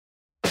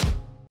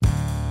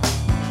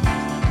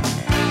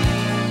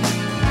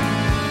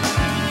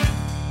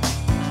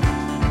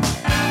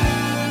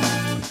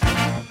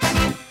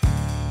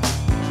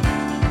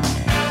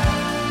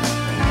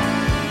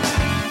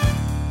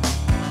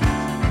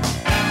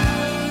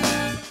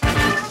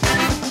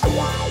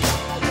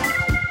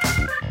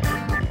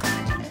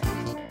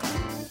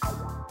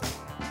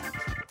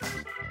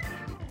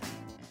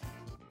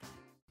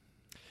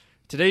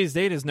Today's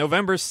date is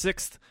November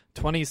 6th,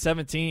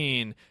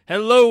 2017.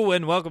 Hello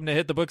and welcome to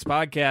Hit the Books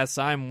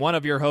Podcast. I'm one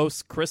of your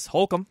hosts, Chris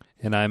Holcomb.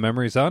 And I'm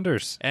Emery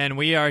Saunders. And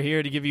we are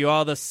here to give you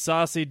all the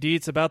saucy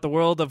deets about the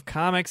world of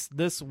comics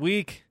this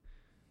week.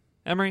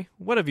 Emery,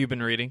 what have you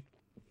been reading?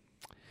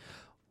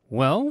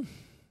 Well,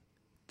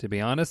 to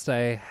be honest,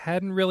 I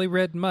hadn't really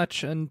read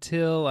much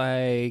until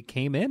I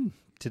came in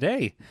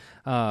today.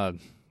 I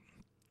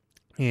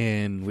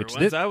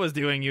was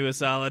doing you a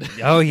solid.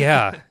 Oh,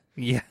 yeah.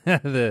 Yeah,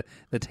 the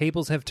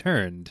tables have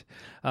turned.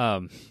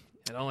 It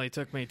only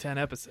took me 10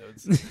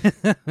 episodes.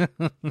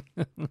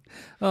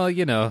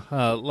 Well,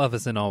 love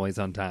isn't always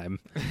on time.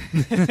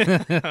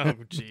 Oh,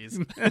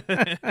 jeez.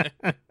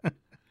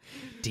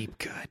 Deep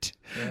cut.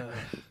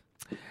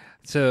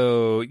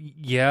 So,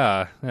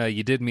 yeah,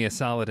 you did me a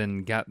solid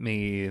and got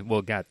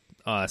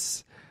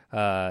us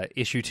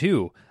issue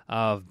 2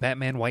 of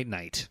Batman White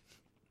Knight.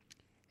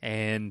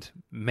 And,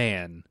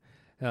 man,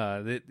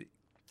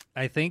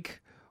 I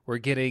think we're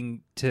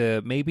getting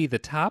to maybe the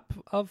top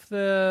of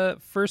the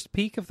first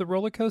peak of the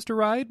roller coaster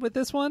ride with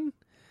this one.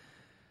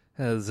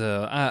 As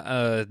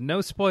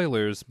no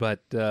spoilers,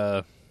 but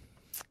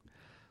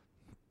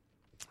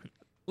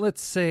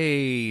let's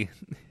say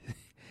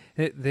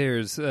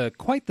there's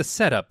quite the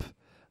setup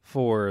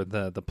for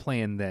the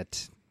plan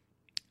that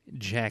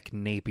Jack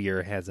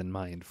Napier has in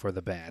mind for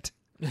the Bat.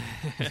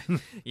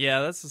 Yeah,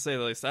 that's to say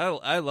the least.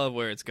 I love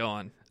where it's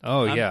going.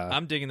 Yeah.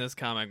 I'm digging this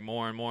comic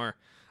more and more.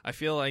 I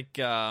feel like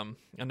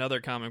another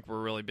comic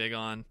we're really big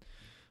on,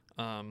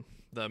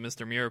 the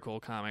Mr. Miracle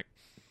comic.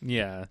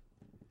 Yeah.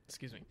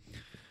 Excuse me.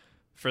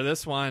 For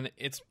this one,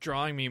 it's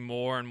drawing me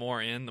more and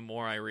more in the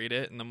more I read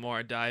it and the more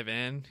I dive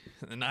in.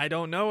 And I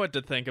don't know what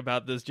to think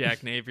about this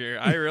Jack Napier.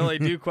 I really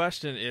do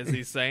question, is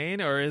he sane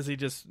or is he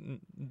just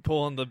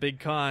pulling the big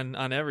con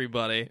on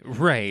everybody?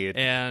 Right.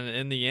 And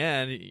in the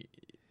end,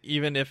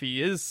 even if he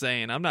is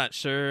sane, I'm not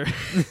sure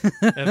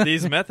if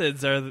these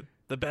methods are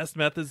the best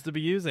methods to be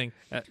using.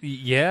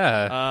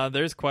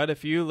 There's quite a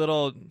few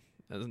little,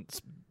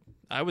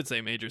 I would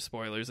say, major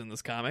spoilers in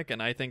this comic,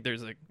 and I think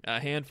there's a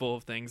handful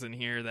of things in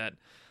here that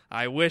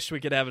I wish we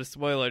could have a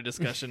spoiler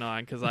discussion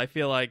on, because I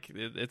feel like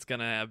it's going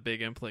to have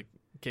big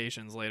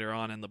implications later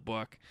on in the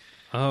book.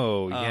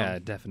 Oh, yeah,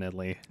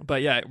 definitely.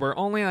 But yeah, we're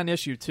only on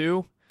issue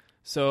 2,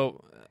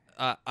 so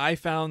I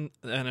found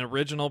an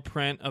original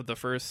print of the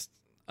first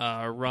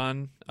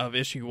run of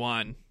issue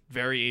 1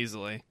 very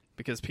easily,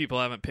 because people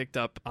haven't picked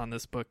up on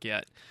this book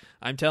yet.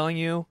 I'm telling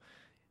you,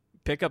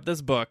 pick up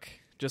this book,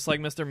 just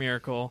like Mr.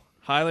 Miracle.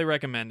 Highly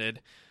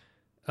recommended.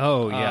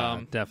 Oh,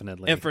 yeah,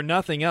 definitely. And for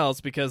nothing else,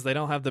 because they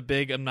don't have the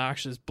big,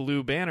 obnoxious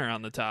blue banner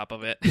on the top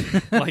of it,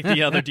 like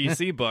the other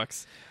DC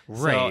books.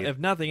 Right. So, if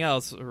nothing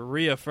else,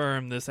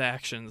 reaffirm this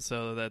action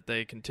so that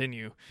they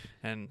continue.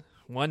 And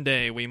one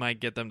day, we might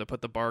get them to put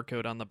the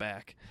barcode on the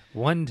back.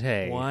 One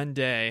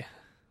day.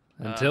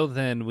 Until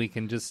then, we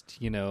can just,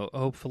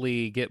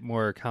 hopefully get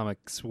more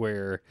comics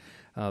where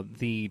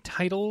the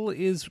title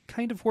is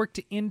kind of worked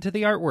into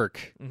the artwork,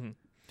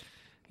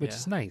 which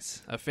is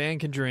nice. A fan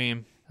can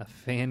dream. A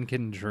fan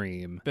can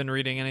dream. Been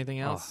reading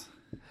anything else?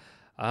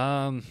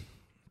 Got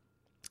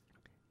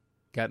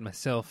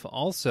myself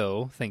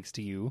also, thanks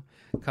to you,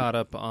 caught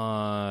up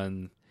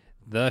on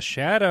The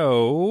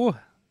Shadow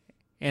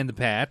and the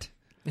Bat.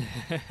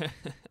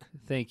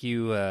 Thank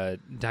you,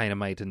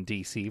 Dynamite and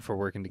DC, for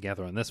working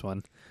together on this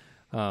one.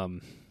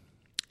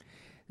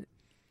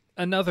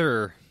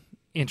 Another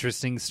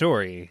interesting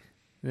story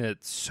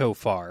so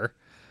far.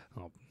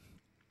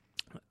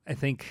 I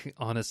think,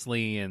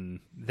 honestly,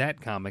 in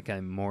that comic,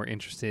 I'm more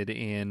interested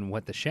in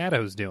what the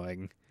Shadow's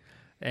doing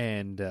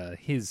and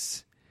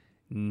his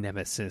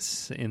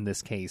nemesis in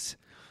this case.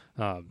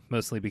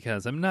 Mostly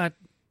because I'm not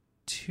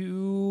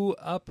too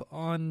up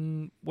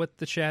on what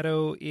the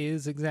Shadow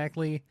is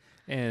exactly,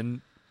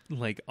 and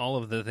like all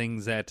of the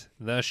things that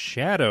the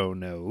Shadow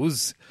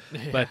knows.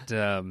 Yeah. But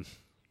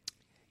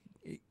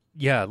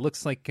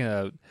looks like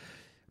an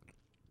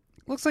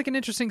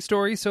interesting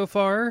story so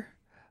far.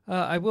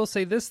 I will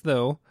say this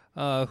though,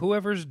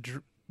 whoever's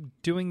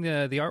doing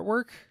the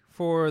artwork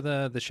for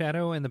the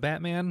Shadow and the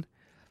Batman,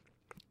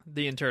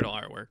 the internal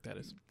artwork, that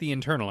is. The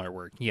internal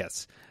artwork,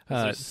 yes.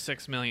 There's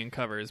 6 million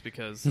covers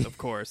because, of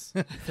course,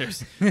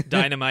 there's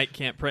Dynamite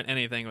can't print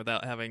anything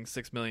without having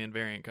 6 million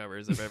variant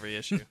covers of every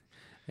issue.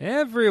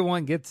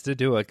 Everyone gets to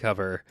do a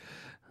cover.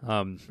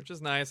 Which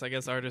is nice. I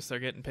guess artists are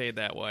getting paid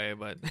that way,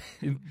 but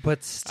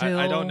still,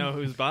 I don't know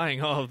who's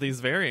buying all of these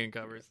variant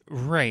covers.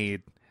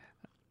 Right.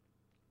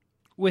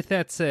 With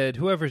that said,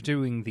 whoever's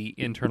doing the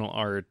internal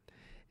art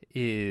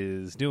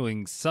is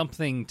doing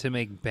something to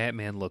make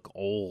Batman look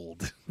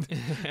old.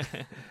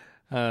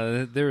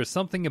 There is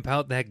something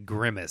about that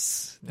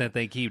grimace that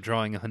they keep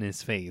drawing on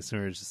his face,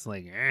 where it's just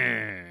like,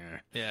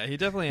 yeah, he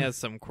definitely has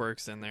some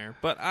quirks in there.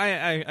 But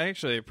I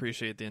actually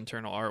appreciate the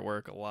internal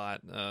artwork a lot.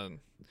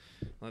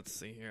 Let's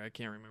see here. I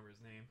can't remember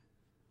his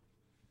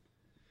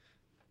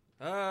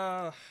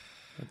name.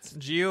 It's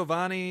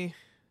Giovanni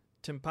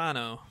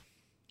Timpano.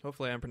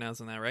 Hopefully I'm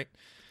pronouncing that right.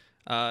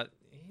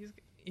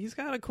 he's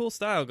got a cool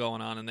style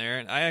going on in there,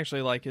 and I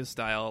actually like his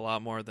style a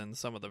lot more than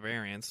some of the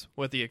variants,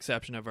 with the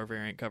exception of our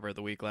variant cover of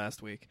the week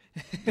last week.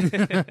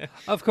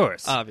 Of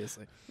course.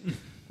 Obviously.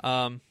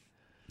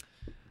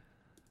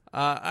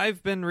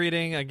 I've been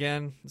reading,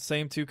 again,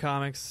 same 2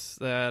 comics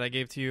that I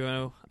gave to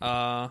you.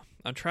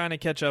 I'm trying to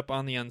catch up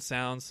on the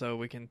Unsound so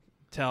we can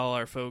tell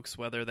our folks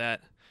whether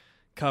that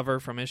cover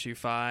from issue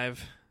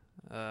 5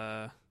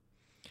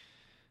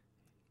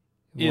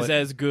 is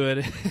as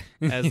good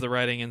as the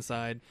writing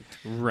inside.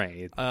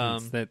 Right.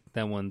 That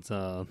one's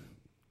a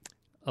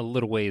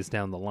little ways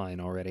down the line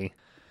already.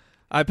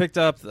 I picked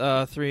up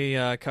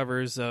 3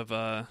 covers of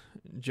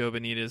Joe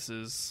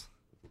Benitez's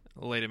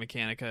Lady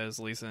Mechanica, his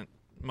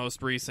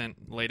most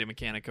recent Lady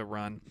Mechanica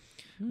run,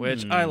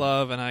 which I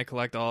love, and I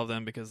collect all of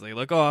them because they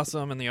look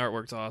awesome, and the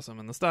artwork's awesome,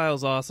 and the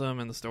style's awesome,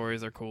 and the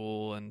stories are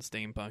cool and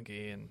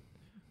steampunky, and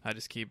I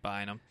just keep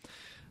buying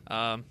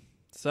them.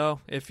 So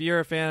if you're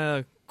a fan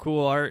of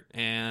cool art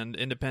and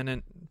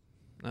independent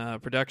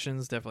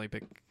productions, definitely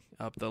pick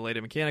up the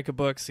Lady Mechanica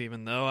books,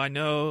 even though I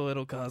know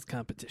it'll cause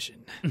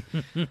competition.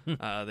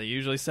 They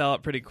usually sell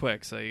out pretty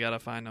quick, so you got to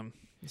find them,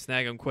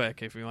 snag them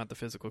quick if you want the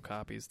physical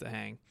copies to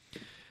hang.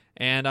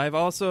 And I've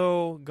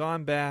also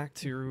gone back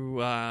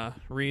to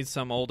read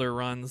some older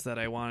runs that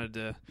I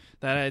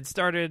had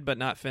started but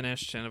not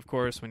finished. And of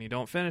course, when you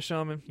don't finish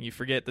them, you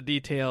forget the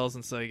details,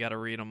 and so you got to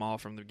read them all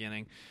from the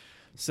beginning.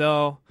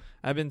 So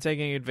I've been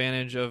taking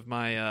advantage of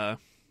my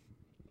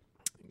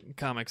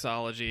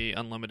Comixology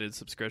Unlimited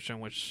subscription,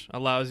 which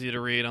allows you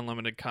to read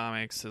unlimited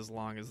comics as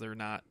long as they're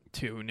not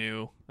too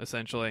new,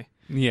 essentially.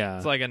 Yeah.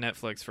 It's like a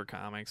Netflix for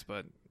comics,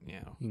 but, you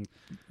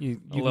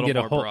a little get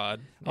more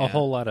broad. A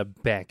whole lot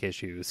of back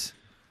issues.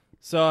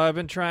 So I've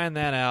been trying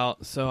that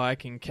out so I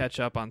can catch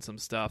up on some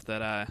stuff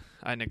that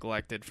I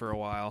neglected for a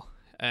while.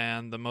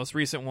 And the most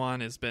recent one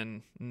has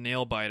been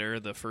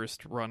Nailbiter, the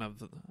first run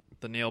of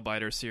the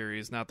Nailbiter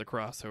series, not the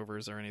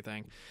crossovers or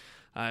anything.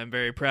 I'm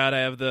very proud I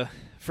have the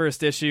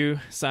first issue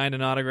signed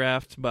and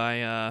autographed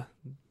by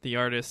the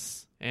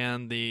artists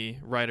and the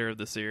writer of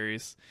the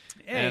series.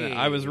 Hey. And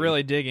I was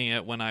really digging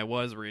it when I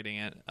was reading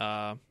it.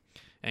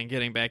 And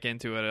getting back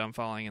into it, I'm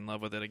falling in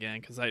love with it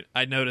again because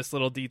I noticed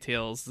little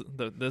details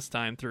this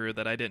time through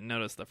that I didn't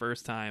notice the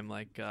first time.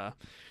 Like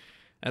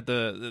at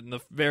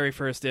the very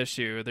first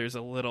issue, there's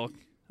a little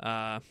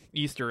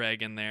Easter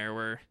egg in there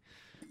where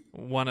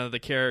one of the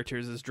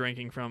characters is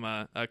drinking from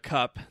a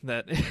cup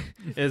that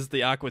is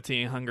the Aqua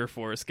Teen Hunger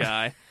Force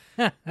guy.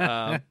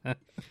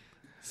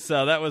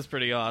 So that was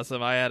pretty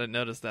awesome. I hadn't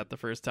noticed that the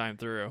first time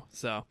through.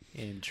 So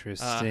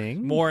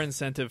interesting. More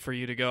incentive for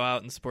you to go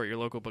out and support your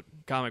local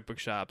comic book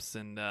shops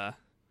and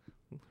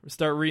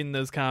start reading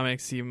those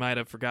comics you might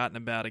have forgotten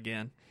about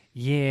again.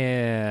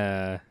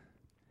 Yeah.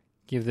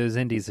 Give those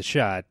indies a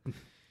shot.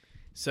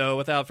 So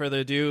without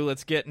further ado,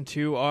 let's get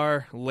into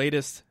our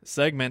latest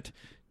segment.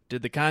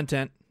 Did the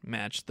content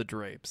match the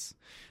drapes?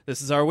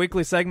 This is our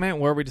weekly segment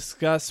where we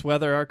discuss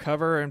whether our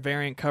cover and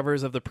variant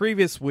covers of the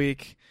previous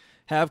week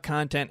have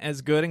content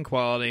as good in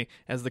quality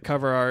as the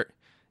cover art,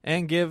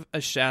 and give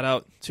a shout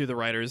out to the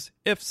writers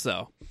if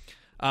so.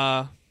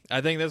 I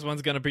think this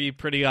one's going to be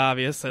pretty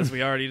obvious as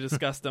we already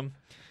discussed them.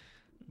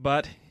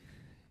 But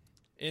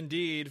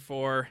indeed,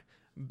 for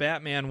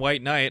Batman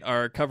White Knight,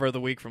 our cover of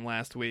the week from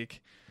last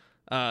week,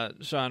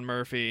 Sean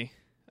Murphy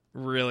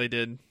really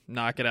did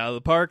knock it out of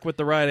the park with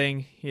the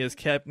writing. He has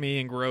kept me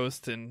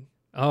engrossed in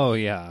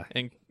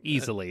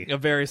easily a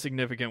very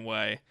significant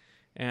way.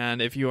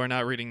 And if you are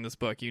not reading this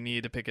book, you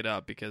need to pick it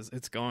up because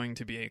it's going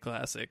to be a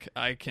classic.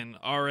 I can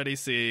already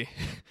see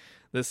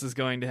this is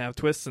going to have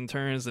twists and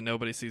turns that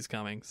nobody sees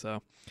coming.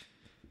 So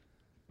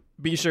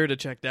be sure to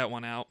check that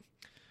one out.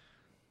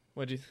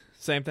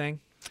 Same thing?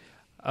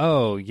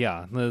 Oh,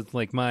 yeah.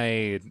 Like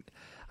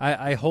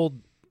I hold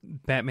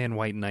Batman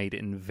White Knight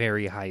in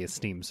very high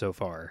esteem so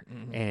far,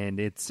 and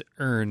it's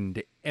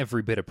earned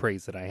every bit of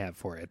praise that I have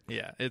for it.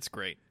 Yeah, it's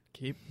great.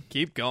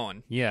 Keep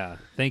going. Yeah.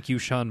 Thank you,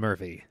 Sean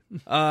Murphy.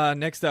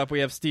 Next up, we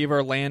have Steve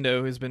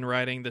Orlando, who's been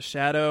writing The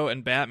Shadow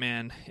and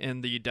Batman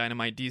in the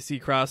Dynamite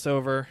DC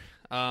crossover.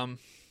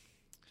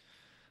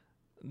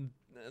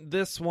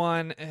 This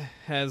one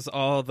has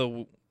all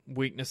the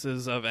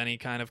weaknesses of any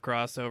kind of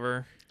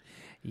crossover.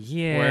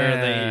 Yeah.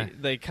 Where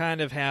they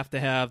kind of have to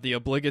have the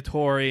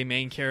obligatory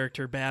main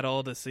character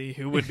battle to see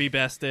who would be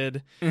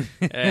bested.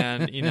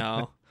 And,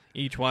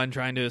 each one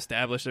trying to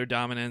establish their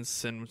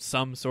dominance in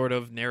some sort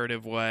of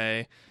narrative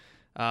way.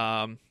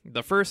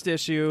 The first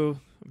issue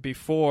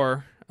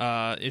before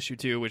issue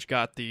 2, which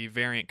got the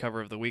variant cover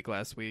of the week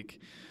last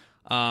week,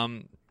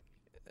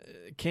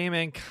 came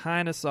in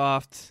kind of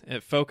soft.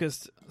 It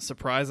focused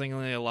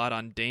surprisingly a lot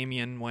on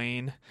Damian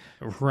Wayne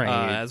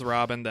as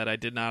Robin that I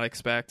did not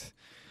expect.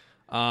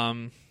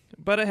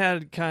 But it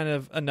had kind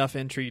of enough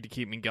intrigue to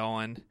keep me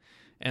going.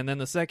 And then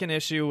the second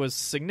issue was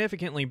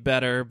significantly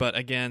better, but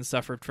again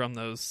suffered from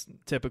those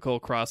typical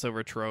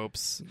crossover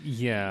tropes.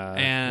 Yeah,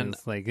 and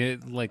it's like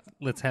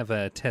let's have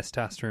a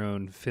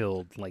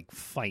testosterone-filled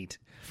fight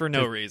for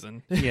no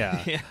reason.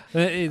 Yeah, yeah.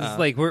 It's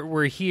like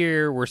we're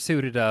here, we're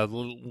suited up.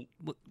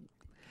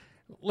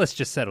 let's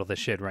just settle this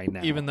shit right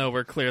now. Even though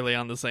we're clearly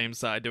on the same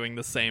side doing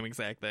the same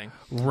exact thing.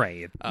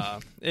 Right.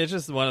 It's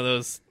just one of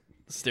those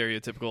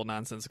stereotypical,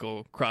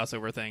 nonsensical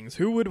crossover things.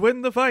 Who would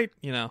win the fight?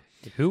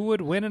 Who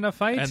would win in a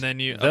fight? And then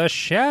the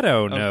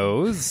Shadow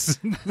knows.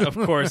 Of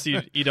course,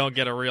 you don't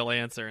get a real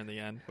answer in the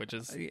end, which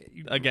is,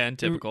 again,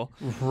 typical.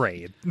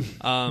 Right.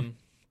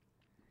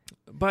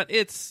 But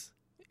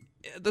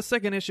the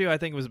second issue, I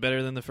think, was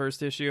better than the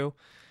first issue,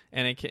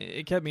 and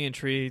it kept me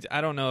intrigued.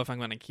 I don't know if I'm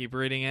going to keep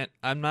reading it.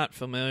 I'm not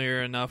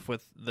familiar enough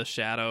with the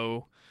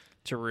Shadow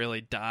to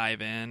really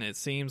dive in. It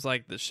seems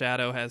like the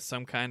Shadow has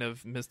some kind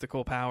of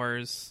mystical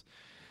powers.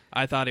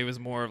 I thought he was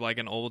more of like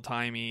an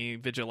old-timey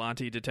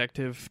vigilante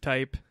detective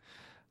type.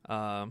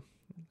 I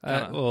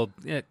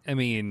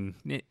mean,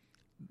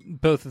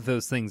 both of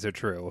those things are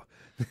true.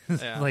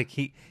 Yeah. Like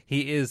he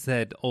is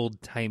that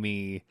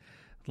old-timey,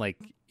 like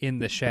in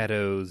the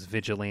shadows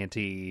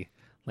vigilante,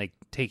 like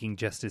taking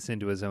justice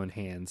into his own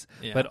hands,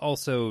 but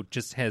also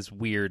just has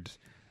weird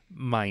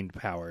mind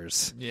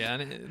powers. Yeah,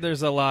 and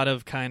there's a lot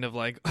of kind of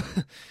like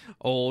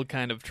old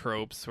kind of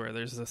tropes where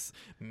there's this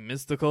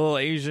mystical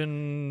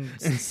Asian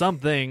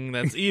something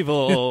that's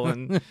evil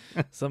and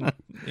some,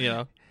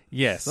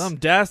 yes, some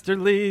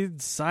dastardly,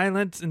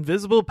 silent,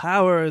 invisible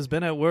power has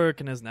been at work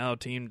and has now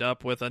teamed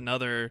up with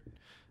another,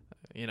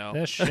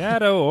 the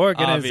Shadow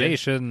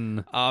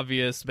Organization.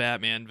 Obvious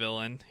Batman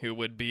villain who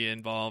would be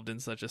involved in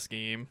such a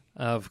scheme.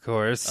 Of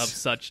course. Of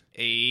such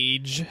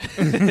age.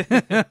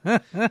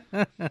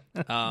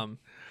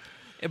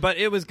 But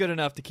it was good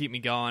enough to keep me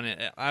going.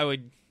 I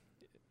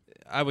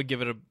would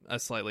give it a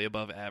slightly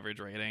above average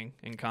rating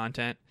in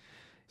content.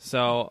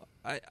 So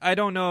I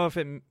don't know if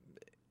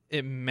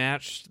it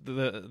matched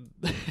the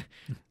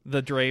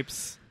the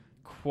drapes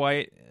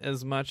quite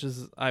as much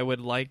as I would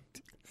like.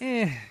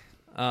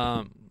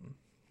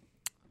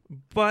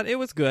 But it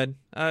was good.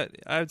 I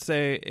would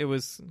say it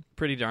was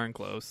pretty darn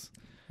close.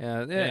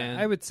 Yeah,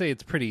 I would say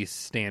it's pretty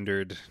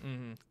standard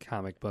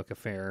comic book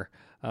affair.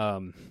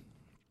 I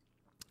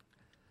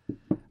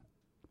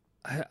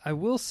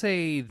will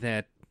say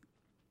that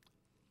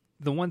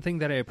the one thing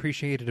that I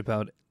appreciated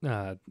about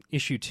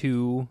issue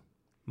 2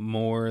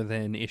 more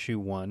than issue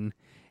 1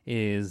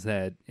 is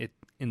that it,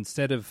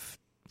 instead of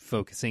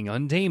focusing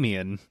on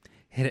Damian,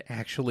 it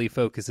actually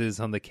focuses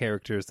on the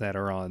characters that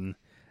are on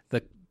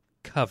the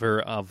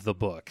cover of the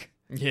book.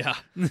 Yeah.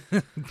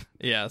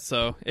 Yeah,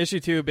 so issue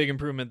 2, big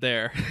improvement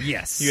there.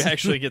 Yes. You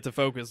actually get to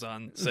focus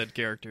on said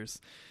characters.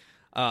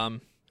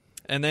 And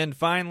then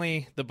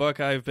finally, the book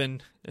I've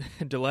been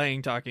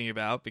delaying talking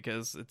about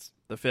because it's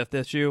the 5th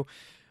issue.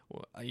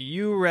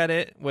 You read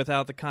it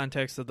without the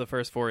context of the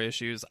first 4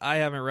 issues. I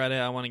haven't read it.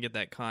 I want to get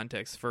that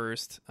context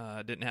first.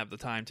 Didn't have the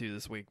time to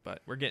this week,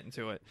 but we're getting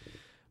to it.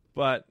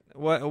 But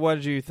what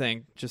did you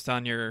think, just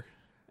on your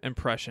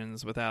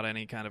impressions without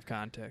any kind of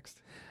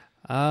context?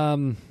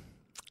 Again,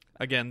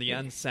 The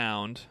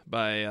Unsound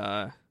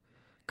by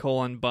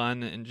Colin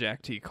Bunn and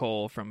Jack T.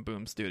 Cole from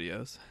Boom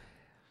Studios.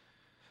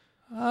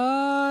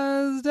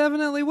 It's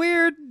definitely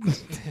weird.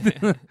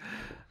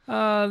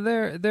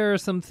 There are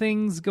some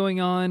things going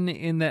on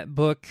in that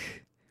book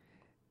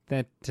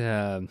that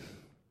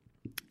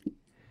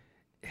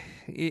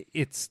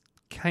it's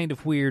kind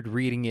of weird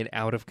reading it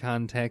out of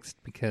context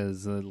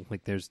because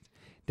there's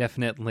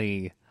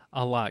definitely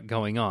a lot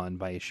going on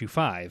by issue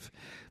 5,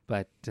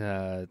 but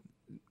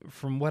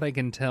from what I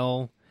can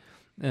tell,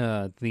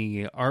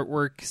 the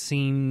artwork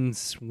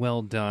seems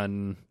well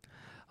done.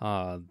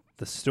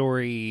 The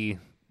story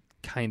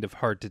kind of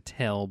hard to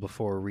tell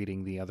before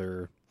reading the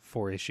other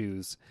 4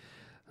 issues.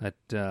 But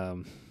I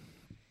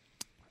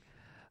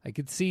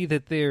could see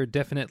that they're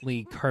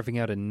definitely carving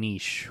out a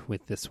niche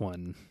with this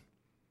one.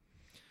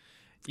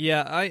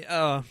 Yeah,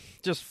 I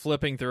just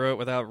flipping through it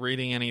without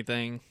reading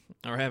anything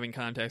or having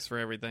context for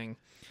everything.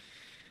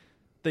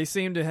 They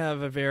seem to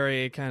have a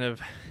very kind of,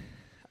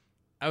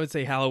 I would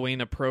say,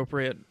 Halloween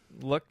appropriate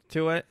look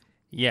to it.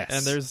 Yes.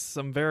 And there's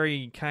some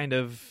very kind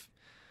of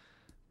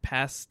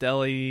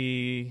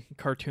pastel-y,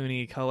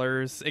 cartoony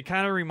colors. It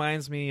kind of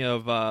reminds me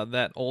of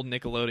that old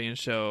Nickelodeon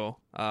show,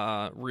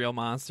 Real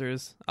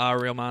Monsters.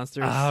 Real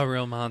Monsters.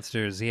 Real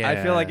Monsters, yeah.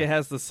 I feel like it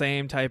has the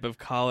same type of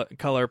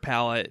color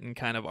palette and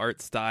kind of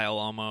art style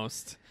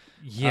almost.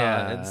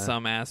 Yeah. In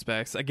some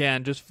aspects.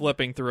 Again, just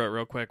flipping through it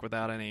real quick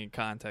without any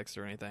context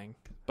or anything.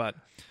 But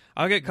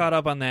I'll get caught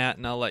up on that,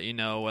 and I'll let you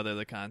know whether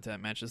the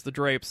content matches the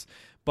drapes.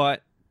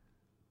 But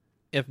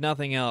if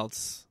nothing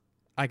else,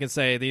 I can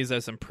say these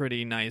are some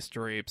pretty nice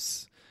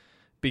drapes,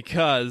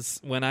 because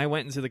when I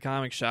went into the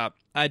comic shop,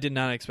 I did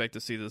not expect to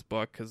see this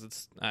book because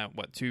it's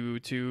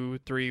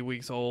 2-3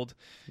 weeks old.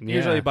 Yeah.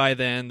 Usually by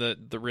then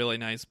the really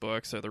nice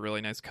books or the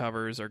really nice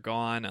covers are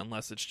gone,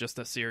 unless it's just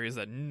a series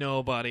that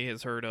nobody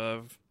has heard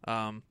of,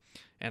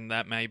 and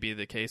that may be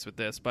the case with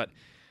this. But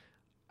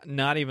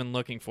not even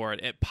looking for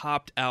it, it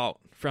popped out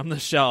from the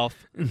shelf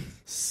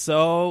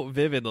so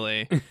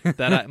vividly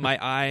that my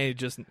eye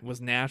just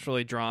was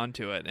naturally drawn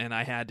to it, and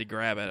I had to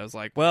grab it. I was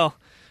like, well,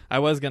 I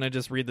was going to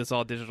just read this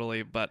all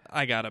digitally, but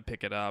I got to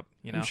pick it up,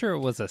 you know. I'm sure it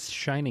was a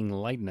shining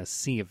light in a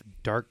sea of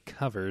dark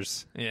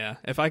covers. Yeah,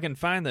 if I can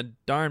find the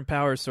darn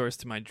power source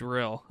to my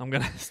drill, I'm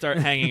going to start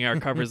hanging our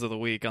covers of the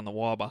week on the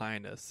wall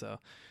behind us, so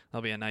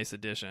that'll be a nice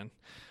addition.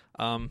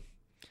 But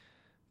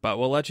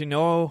we'll let you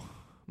know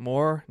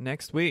more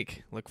next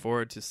week. Look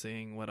forward to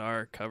seeing what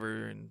our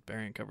cover and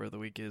variant cover of the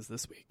week is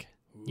this week.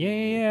 Ooh.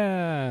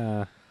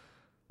 Yeah.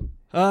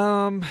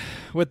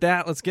 With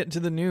that, let's get into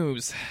the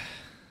news.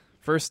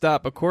 First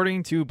up,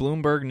 according to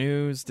Bloomberg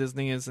News,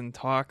 Disney is in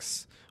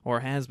talks, or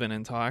has been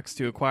in talks,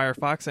 to acquire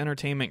Fox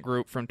Entertainment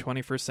Group from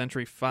 21st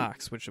Century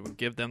Fox, which would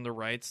give them the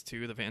rights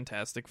to the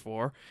Fantastic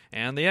Four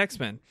and the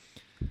X-Men.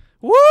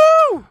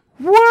 Woo!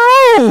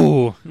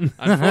 Whoa!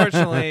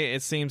 Unfortunately,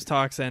 it seems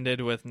talks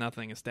ended with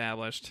nothing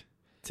established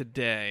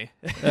today.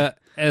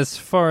 As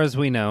far as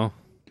we know.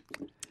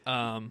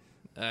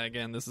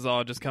 Again, this is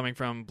all just coming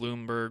from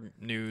Bloomberg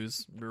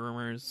News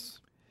rumors.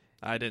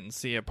 I didn't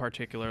see a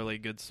particularly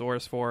good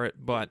source for it,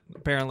 but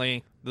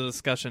apparently the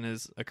discussion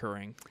is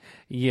occurring.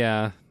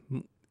 Yeah.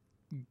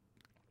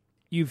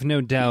 You've no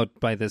doubt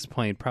by this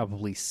point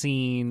probably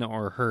seen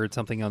or heard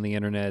something on the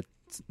internet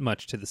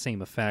much to the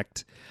same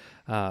effect.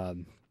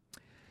 The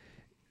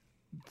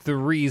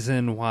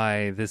reason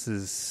why this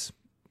is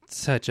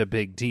such a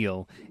big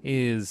deal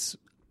is,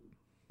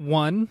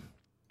 one,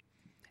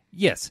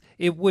 yes,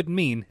 it would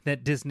mean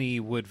that Disney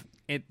would,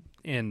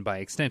 and by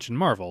extension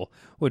Marvel,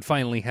 would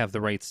finally have the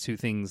rights to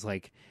things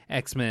like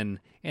X-Men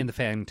and the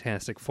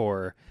Fantastic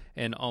Four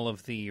and all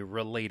of the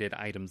related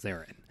items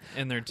therein.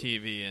 And their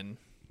TV and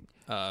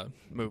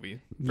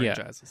movie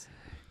franchises.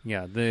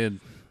 Yeah, the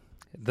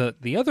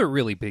other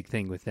really big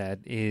thing with that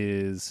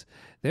is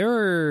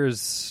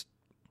there's,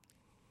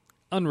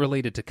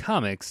 unrelated to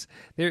comics,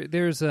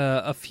 there's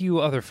a few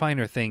other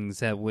finer things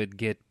that would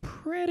get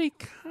pretty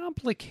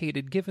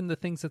complicated given the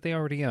things that they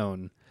already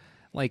own.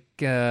 Like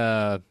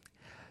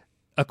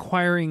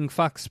acquiring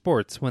Fox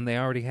Sports when they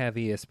already have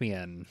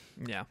ESPN.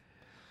 Yeah.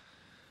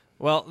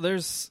 Well,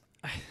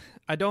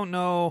 I don't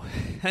know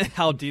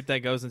how deep that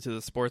goes into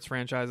the sports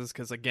franchises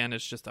because, again,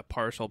 it's just a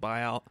partial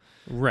buyout.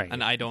 Right.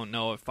 And I don't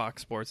know if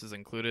Fox Sports is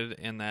included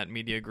in that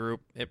media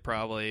group. It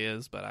probably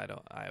is, but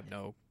I have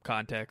no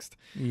context.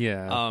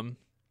 Yeah.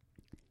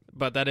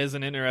 But that is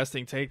an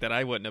interesting take that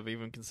I wouldn't have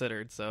even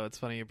considered, so it's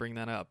funny you bring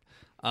that up.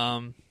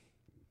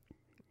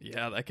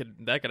 Yeah, that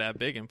could have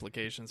big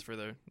implications for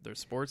their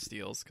sports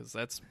deals because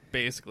that's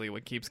basically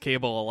what keeps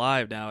cable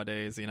alive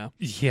nowadays, you know?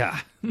 Yeah.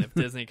 And if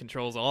Disney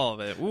controls all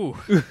of it, ooh,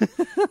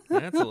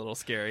 that's a little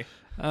scary.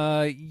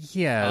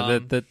 Yeah,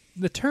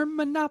 the term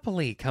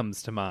monopoly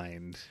comes to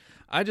mind.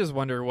 I just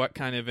wonder what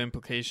kind of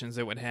implications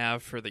it would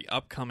have for the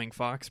upcoming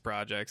Fox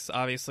projects.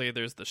 Obviously,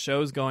 there's the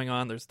shows going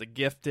on. There's The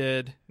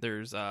Gifted.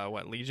 There's,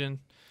 Legion?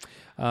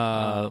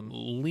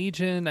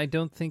 Legion,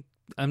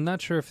 I'm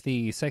not sure if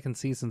the second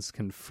season's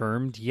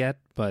confirmed yet,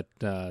 but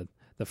the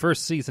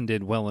first season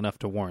did well enough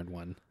to warrant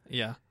one.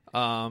 Yeah.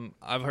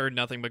 I've heard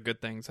nothing but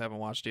good things. Haven't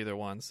watched either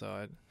one, so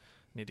I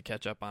need to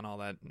catch up on all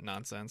that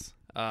nonsense.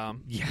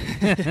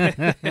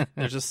 Yeah.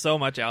 There's just so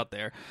much out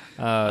there.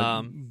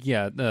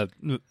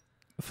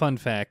 Fun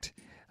fact,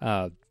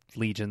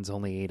 Legion's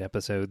only 8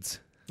 episodes.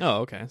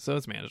 Oh, okay. So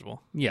it's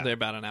manageable. Yeah. They're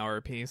about an hour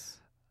apiece.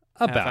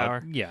 About, half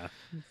hour. Yeah.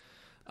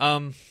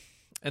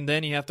 And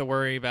then you have to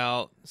worry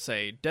about,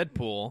 say,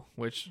 Deadpool,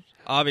 which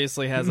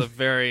obviously has a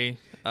very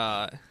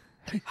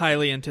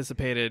highly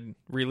anticipated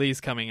release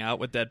coming out,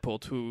 with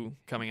Deadpool 2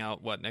 coming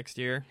out, next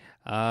year?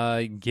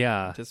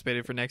 Yeah.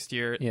 Anticipated for next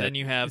year. Yeah. Then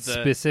you have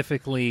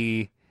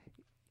specifically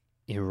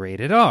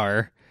rated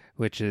R,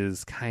 which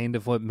is kind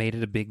of what made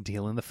it a big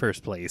deal in the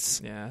first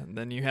place. Yeah. And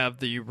then you have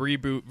the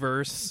reboot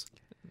verse,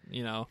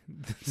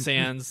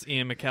 sans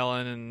Ian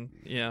McKellen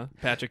and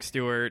Patrick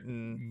Stewart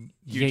and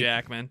Hugh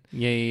Jackman.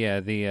 Yeah.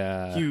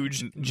 The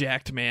huge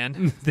jacked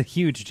man. The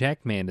huge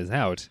jacked man is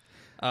out.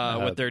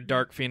 With their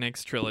Dark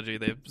Phoenix trilogy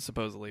they've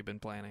supposedly been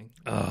planning.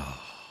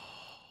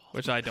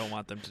 Which I don't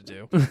want them to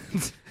do.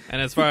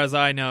 And as far as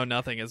I know,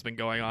 nothing has been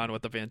going on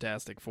with the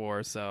Fantastic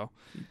Four, so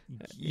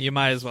you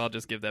might as well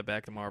just give that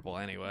back to Marvel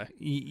anyway.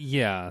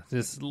 Yeah.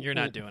 You're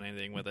not doing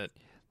anything with it.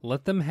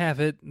 Let them have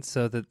it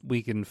so that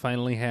we can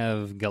finally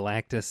have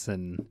Galactus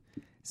and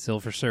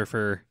Silver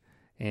Surfer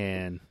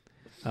and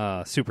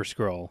Super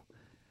Skrull.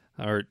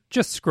 Or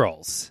just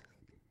Skrulls.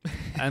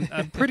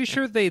 I'm pretty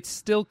sure they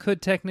still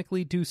could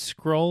technically do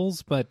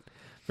Skrulls, but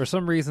for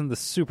some reason the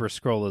Super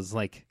Skrull is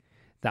like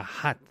the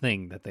hot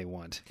thing that they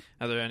want.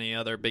 Are there any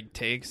other big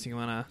takes you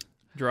want to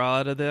draw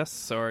out of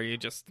this, or are you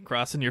just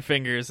crossing your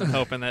fingers and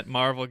hoping that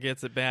Marvel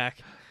gets it back?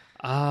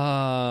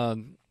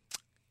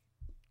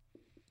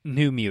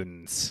 New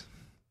Mutants.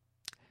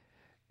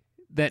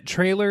 That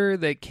trailer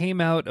that came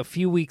out a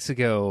few weeks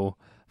ago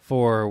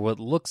for what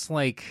looks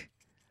like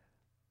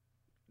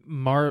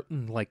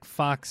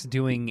Fox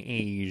doing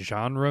a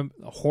genre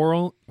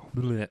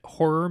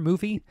horror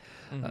movie.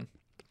 Mm-hmm.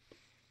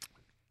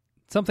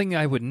 Something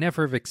I would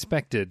never have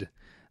expected,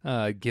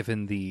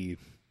 given the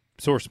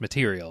source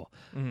material.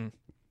 Mm-hmm.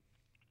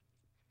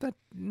 But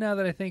now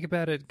that I think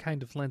about it, it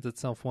kind of lends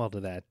itself well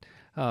to that.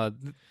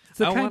 It's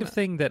the kind of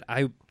thing that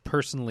I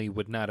personally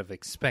would not have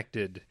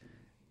expected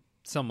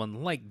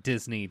someone like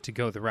Disney to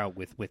go the route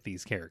with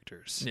these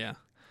characters. Yeah.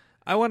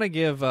 I want to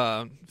give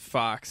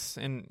Fox,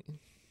 and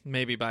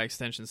maybe by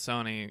extension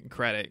Sony,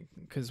 credit,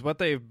 because what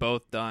they've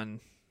both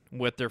done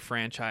with their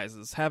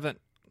franchises haven't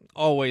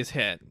always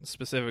hit,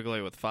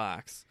 specifically with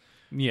Fox.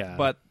 Yeah.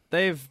 But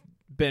they've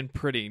been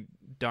pretty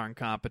darn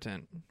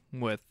competent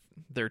with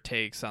their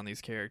takes on these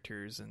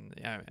characters. And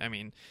I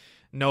mean,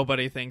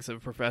 nobody thinks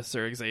of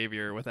Professor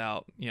Xavier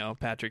without,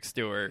 Patrick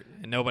Stewart.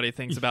 And nobody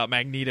thinks about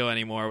Magneto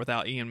anymore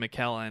without Ian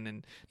McKellen.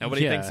 And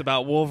nobody thinks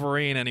about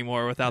Wolverine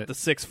anymore without the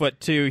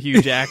 6'2"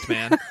 Hugh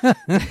Jackman.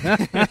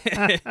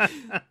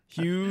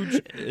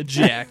 Huge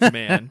jacked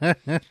man.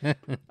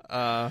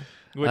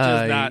 Which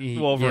is not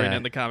Wolverine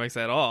in the comics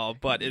at all,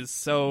 but is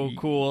so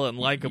cool and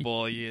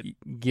likable.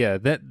 Yeah,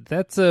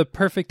 that's a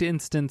perfect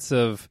instance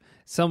of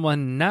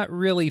someone not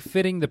really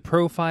fitting the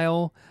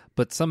profile,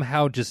 but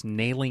somehow just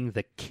nailing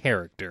the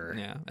character.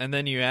 Yeah, and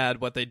then you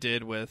add what they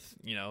did with,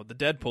 the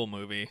Deadpool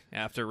movie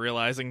after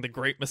realizing the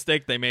great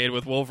mistake they made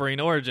with Wolverine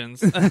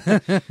Origins,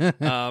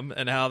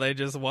 and how they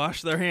just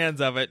washed their hands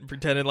of it and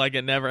pretended like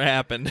it never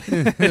happened.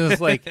 It was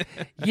like,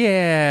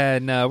 yeah,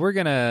 no,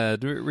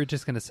 we're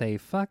just gonna say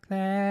fuck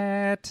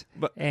that,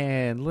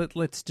 and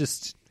let's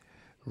just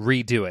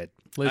redo it.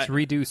 Let's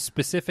redo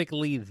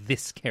specifically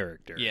this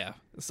character. Yeah.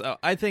 So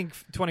I think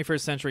 21st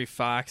Century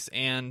Fox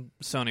and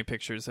Sony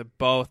Pictures have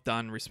both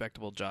done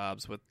respectable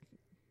jobs with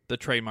the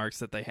trademarks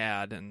that they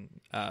had. And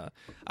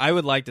I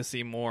would like to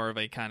see more of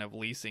a kind of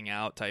leasing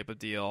out type of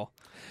deal.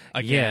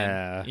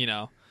 Again,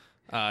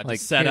 to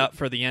set up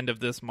for the end of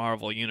this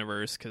Marvel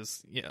universe.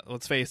 Because,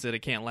 let's face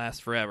it can't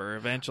last forever.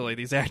 Eventually,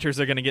 these actors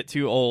are going to get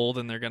too old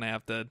and they're going to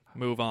have to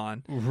move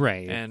on.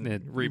 Right.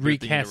 And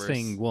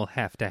recasting will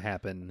have to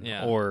happen.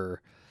 Yeah.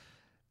 Or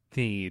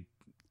the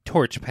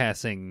torch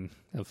passing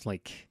of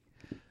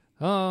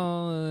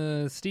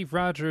Steve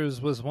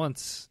Rogers was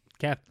once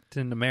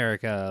Captain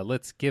America.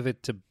 Let's give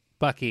it to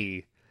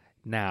Bucky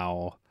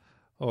now.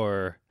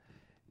 Or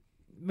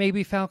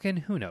maybe Falcon.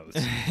 Who knows?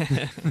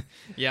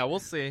 Yeah, we'll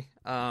see.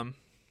 But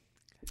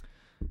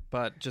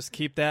just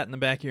keep that in the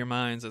back of your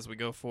minds as we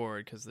go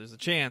forward, because there's a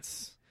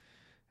chance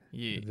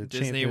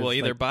Disney will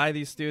either buy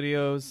these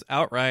studios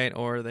outright,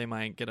 or they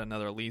might get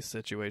another lease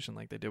situation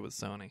like they did with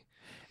Sony.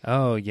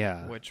 Oh,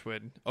 yeah. Which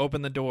would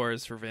open the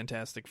doors for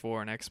Fantastic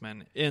Four and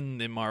X-Men in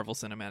the Marvel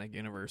Cinematic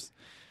Universe.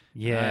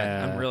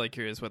 Yeah. I'm really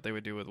curious what they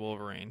would do with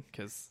Wolverine,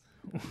 because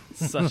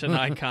such an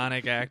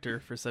iconic actor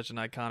for such an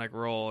iconic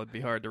role, it'd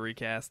be hard to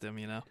recast him,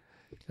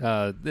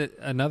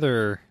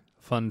 Another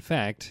fun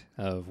fact,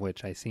 of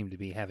which I seem to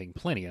be having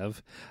plenty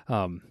of,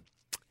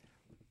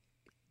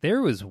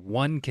 there was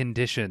one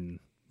condition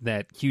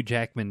that Hugh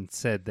Jackman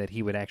said that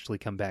he would actually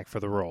come back for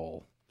the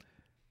role.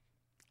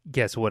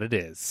 Guess what it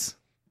is?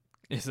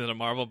 Is it a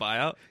Marvel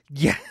buyout?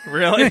 Yeah.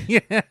 Really?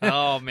 Yeah.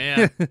 Oh,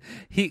 man.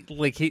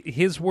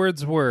 His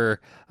words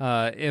were,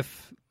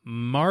 if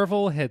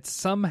Marvel had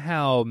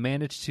somehow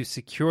managed to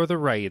secure the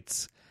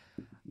rights,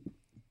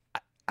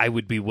 I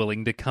would be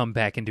willing to come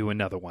back and do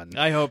another one.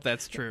 I hope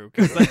that's true,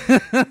 because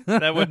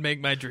that would make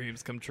my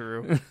dreams come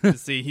true, to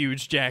see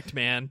huge jacked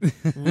man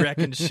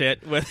wrecking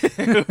shit with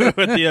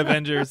the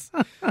Avengers.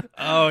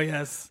 Oh,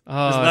 yes.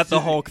 Just let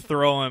the Hulk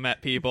throw him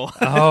at people.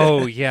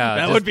 Oh, yeah.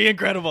 That would be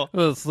incredible.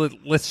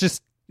 Let's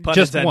just Pun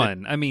just intended.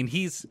 one. I mean,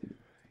 he's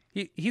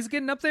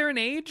getting up there in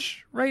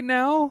age right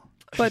now,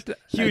 but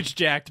huge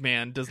jacked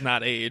man does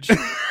not age.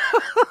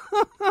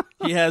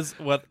 He has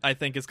what I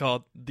think is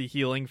called the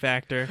healing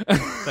factor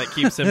that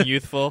keeps him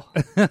youthful.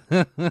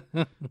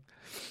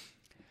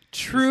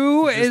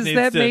 True just as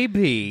that may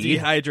be.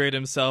 Dehydrate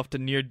himself to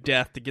near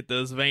death to get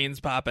those veins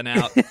popping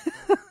out.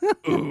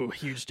 Ooh,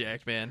 huge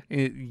jacked man.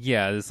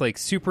 It's like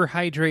super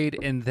hydrate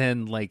and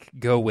then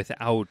go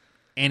without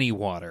any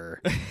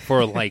water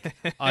for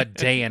a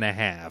day and a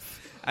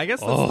half. I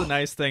guess that's the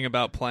nice thing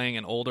about playing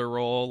an older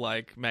role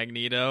like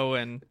Magneto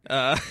and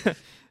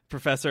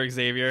Professor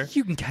Xavier.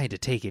 You can kind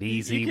of take it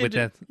easy with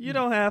that. You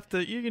don't have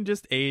to. You can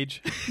just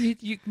age.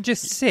 You can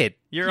just sit.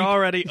 You're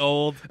already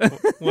old.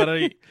 What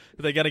are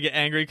they got to get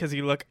angry because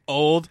you look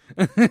old?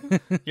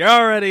 You're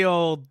already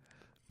old.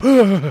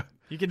 You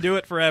can do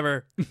it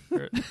forever.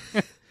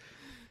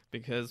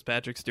 Because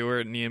Patrick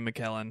Stewart and Ian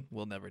McKellen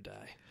will never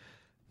die.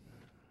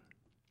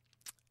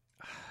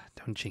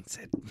 Don't jinx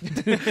it.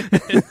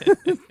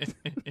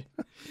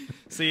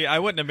 See, I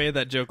wouldn't have made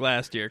that joke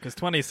last year, because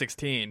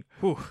 2016,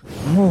 whew,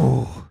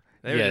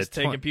 they were just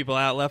taking people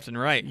out left and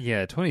right.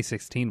 Yeah,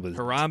 2016 was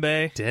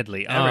Harambe,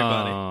 deadly.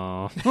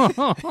 Everybody.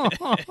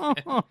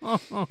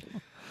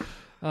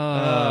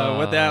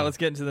 With that, let's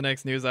get into the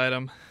next news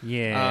item.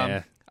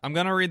 Yeah. I'm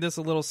going to read this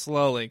a little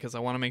slowly, because I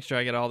want to make sure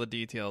I get all the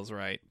details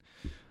right.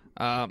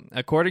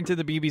 According to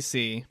the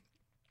BBC,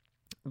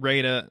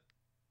 RADA,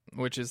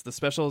 which is the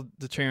Special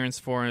Deterrence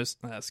Force,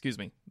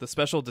 the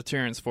Special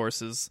Deterrence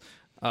Forces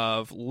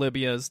of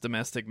Libya's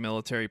domestic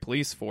military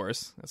police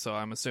force. So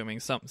I'm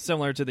assuming something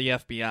similar to the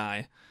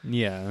FBI.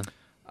 Yeah.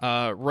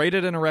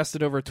 raided and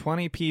arrested over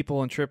 20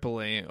 people in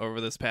Tripoli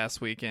over this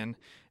past weekend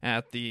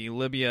at the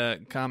Libya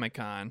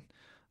Comic-Con,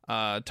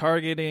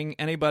 targeting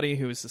anybody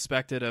who is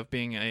suspected of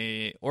being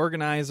a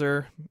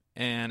organizer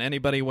and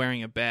anybody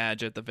wearing a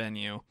badge at the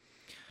venue.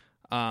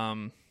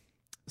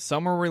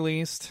 Some were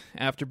released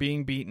after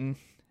being beaten,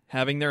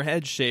 having their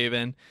heads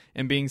shaven,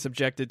 and being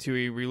subjected to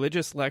a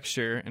religious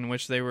lecture in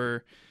which they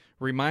were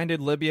reminded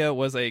Libya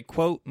was a,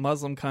 quote,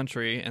 Muslim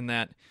country and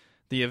that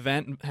the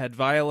event had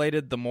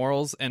violated the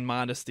morals and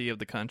modesty of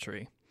the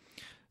country.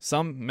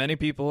 Many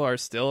people are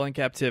still in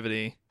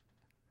captivity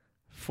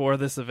for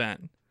this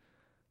event.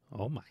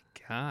 Oh my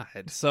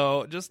God.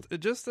 So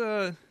just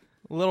a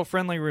little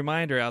friendly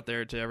reminder out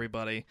there to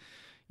everybody.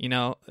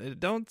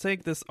 Don't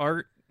take this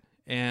art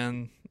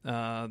and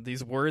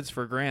these words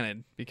for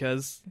granted,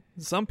 because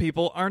some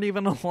people aren't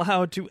even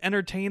allowed to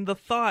entertain the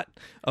thought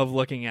of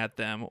looking at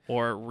them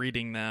or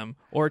reading them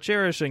or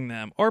cherishing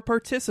them or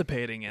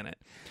participating in it.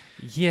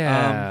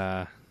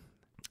 Yeah.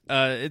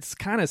 It's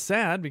kind of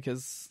sad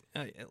because,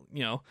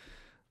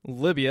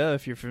 Libya,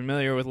 if you're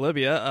familiar with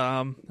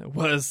Libya,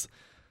 was,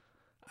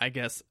 I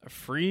guess,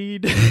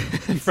 freed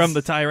from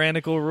the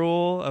tyrannical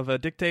rule of a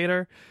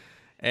dictator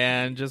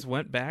and just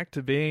went back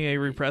to being a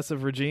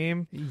repressive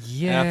regime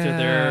after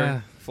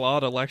their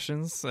flawed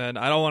elections. And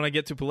I don't want to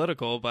get too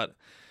political, but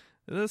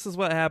this is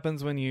what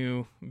happens when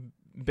you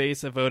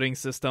base a voting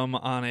system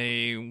on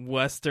a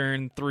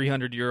Western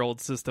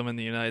 300-year-old system in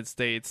the United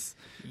States.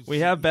 We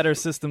have better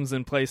systems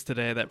in place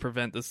today that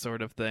prevent this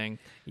sort of thing.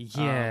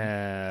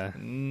 Yeah.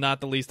 Not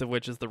the least of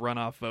which is the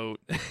runoff vote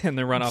and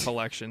the runoff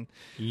election.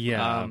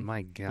 Yeah,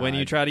 my God. When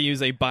you try to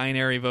use a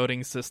binary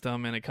voting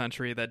system in a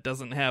country that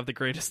doesn't have the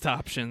greatest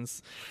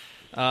options,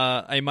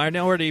 a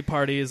minority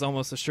party is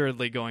almost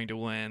assuredly going to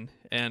win,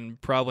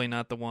 and probably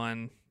not the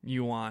one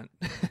you want.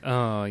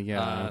 Oh,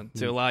 yeah.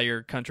 To allow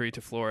your country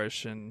to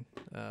flourish and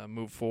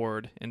move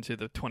forward into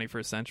the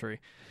 21st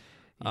century.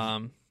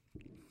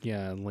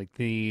 Yeah,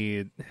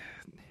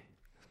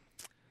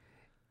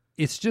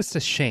 it's just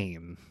a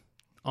shame,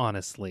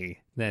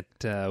 honestly, that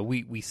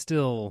we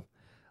still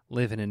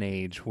live in an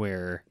age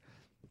where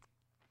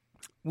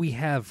we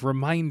have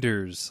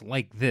reminders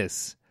like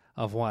this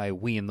of why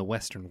we in the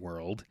Western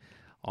world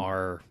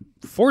are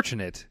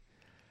fortunate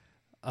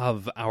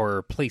of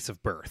our place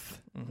of birth.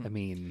 Mm-hmm. I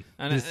mean,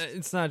 and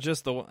it's not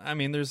just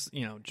there's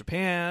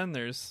Japan,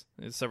 there's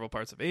several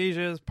parts of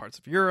Asia, parts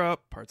of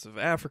Europe, parts of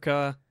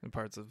Africa, and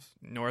parts of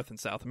North and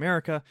South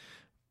America.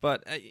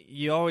 But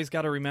you always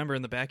got to remember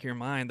in the back of your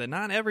mind that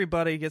not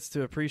everybody gets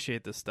to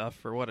appreciate this stuff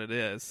for what it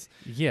is.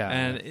 Yeah.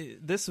 And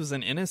this was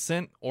an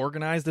innocent,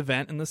 organized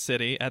event in the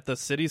city at the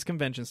city's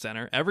convention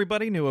center.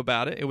 Everybody knew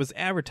about it. It was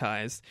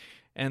advertised.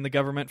 And the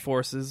government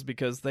forces,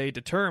 because they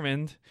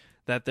determined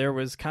that there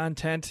was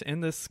content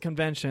in this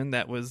convention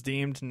that was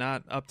deemed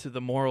not up to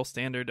the moral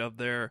standard of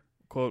their,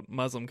 quote,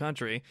 Muslim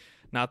country,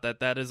 not that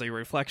that is a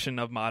reflection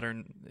of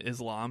modern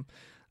Islam,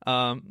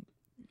 that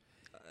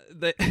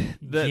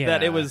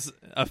it was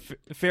a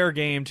fair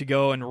game to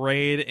go and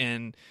raid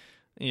and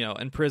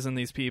imprison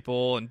these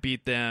people and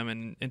beat them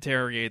and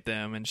interrogate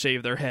them and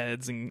shave their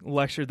heads and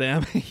lecture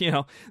them.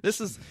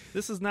 This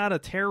is not a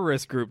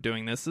terrorist group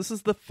doing this. This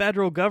is the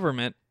federal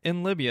government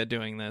in Libya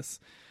doing this.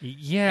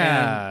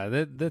 Yeah,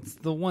 that's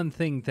the one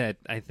thing that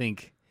I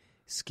think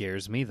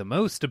scares me the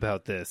most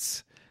about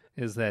this,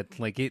 is that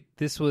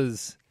this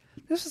was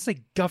a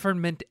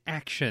government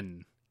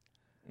action.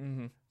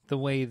 Mm-hmm. The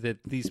way that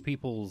these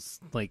people's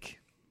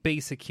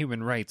basic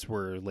human rights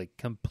were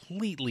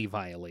completely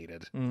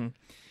violated. Mm-hmm.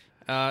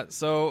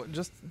 So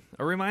just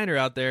a reminder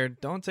out there,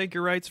 don't take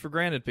your rights for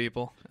granted,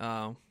 people.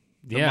 The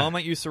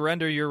moment you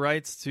surrender your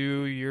rights to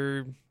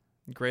your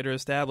greater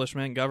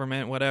establishment,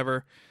 government,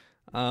 whatever,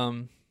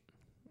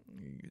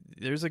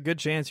 there's a good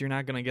chance you're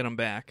not going to get them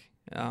back.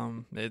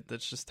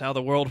 That's just how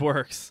the world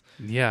works.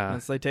 Yeah.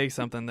 Once they take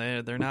something,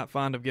 they're not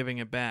fond of giving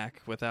it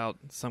back without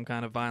some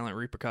kind of violent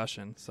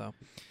repercussion. So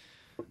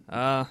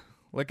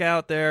look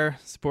out there,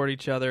 support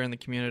each other in the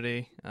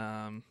community.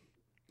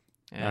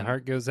 My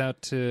heart goes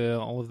out to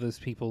all of those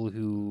people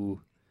who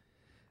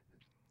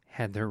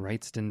had their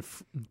rights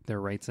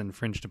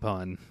infringed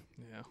upon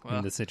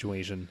in the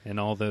situation, and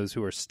all those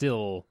who are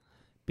still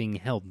being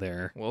held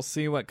there. We'll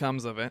see what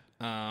comes of it.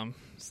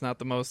 It's not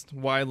the most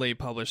widely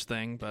published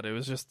thing, but it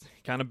was just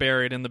kind of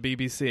buried in the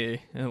BBC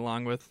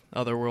along with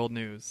other world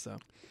news. So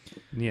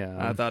yeah,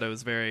 I thought it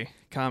was very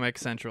comic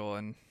central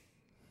and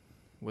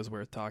was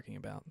worth talking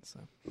about. So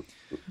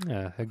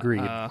yeah,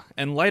 agreed.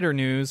 And lighter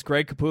news,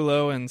 Greg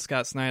Capullo and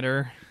Scott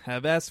Snyder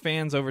have asked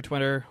fans over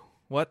Twitter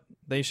what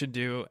they should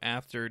do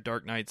after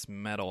Dark Knight's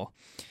Metal.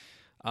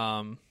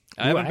 I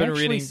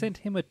actually sent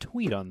him a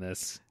tweet on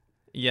this.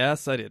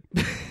 Yes, I did.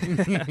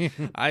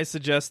 I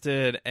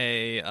suggested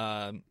a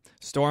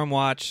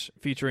Stormwatch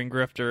featuring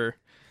Grifter.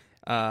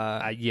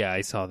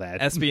 I saw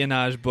that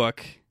espionage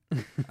book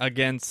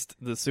against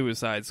the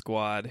Suicide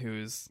Squad,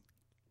 who's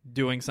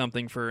doing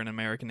something for an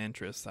American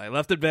interest. I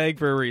left it vague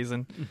for a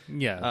reason.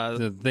 Yeah,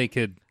 so they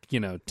could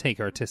take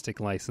artistic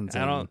license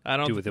and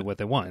do with it what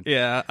they want.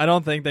 Yeah, I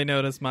don't think they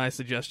noticed my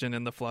suggestion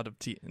in the flood of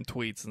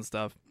tweets and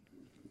stuff.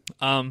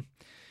 I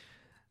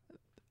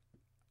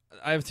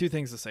have two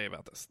things to say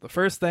about this. The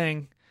first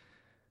thing,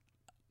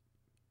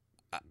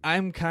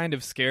 I'm kind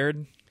of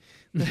scared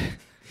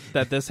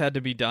that this had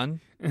to be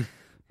done,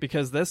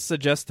 because this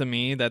suggests to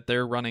me that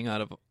they're running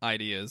out of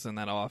ideas in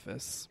that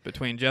office.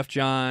 Between Jeff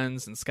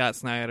Johns and Scott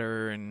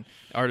Snyder and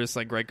artists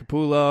like Greg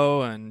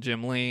Capullo and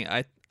Jim Lee,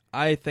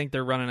 I think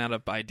they're running out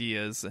of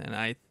ideas. And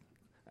I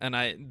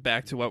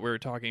back to what we were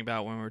talking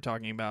about when we were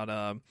talking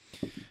about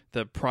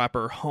the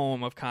proper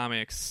home of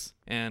comics,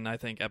 and I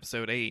think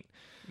episode 8.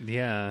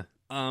 Yeah.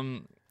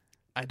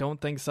 I don't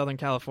think Southern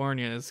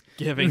California is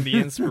giving the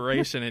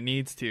inspiration it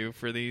needs to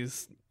for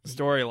these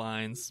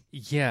storylines.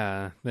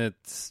 Yeah,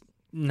 that's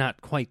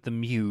not quite the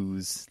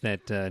muse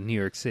that New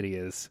York City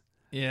is.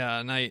 Yeah,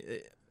 and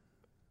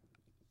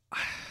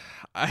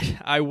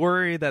I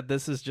worry that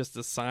this is just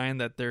a sign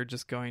that they're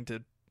just going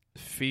to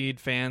feed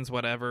fans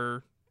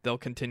whatever they'll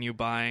continue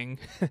buying.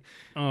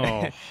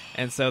 Oh.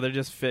 And so they're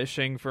just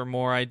fishing for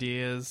more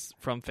ideas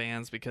from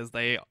fans because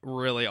they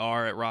really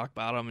are at rock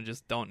bottom and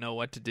just don't know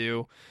what to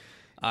do.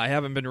 I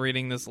haven't been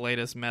reading this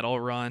latest Metal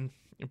run,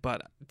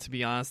 but to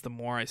be honest, the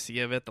more I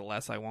see of it, the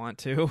less I want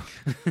to,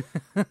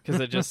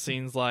 because it just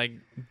seems like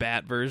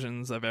bat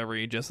versions of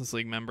every Justice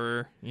League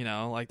member.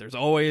 Like there's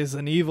always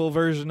an evil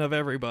version of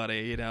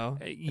everybody.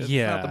 It's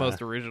not the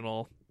most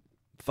original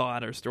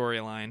thought or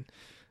storyline.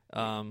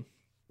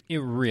 It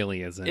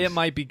really isn't. It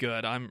might be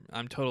good.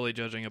 I'm totally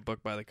judging a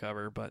book by the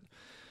cover, but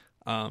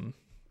I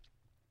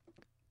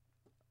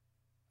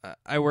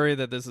worry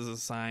that this is a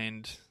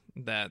sign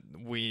that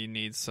we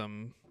need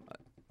some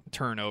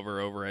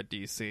turnover over at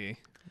DC,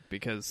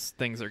 because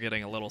things are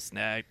getting a little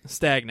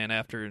stagnant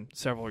after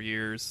several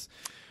years.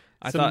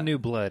 Some new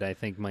blood, I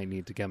think, might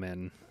need to come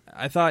in.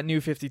 I thought New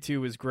 52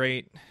 was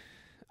great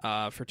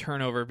for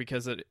turnover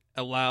because it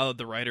allowed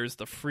the writers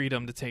the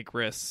freedom to take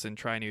risks and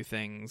try new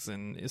things,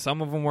 and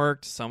some of them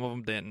worked, some of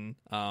them didn't.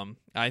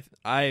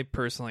 I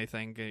personally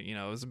think it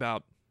was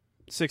about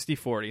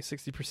 60-40.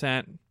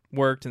 60%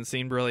 worked and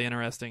seemed really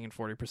interesting, and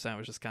 40%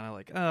 was just kind of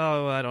like,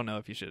 oh, I don't know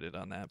if you should have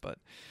done that, but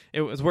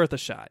it was worth a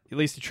shot. At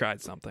least you tried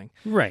something.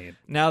 Right.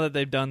 Now that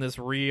they've done this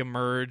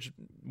re-emerge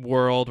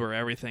world where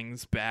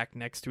everything's back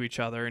next to each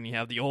other and you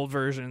have the old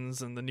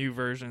versions and the new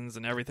versions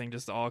and everything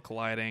just all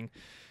colliding,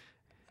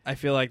 I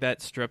feel like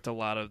that stripped a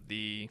lot of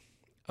the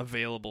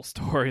available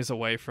stories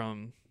away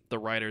from the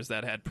writers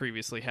that had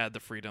previously had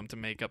the freedom to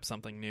make up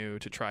something new,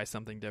 to try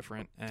something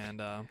different.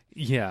 And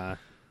yeah,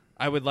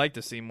 I would like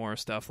to see more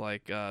stuff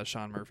like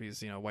Sean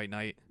Murphy's, White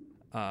Knight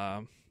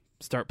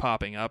start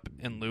popping up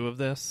in lieu of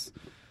this.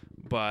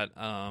 But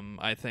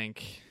I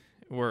think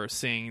we're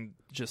seeing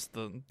just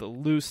the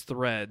loose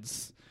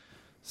threads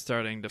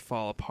starting to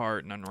fall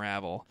apart and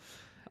unravel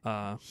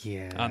on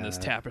this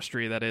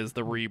tapestry that is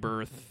the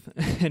Rebirth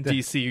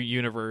DC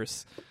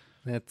universe.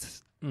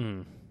 That's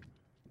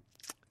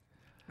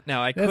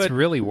Now that's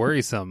really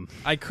worrisome.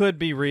 I could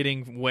be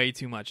reading way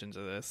too much into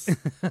this.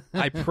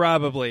 I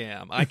probably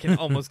am. I can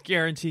almost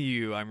guarantee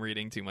you I'm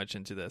reading too much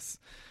into this.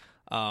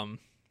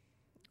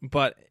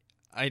 But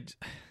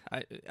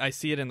I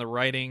see it in the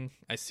writing.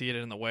 I see it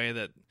in the way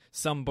that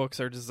some books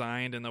are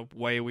designed in the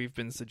way we've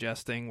been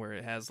suggesting, where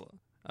it has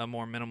a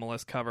more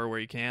minimalist cover where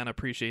you can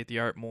appreciate the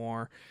art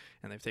more,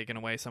 and they've taken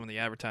away some of the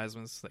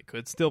advertisements. They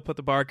could still put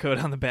the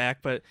barcode on the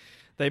back, but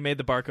they made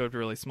the barcode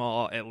really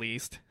small, at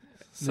least.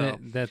 So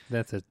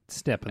that's a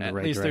step in the right direction.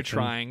 At least they're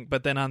trying.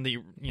 But then on the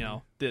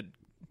the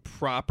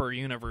proper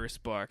universe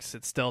books,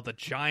 it's still the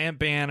giant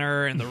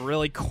banner and the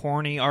really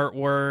corny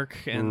artwork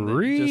and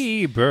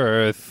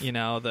Rebirth.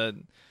 The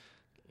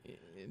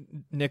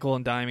nickel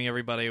and diming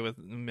everybody with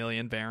a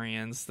million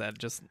variants that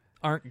just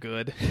aren't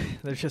good.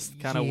 They're just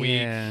kind of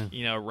weak,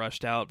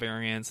 rushed out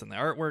variants, and the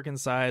artwork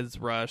inside is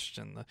rushed,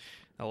 and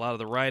a lot of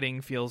the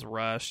writing feels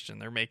rushed,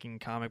 and they're making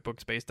comic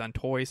books based on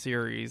toy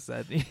series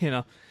that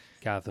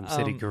Gotham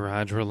City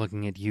Garage, we're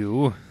looking at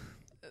you.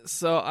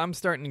 So I'm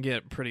starting to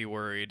get pretty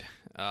worried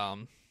that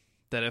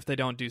if they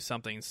don't do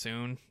something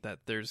soon, that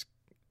there's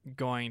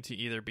going to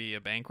either be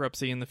a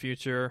bankruptcy in the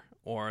future,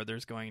 or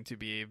there's going to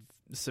be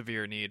a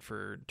severe need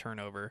for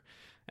turnover.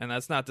 And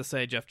that's not to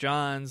say Jeff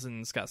Johns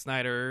and Scott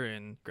Snyder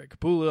and Greg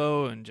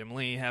Capullo and Jim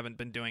Lee haven't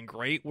been doing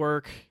great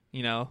work,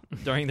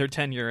 during their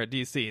tenure at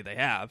DC. They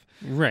have.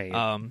 Right.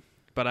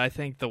 But I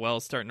think the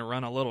well's starting to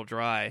run a little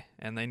dry,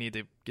 and they need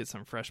to get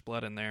some fresh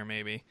blood in there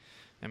maybe,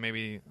 and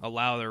maybe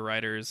allow their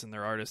writers and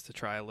their artists to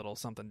try a little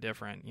something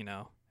different,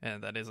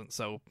 and that isn't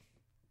so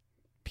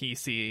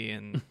PC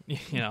and,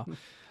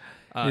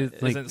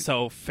 isn't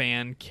so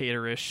fan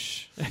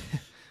caterish,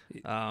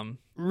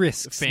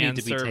 risks fan need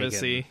to be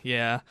servicey. taken.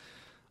 Yeah.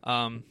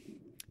 And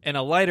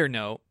a lighter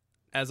note,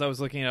 as I was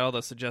looking at all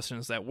the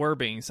suggestions that were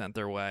being sent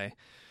their way,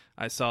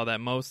 I saw that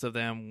most of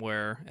them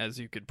were, as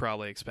you could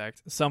probably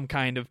expect, some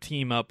kind of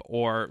team up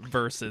or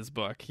versus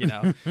book.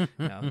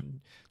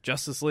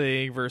 Justice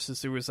League versus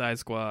Suicide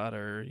Squad,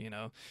 or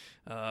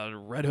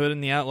Red Hood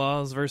and the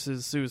Outlaws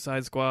versus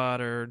Suicide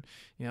Squad, or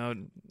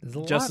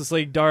Justice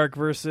League Dark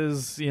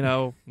versus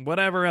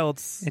whatever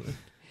else.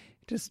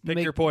 Just pick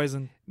your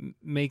poison.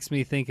 Makes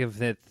me think of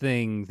that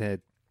thing that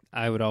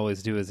I would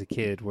always do as a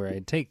kid, where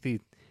I'd take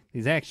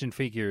these action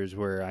figures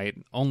where I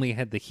only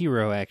had the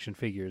hero action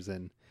figures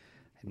and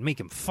I'd make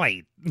them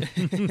fight.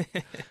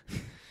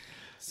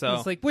 So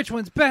it's like, which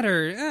one's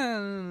better?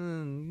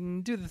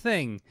 Do the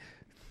thing.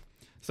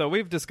 So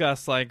we've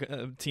discussed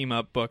team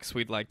up books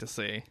we'd like to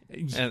see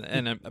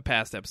in a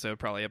past episode,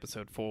 probably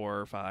episode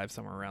 4 or 5,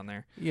 somewhere around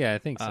there. Yeah, I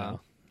think so.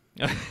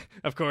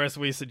 Of course,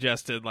 we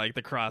suggested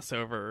the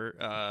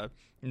crossover,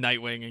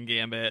 Nightwing and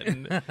Gambit,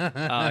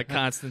 and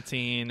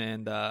Constantine,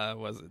 and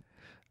was it?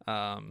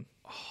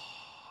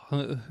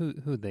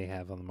 Who'd they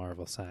have on the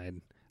Marvel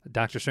side?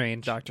 Doctor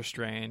Strange. Doctor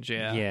Strange,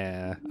 yeah,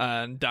 yeah.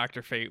 And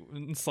Dr. Fate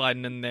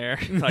sliding in there,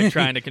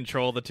 trying to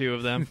control the two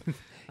of them.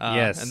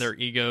 Yes, and their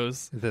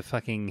egos. The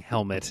fucking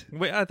helmet.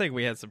 I think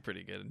we had some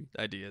pretty good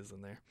ideas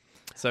in there.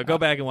 So go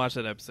back and watch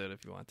that episode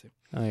if you want to.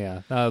 Oh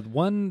yeah,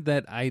 one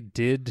that I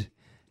did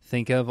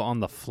think of on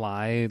the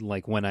fly,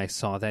 when I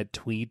saw that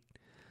tweet,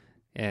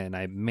 and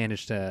I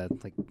managed to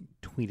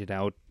tweet it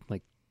out. I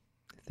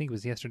think it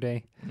was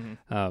yesterday.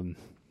 Mm-hmm.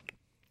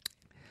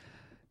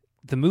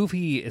 The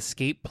movie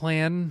Escape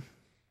Plan,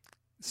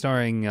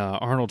 starring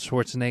Arnold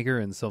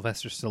Schwarzenegger and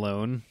Sylvester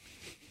Stallone.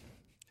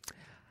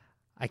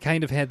 I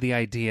kind of had the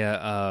idea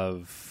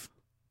of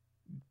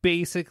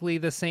basically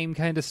the same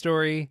kind of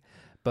story,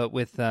 but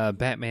with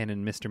Batman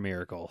and Mr.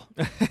 Miracle.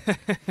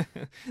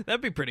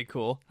 That'd be pretty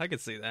cool. I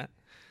could see that.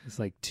 It's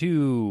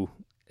two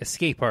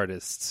escape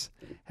artists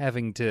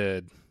having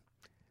to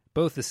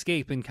both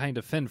escape and kind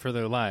of fend for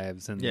their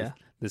lives in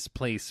this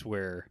place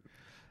where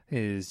it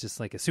is just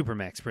like a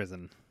Supermax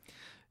prison.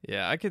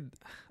 Yeah,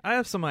 I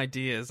have some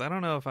ideas. I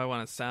don't know if I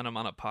want to sound them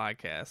on a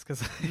podcast,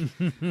 because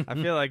I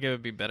feel like it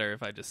would be better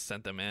if I just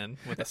sent them in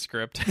with a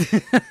script.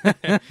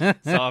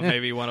 So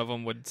maybe one of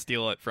them would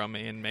steal it from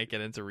me and make it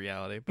into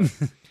reality. But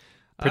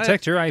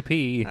protect your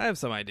IP. I have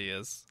some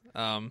ideas.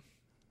 I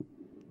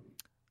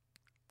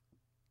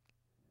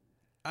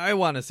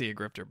want to see a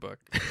Grifter book.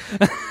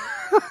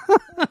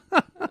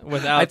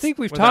 I think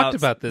we've talked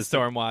about this.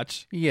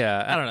 Stormwatch.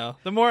 Yeah. I don't know.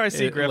 The more I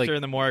see Grifter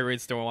and the more I read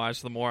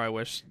Stormwatch, the more I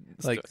wish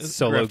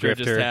solo Grifter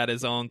just had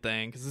his own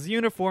thing. Because his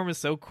uniform is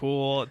so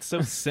cool. It's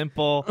so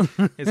simple.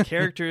 His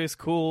character is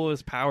cool.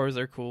 His powers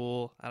are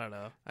cool. I don't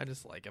know. I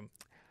just like him.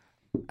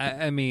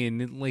 I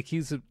mean,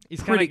 he's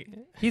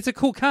a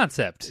cool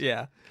concept.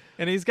 Yeah.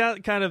 And he's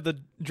got kind of the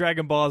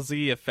Dragon Ball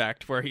Z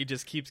effect, where he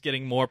just keeps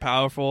getting more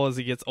powerful as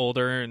he gets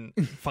older and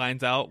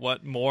finds out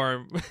what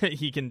more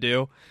he can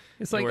do.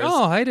 It's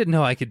I didn't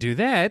know I could do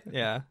that.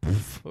 Yeah.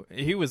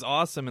 He was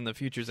awesome in the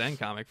Future's End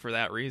comic for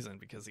that reason,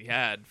 because he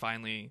had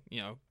finally,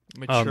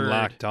 matured.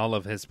 Unlocked all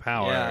of his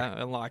power.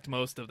 Yeah, unlocked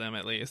most of them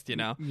at least,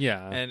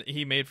 Yeah. And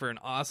he made for an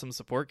awesome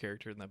support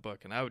character in that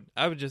book. And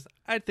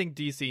I think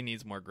DC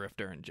needs more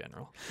Grifter in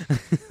general.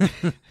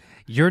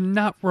 You're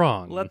not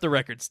wrong. Let the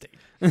record state.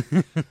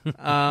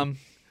 And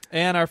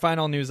our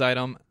final news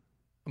item,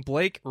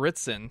 Blake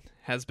Ritson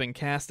has been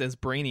cast as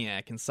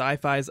Brainiac in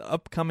Sci-Fi's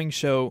upcoming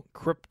show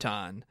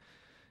Krypton.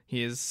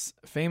 He is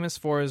famous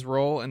for his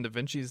role in Da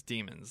Vinci's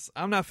Demons.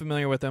 I'm not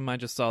familiar with him. I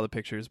just saw the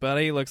pictures, but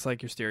he looks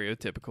like your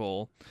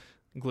stereotypical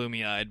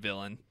gloomy-eyed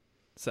villain.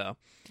 So,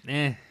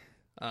 I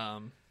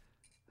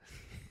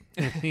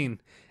mean,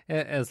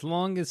 as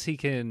long as he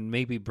can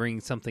maybe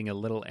bring something a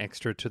little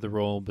extra to the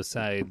role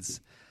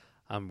besides,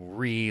 I'm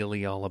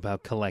really all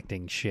about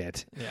collecting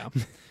shit. Yeah.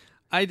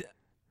 I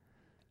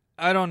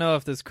don't know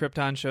if this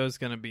Krypton show is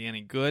going to be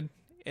any good.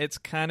 It's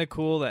kind of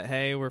cool that,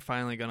 hey, we're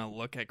finally going to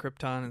look at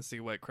Krypton and see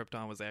what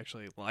Krypton was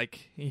actually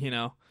like,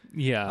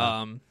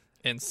 Yeah.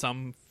 In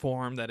some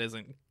form that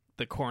isn't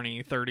the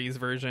corny 30s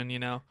version,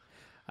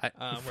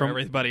 where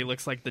everybody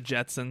looks like the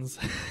Jetsons.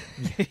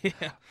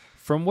 Yeah.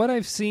 From what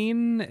I've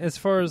seen, as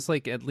far as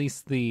at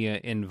least the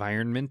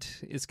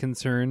environment is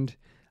concerned,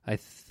 I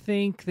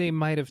think they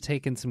might have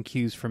taken some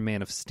cues from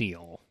Man of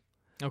Steel.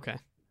 Okay.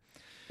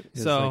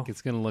 It's going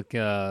to look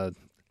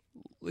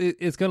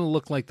it's going to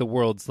look like the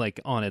world's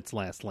on its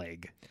last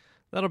leg.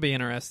 That'll be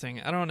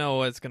interesting. I don't know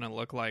what it's going to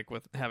look like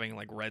with having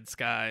red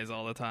skies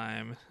all the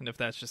time, and if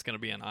that's just going to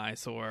be an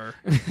eyesore,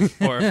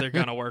 or if they're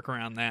going to work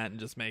around that and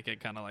just make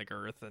it kind of like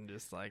Earth and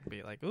just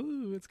be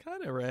ooh, it's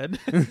kind of red.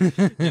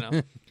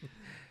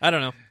 I don't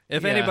know.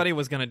 If anybody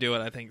was going to do it,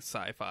 I think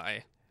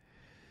Sci-Fi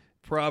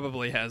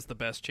probably has the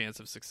best chance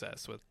of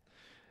success with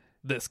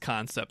this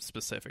concept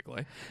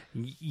specifically.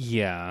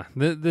 Yeah,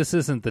 this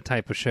isn't the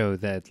type of show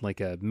that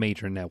a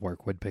major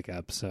network would pick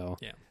up. So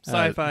yeah,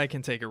 Sci-Fi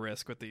can take a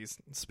risk with these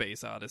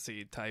Space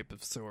Odyssey type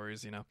of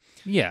stories.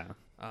 Yeah.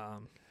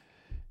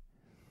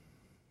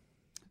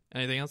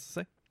 Anything else to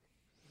say?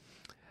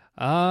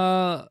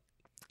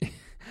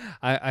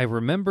 I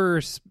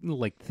remember,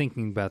 like,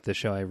 thinking about the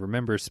show, I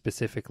remember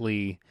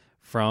specifically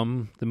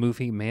from the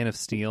movie Man of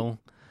Steel,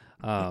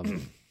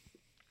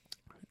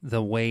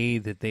 the way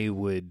that they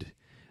would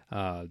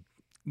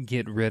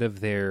get rid of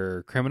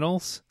their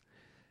criminals,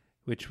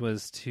 which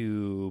was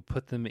to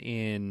put them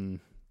in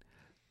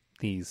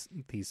these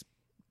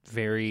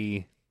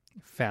very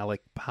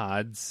phallic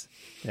pods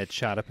that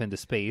shot up into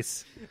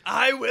space.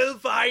 I will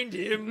find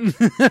him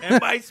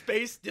and my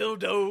space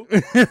dildo.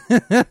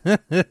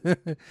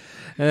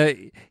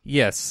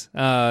 Yes.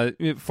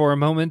 For a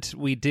moment,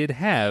 we did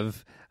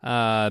have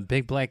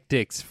big black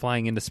dicks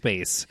flying into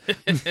space.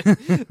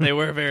 They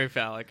were very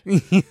phallic.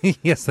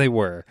 Yes, they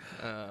were.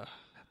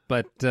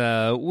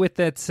 But with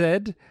that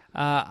said,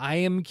 I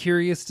am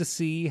curious to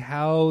see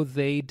how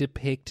they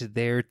depict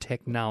their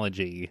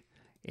technology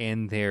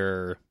and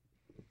their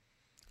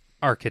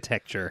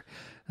architecture.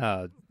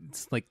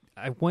 It's like,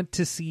 I want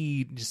to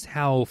see just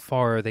how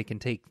far they can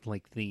take,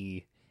 like,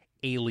 the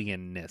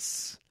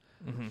alienness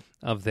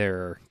of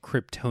their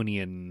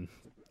Kryptonian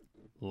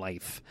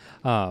life.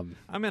 I'm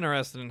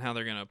interested in how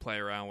they're going to play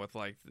around with,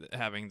 like,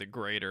 having the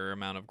greater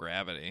amount of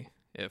gravity.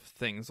 If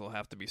things will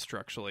have to be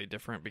structurally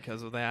different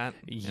because of that.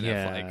 Yeah. And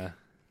if, like,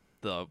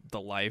 the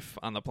life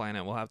on the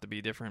planet will have to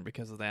be different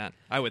because of that.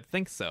 I would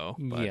think so.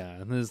 But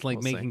yeah, it's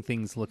like making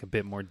things look a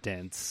bit more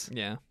dense.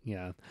 Yeah.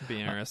 Yeah. It'd be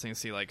interesting to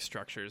see, like,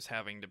 structures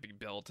having to be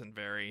built in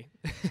very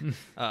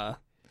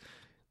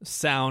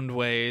sound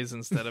ways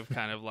instead of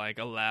kind of, like,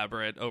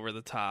 elaborate over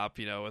the top,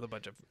 you know, with a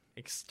bunch of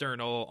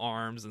external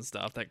arms and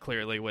stuff that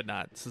clearly would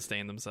not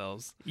sustain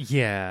themselves.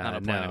 Yeah, on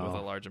a planet with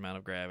a large amount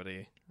of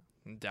gravity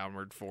and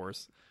downward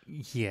force.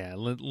 Yeah,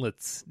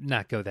 let's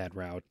not go that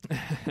route.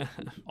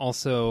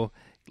 Also,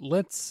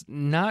 let's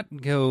not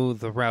go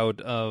the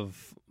route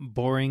of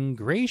boring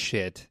gray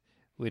shit,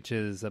 which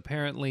is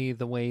apparently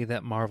the way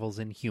that Marvel's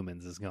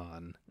Inhumans has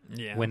gone.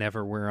 Yeah.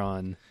 Whenever we're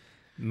on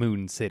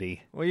Moon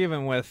City. Well,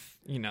 even with,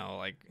 you know,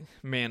 like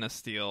Man of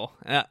Steel,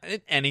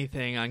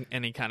 anything on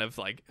any kind of,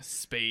 like,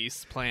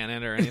 space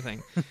planet or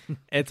anything,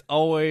 it's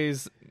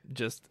always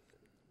just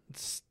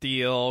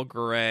steel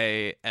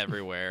gray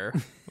everywhere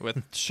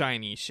with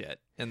shiny shit,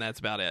 and that's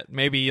about it.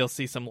 Maybe you'll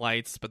see some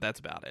lights, but that's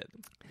about it.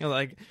 You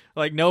know,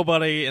 like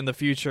nobody in the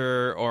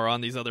future or on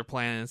these other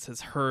planets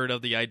has heard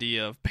of the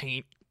idea of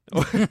paint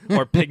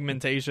or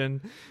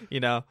pigmentation.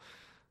 You know,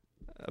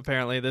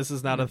 apparently this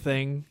is not a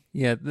thing.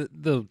 Yeah,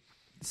 the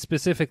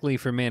specifically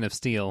for Man of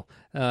Steel,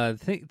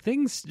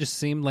 things just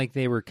seemed like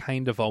they were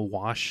kind of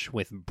awash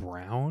with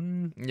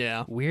brown.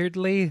 Yeah.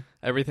 Weirdly.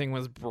 Everything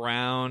was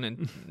brown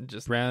and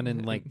just... brown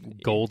and, like,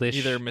 goldish.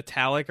 Either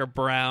metallic or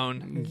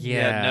brown.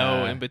 Yeah.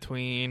 No in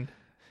between.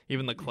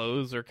 Even the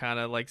clothes are kind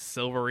of, like,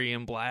 silvery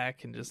and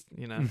black and just,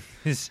 you know...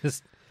 It's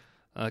just...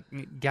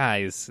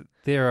 guys,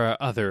 there are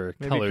other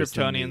Maybe colors.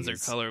 Maybe Kryptonians are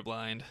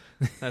colorblind.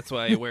 That's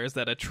why he wears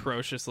that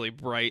atrociously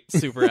bright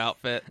super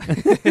outfit.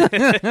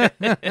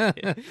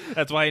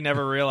 That's why he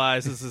never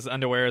realizes his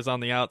underwear is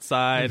on the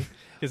outside,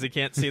 because he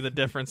can't see the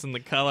difference in the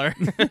color.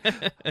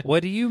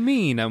 What do you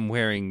mean I'm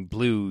wearing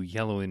blue,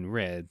 yellow, and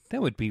red?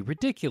 That would be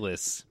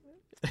ridiculous.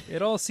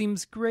 It all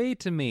seems gray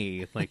to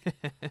me. Like,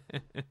 oh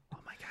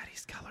my god,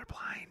 he's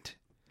colorblind.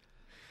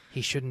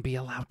 He shouldn't be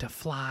allowed to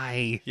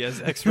fly. He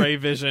has X-ray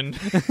vision,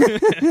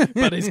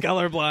 but he's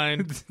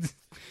colorblind.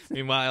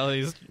 Meanwhile,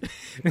 he's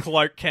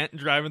Clark Kent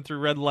driving through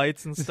red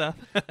lights and stuff.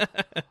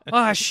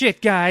 Ah,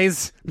 shit,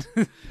 guys.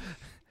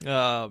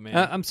 Oh, man.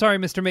 I'm sorry,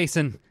 Mr.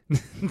 Mason.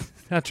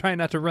 I'll try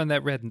not to run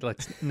that red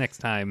next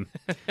time.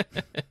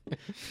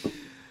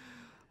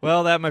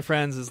 Well, that, my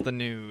friends, is the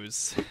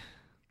news.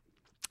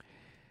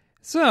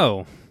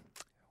 So,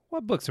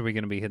 what books are we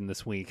going to be hitting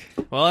this week?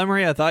 Well,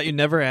 Emery, I thought you'd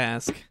never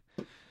ask.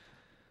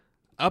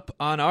 Up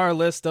on our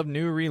list of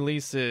new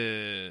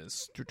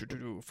releases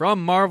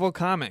from Marvel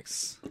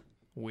Comics,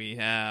 we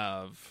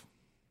have,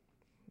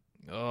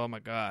 oh my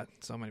god,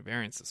 so many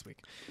variants this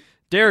week.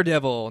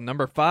 Daredevil,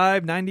 number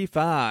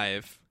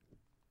 595.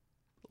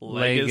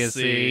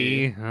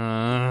 Legacy.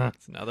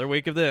 It's another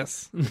week of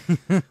this.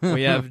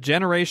 We have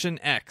Generation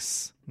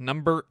X,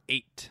 number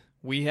 8.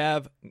 We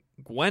have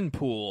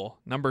Gwenpool,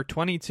 number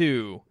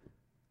 22.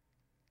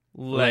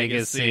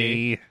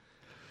 Legacy.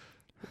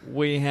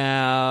 We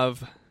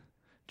have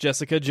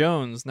Jessica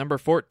Jones, number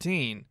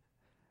 14.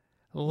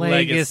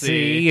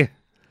 Legacy.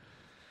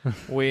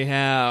 We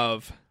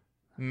have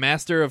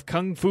Master of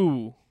Kung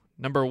Fu,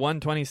 number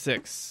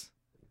 126.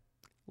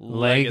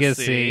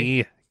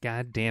 Legacy.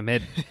 God damn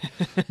it.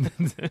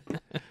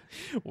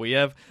 We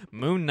have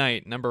Moon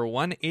Knight, number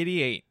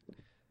 188.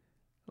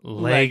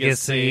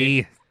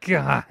 Legacy.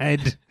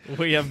 God.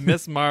 We have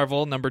Miss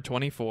Marvel, number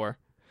 24.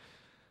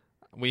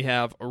 We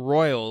have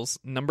Royals,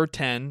 number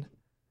 10.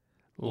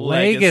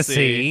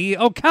 Legacy.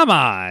 Oh, come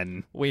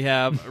on. We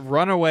have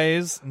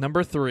Runaways,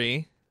 number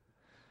 3.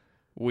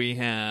 We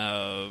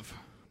have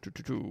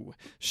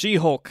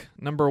She-Hulk,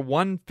 number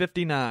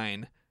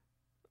 159.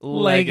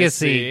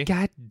 Legacy.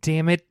 God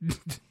damn it.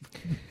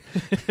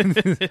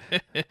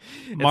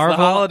 Marvel, the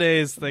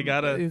holidays. They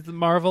gotta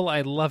Marvel.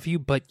 I love you,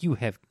 but you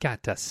have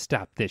got to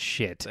stop this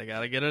shit. They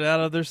gotta get it out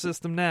of their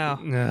system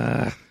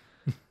now.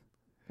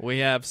 We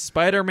have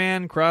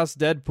Spider-Man Cross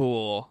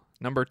Deadpool,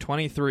 number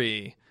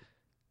 23.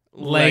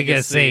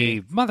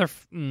 Legacy.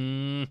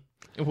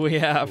 We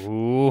have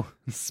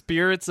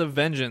Spirits of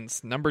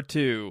Vengeance, number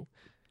 2.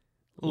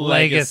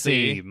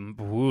 Legacy.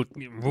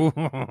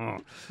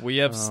 We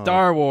have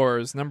Star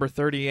Wars, number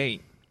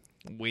 38.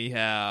 We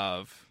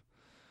have...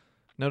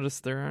 Notice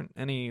there aren't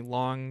any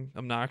long,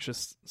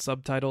 obnoxious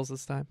subtitles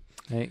this time.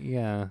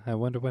 Yeah, I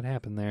wonder what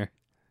happened there.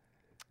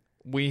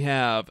 We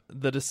have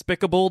The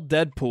Despicable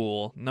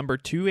Deadpool, number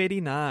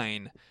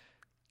 289.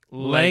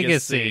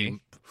 Legacy.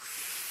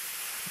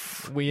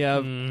 We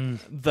have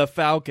The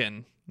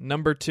Falcon,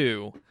 number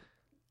 2.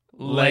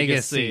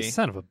 Legacy.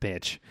 Son of a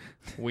bitch.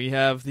 We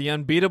have The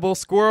Unbeatable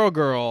Squirrel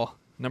Girl,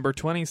 number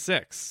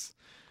 26.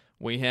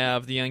 We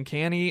have The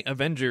Uncanny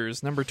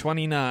Avengers, number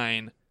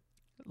 29.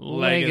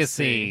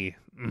 Legacy.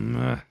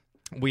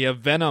 We have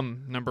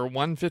Venom, number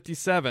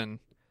 157.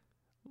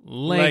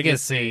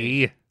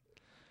 Legacy.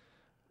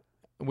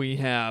 We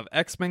have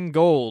X-Men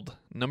Gold,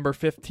 number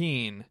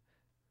 15.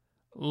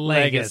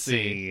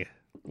 Legacy.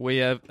 We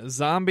have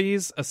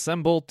Zombies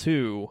Assemble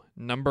 2,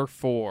 number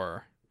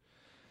 4.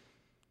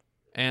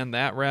 And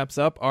that wraps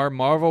up our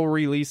Marvel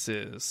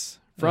releases.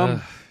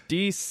 From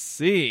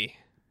DC.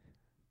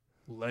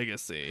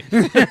 Legacy.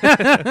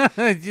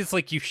 Just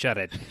like you shut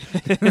it.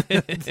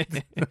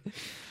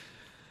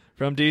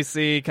 From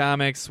DC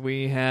Comics,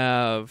 we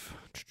have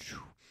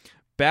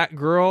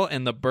Batgirl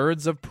and the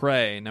Birds of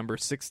Prey, number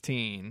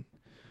 16.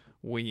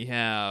 We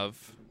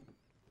have...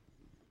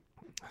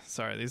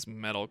 Sorry, these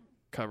metal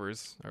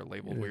covers are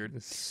labeled weird.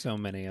 There's so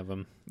many of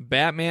them.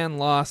 Batman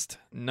Lost,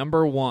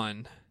 number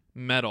 1,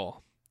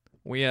 metal.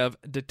 We have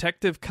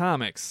Detective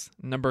Comics,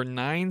 number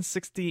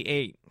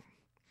 968.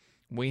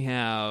 We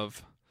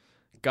have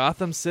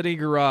Gotham City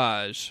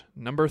Garage,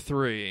 number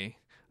 3.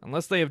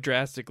 Unless they have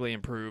drastically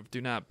improved,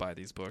 do not buy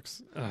these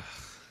books.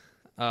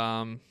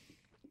 From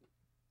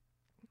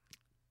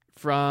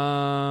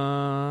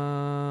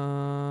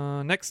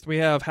next, we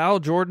have Hal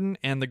Jordan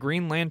and the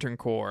Green Lantern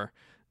Corps,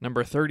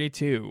 number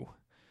 32.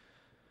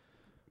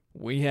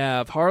 We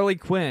have Harley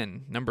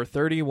Quinn, number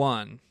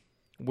 31.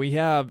 We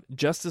have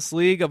Justice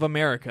League of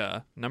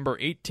America, number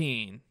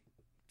 18,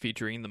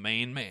 featuring the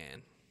main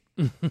man.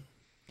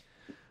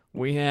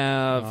 We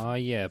have... Oh,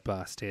 yeah,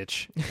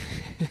 Bostitch.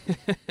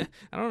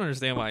 I don't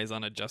understand why he's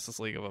on a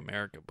Justice League of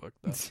America book,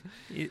 though.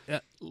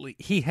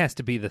 He has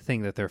to be the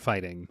thing that they're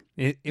fighting.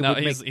 He's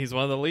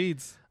one of the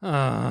leads.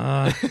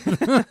 God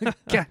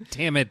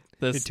damn it.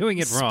 They're doing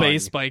it wrong.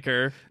 Space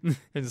biker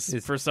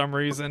is, for some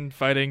reason,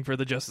 fighting for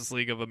the Justice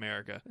League of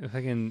America. A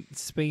fucking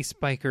space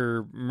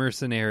biker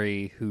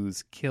mercenary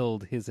who's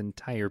killed his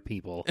entire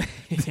people.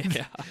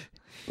 Yeah.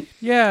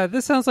 Yeah,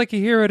 this sounds like a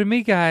hero to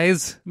me,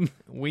 guys.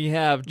 We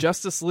have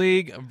Justice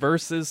League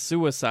versus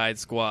Suicide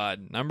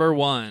Squad, number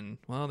 1.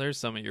 Well, there's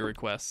some of your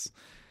requests.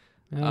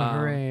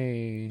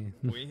 Hooray.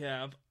 We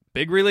have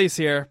big release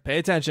here. Pay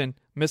attention.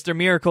 Mr.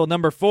 Miracle,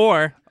 number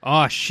 4.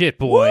 Oh, shit,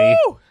 boy.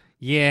 Woo!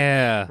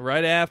 Yeah.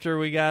 Right after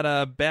we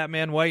got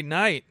Batman White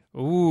Knight.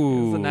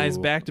 Ooh. It's a nice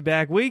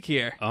back-to-back week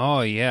here. Oh,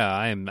 yeah.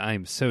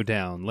 I'm so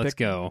down. Let's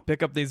go.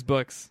 Pick up these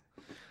books.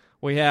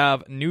 We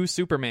have New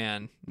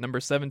Superman, number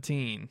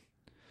 17.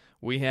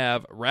 We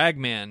have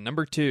Ragman,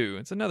 number 2.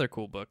 It's another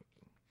cool book.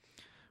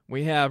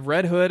 We have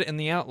Red Hood and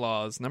the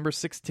Outlaws, number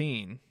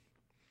 16.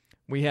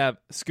 We have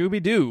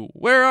Scooby-Doo,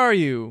 Where Are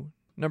You?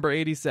 Number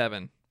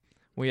 87.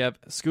 We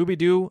have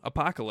Scooby-Doo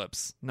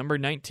Apocalypse, number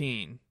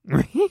 19.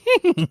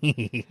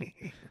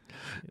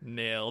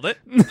 Nailed it.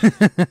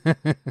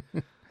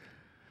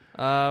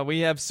 We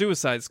have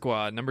Suicide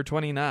Squad, number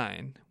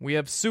 29. We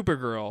have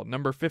Supergirl,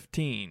 number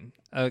 15.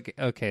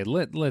 Okay.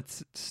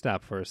 Let's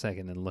stop for a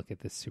second and look at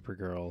this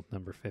Supergirl,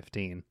 number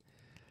 15.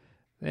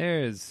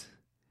 There's...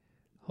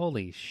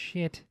 Holy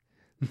shit.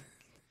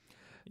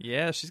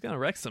 Yeah, she's gonna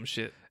wreck some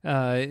shit.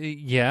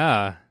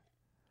 Yeah.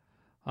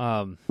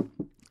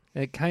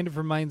 It kind of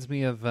reminds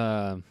me of...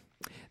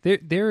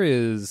 There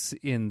is,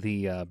 in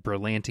the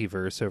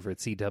Berlantiverse over at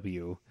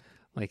CW,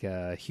 like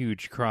a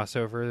huge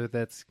crossover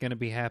that's going to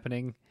be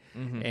happening.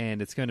 Mm-hmm.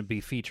 And it's going to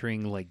be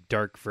featuring like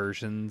dark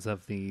versions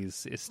of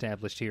these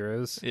established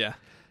heroes. Yeah.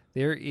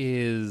 There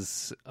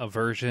is a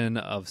version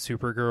of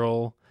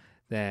Supergirl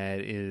that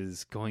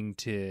is going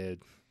to...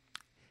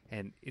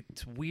 And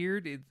it's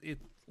weird. It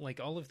like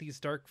all of these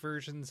dark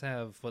versions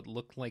have what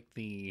look like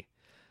the...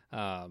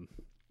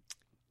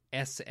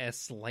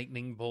 SS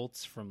lightning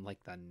bolts from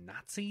like the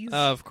Nazis.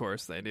 Of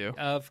course they do.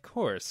 Of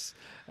course.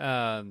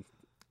 But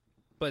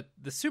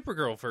the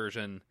Supergirl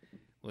version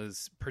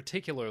was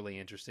particularly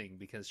interesting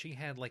because she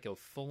had like a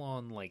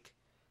full-on like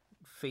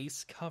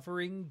face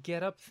covering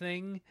getup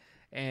thing,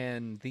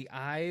 and the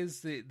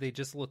eyes they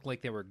just looked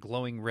like they were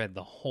glowing red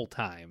the whole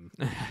time.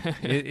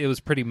 It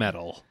was pretty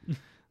metal.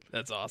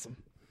 That's awesome.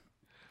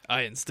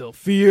 I instill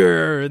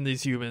fear in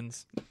these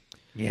humans.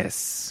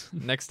 Yes.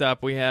 Next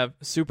up, we have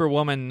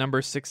Superwoman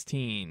number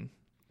 16.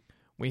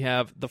 We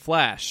have The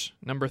Flash,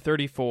 number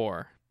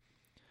 34.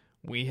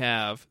 We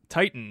have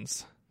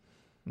Titans,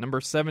 number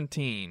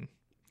 17.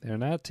 They're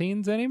not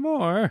teens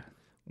anymore.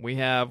 We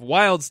have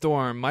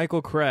Wildstorm,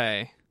 Michael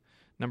Cray,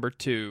 number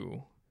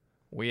 2.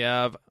 We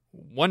have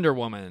Wonder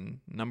Woman,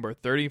 number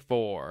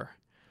 34.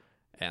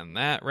 And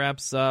that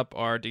wraps up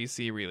our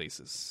DC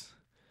releases.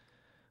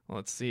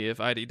 Let's see if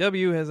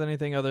IDW has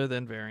anything other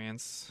than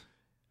variants.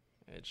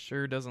 It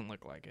sure doesn't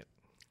look like it.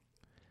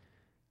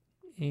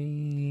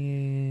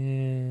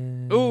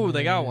 Ooh,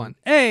 they got one.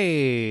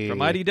 Hey! From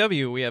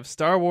IDW, we have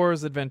Star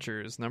Wars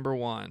Adventures, number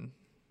 1.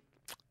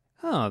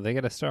 Oh, they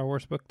got a Star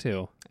Wars book,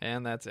 too.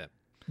 And that's it.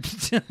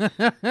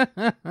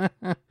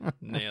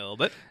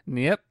 Nailed it.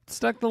 Yep,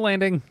 stuck the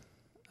landing.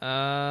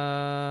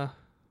 From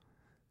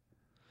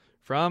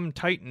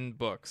Titan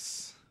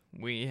Books,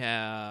 we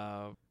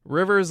have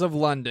Rivers of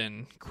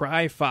London,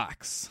 Cry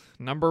Fox,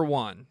 number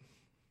 1.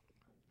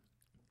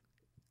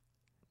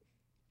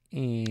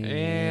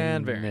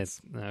 And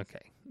variants.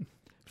 Okay.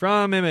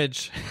 From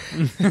Image,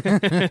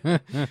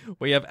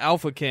 we have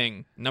Alpha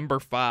King, number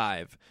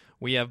 5.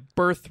 We have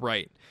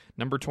Birthright,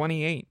 number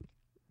 28.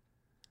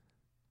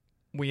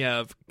 We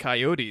have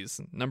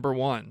Coyotes, number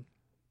 1.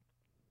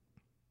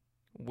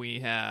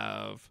 We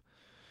have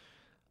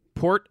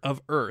Port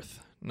of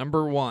Earth,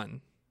 number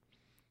 1.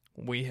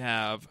 We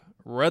have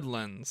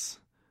Redlands,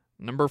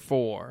 number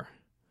 4.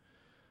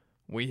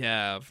 We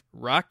have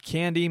Rock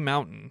Candy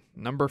Mountain,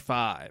 number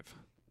 5.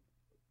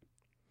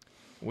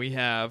 We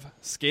have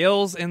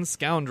Scales and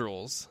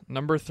Scoundrels,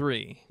 number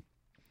 3.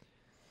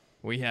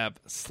 We have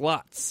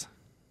Slots,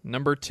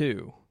 number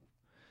 2.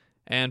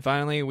 And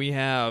finally, we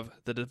have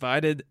The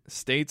Divided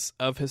States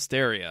of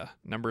Hysteria,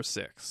 number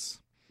 6.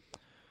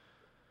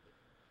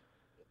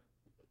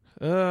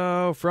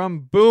 From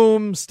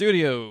Boom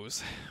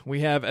Studios, we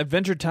have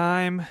Adventure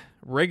Time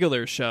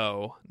Regular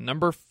Show,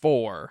 number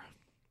 4.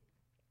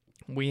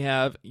 We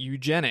have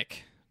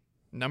Eugenic,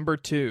 number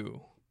 2.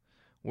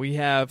 We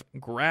have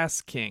Grass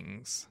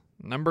Kings,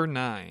 number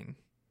 9.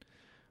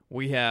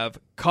 We have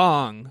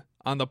Kong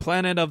on the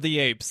Planet of the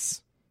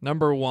Apes,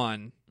 number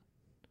 1.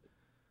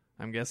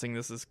 I'm guessing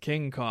this is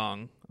King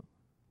Kong.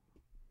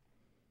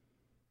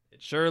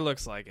 It sure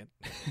looks like it.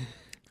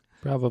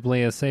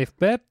 Probably a safe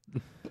bet.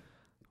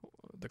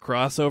 The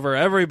crossover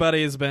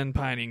everybody's been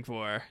pining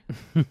for.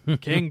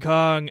 King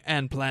Kong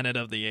and Planet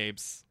of the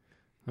Apes.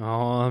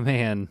 Oh,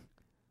 man.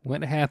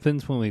 What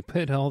happens when we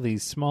put all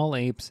these small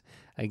apes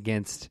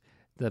against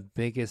the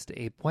biggest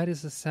ape? Why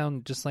does this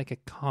sound just like a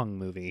Kong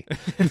movie?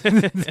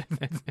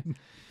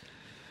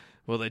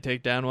 Will they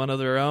take down one of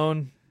their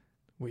own?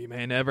 We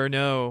may never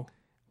know.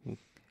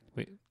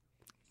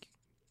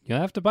 You'll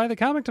have to buy the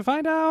comic to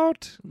find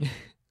out.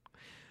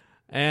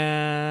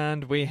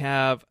 And we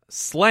have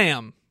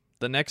Slam,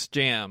 The Next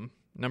Jam,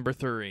 number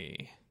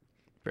 3.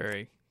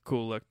 Very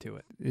cool look to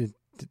it.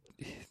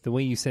 The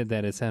way you said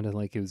that, it sounded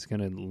like it was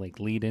going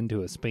to lead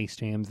into a Space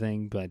Jam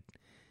thing, but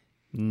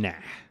nah.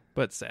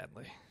 But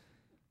sadly.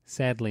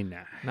 Sadly,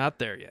 nah. Not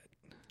there yet.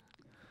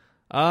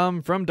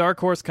 From Dark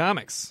Horse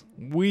Comics,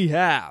 we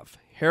have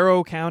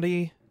Harrow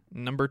County,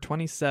 number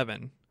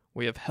 27.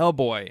 We have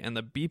Hellboy and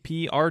the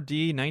BPRD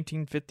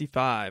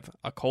 1955,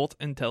 Occult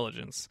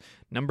Intelligence,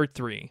 number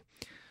 3.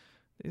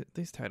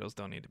 These titles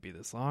don't need to be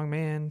this long,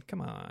 man.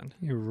 Come on.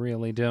 You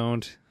really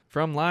don't.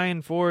 From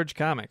Lion Forge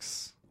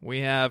Comics, we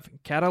have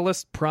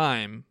Catalyst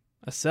Prime,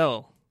 A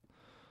Cell,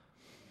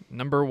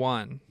 number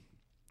 1.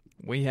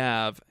 We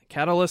have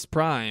Catalyst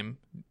Prime,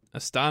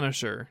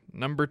 Astonisher,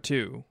 number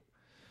 2.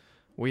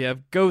 We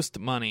have Ghost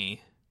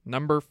Money,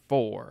 number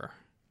 4.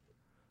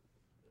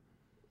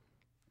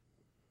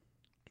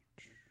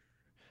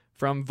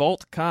 From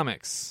Vault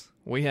Comics,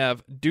 we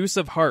have Deuce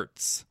of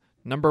Hearts,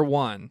 number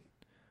 1.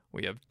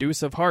 We have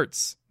Deuce of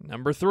Hearts,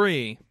 number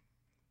 3.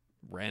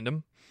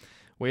 Random.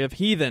 We have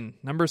Heathen,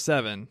 number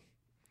 7.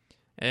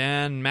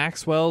 And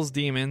Maxwell's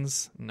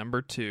Demons,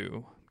 number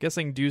 2. I'm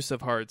guessing Deuce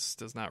of Hearts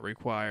does not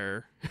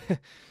require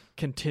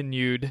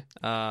continued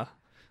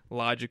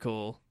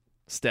logical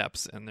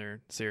steps in their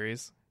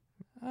series.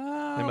 They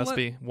must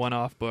be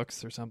one-off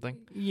books or something.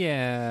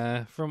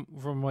 Yeah, from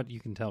what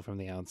you can tell from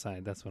the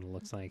outside, that's what it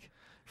looks like.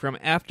 From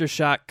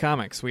Aftershock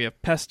Comics, we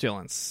have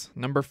Pestilence,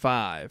 number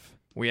 5.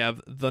 We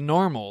have The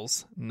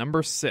Normals,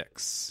 number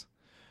 6.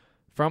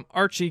 From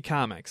Archie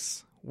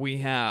Comics, we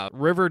have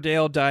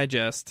Riverdale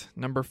Digest,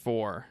 number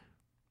 4.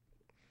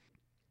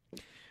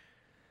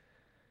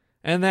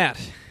 And that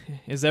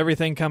is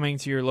everything coming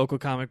to your local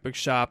comic book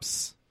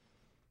shops.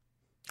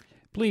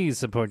 Please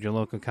support your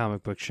local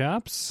comic book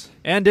shops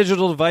and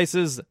digital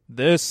devices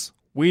this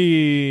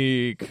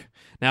week.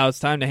 Now it's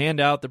time to hand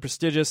out the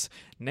prestigious,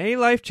 nay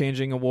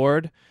life-changing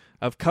award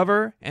of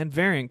cover and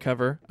variant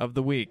cover of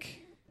the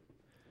week.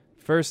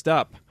 First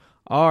up,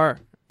 our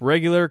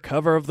regular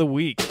cover of the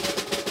week.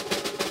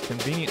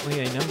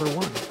 Conveniently a number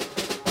 1.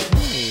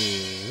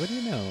 Hey, what do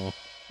you know?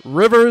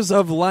 Rivers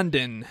of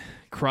London,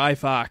 Cry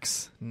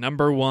Fox,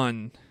 number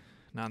 1.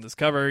 Now on this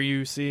cover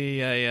you see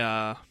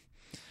a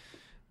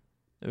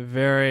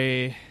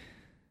very,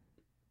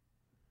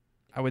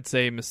 I would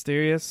say,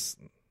 mysterious,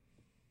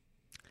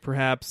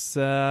 perhaps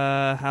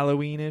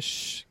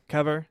Halloweenish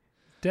cover.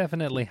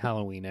 Definitely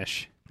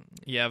Halloweenish.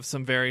 You have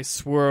some very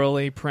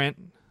swirly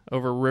print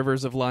over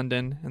rivers of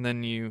London, and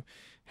then you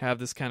have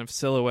this kind of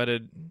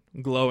silhouetted,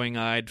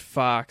 glowing-eyed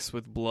fox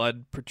with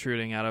blood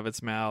protruding out of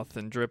its mouth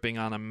and dripping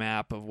on a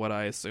map of what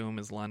I assume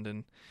is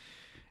London.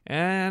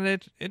 And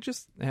it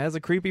just has a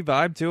creepy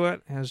vibe to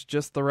it. It has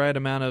just the right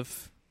amount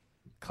of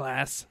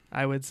class,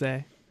 I would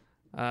say.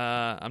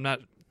 I'm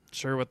not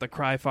sure what the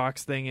Cry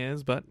Fox thing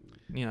is, but,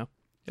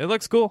 it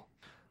looks cool.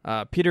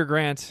 Peter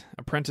Grant,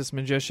 apprentice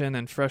magician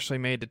and freshly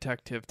made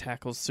detective,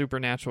 tackles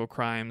supernatural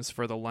crimes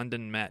for the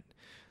London Met,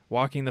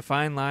 walking the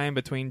fine line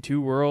between two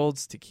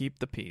worlds to keep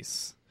the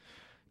peace.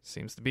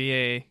 Seems to be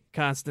a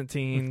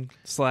Constantine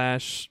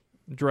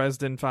 /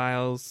 Dresden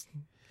Files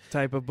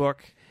type of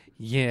book.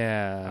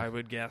 Yeah. I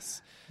would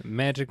guess.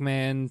 Magic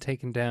Man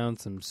taking down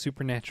some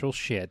supernatural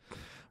shit.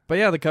 But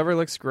yeah, the cover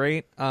looks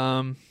great.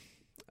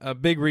 A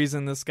big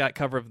reason this got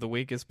cover of the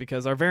week is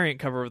because our variant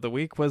cover of the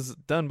week was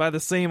done by the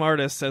same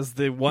artist as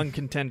the one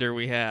contender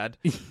we had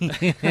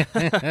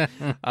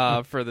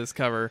for this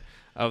cover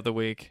of the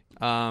week.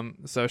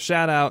 So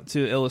shout out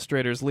to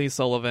illustrators Lee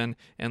Sullivan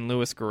and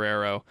Luis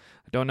Guerrero.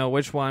 I don't know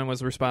which one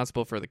was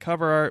responsible for the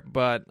cover art,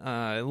 but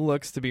it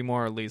looks to be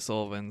more Lee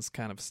Sullivan's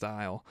kind of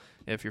style,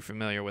 if you're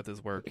familiar with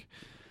his work.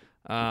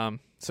 So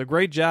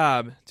great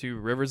job to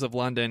Rivers of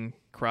London,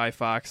 Cry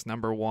Fox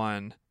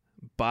 #1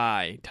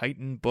 by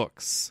Titan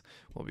Books.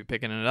 We'll be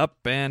picking it up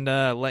and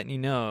letting you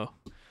know,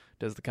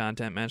 does the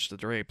content match the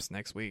drapes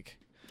next week.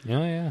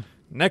 Oh, yeah.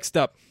 Next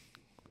up,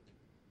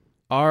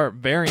 our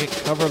variant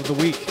cover of the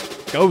week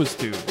goes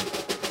to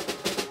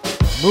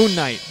Moon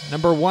Knight,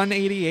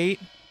 #188,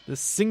 the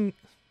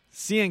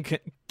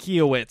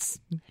Sienkiewicz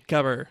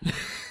cover.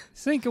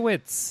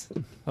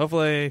 Sienkiewicz.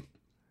 Hopefully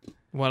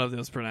one of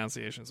those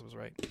pronunciations was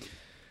right.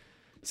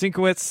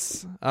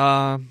 Sienkiewicz,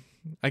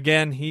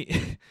 again,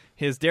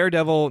 his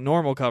Daredevil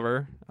normal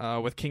cover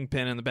with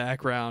Kingpin in the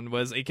background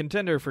was a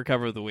contender for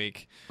cover of the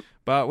week.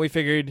 But we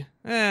figured,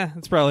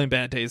 it's probably in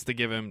bad taste to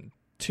give him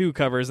 2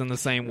 covers in the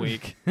same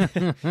week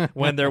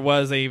when there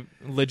was a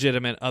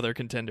legitimate other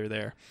contender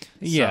there.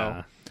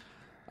 Yeah.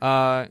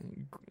 So,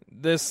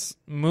 this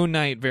Moon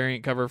Knight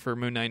variant cover for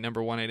Moon Knight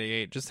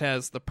 #188 just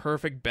has the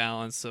perfect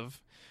balance of,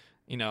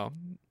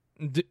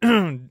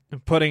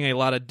 putting a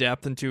lot of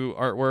depth into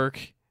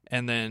artwork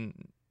and then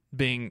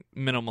being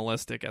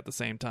minimalistic at the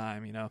same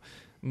time.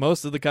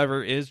 Most of the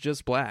cover is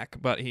just black,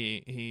 but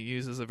he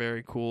uses a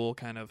very cool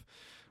kind of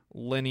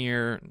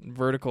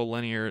vertical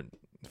linear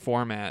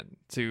format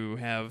to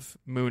have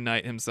Moon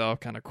Knight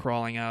himself kind of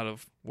crawling out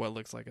of what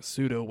looks like a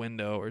pseudo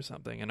window or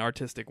something, an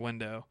artistic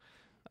window.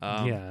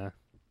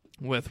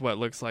 With what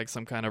looks like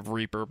some kind of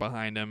Reaper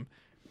behind him,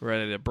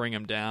 ready to bring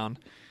him down.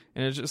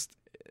 And it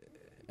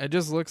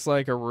just looks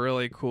like a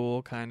really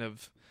cool kind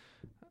of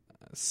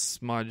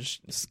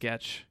smudge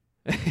sketch.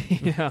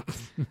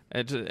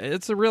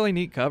 It's a really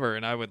neat cover,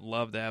 and I would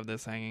love to have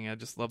this hanging. I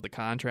just love the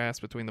contrast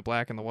between the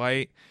black and the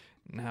white,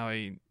 and how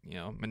he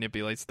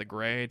manipulates the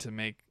gray to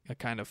make a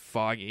kind of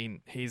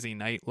foggy, hazy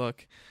night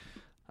look.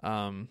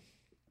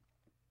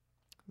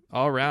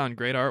 All around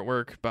great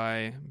artwork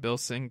by Bill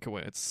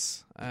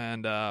Sienkiewicz,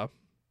 and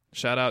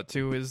shout out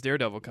to his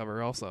Daredevil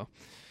cover also.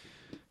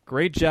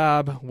 Great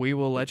job. We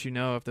will let you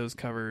know if those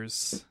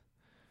covers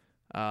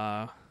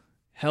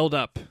held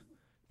up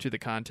to the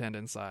content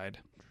inside.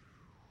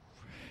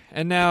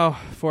 And now,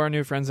 for our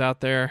new friends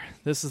out there,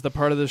 this is the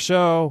part of the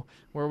show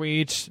where we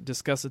each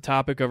discuss a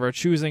topic of our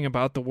choosing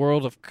about the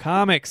world of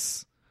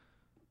comics.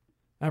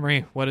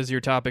 Emery, what is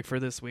your topic for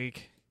this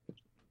week?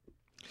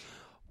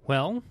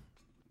 Well,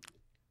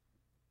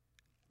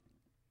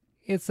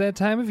 it's that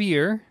time of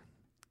year,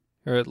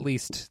 or at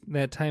least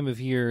that time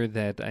of year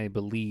that I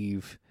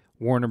believe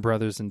Warner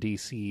Brothers and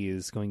DC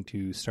is going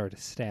to start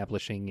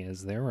establishing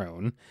as their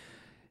own.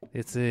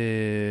 This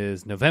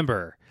is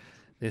November.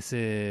 This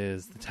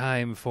is the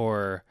time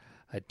for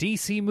a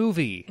DC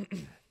movie.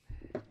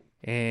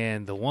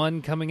 And the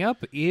one coming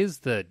up is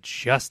the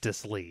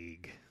Justice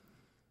League.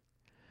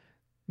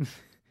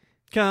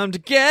 Come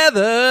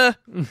together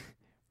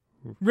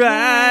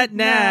right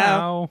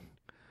now.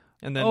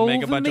 And then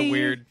make a bunch of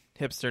weird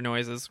hipster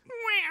noises.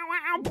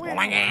 Is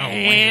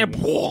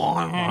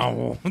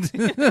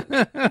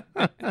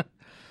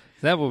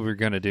that what we're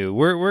going to do?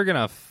 We're going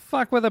to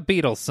fuck with a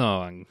Beatles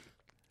song.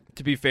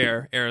 To be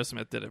fair,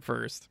 Aerosmith did it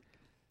first.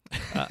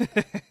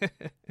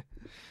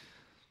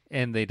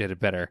 And they did it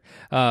better.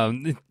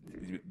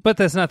 But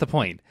that's not the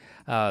point.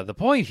 The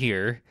point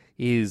here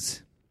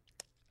is,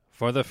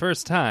 for the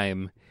first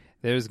time,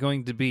 there's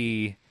going to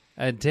be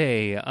a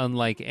day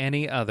unlike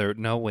any other.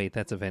 No, wait,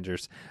 that's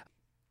Avengers.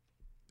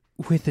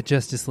 With the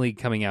Justice League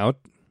coming out,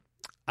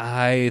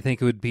 I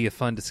think it would be a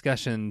fun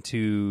discussion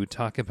to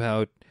talk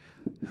about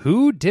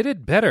who did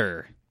it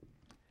better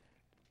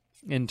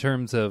in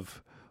terms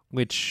of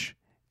which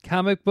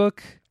comic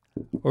book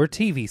or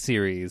TV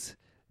series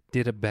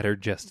did a better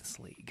Justice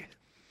League.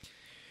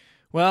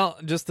 Well,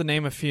 just to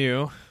name a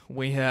few,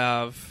 we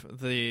have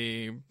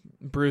the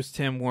Bruce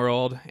Timm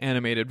World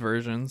animated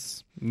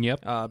versions.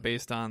 Yep.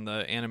 Based on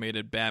the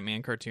animated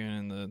Batman cartoon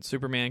and the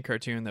Superman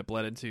cartoon that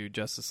bled into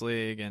Justice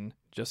League and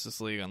Justice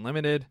League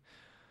Unlimited.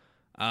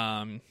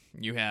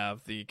 You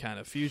have the kind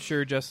of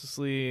future Justice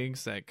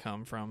Leagues that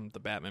come from the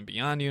Batman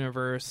Beyond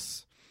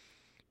universe.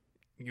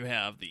 You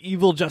have the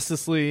evil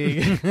Justice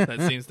League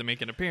that seems to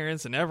make an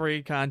appearance in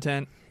every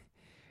content.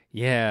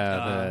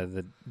 Yeah,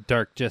 the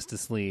Dark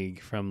Justice League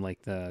from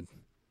like the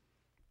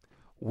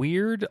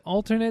weird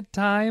alternate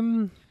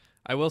time.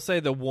 I will say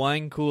the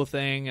one cool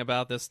thing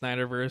about this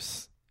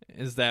Snyderverse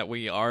is that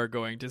we are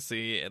going to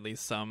see at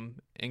least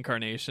some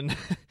incarnation,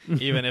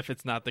 even if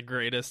it's not the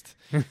greatest,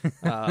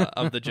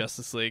 of the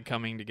Justice League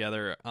coming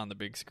together on the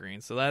big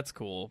screen. So that's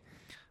cool.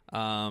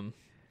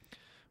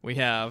 We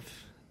have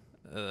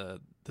the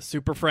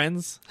Super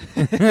Friends.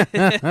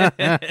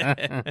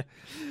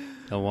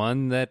 The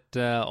one that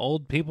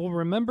old people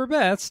remember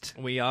best.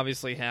 We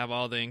obviously have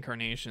all the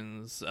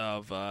incarnations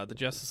of the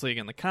Justice League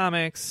in the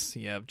comics.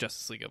 You have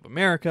Justice League of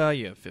America.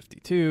 You have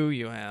 52.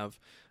 You have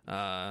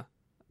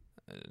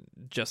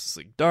Justice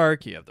League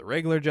Dark. You have the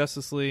regular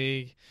Justice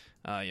League.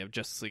 You have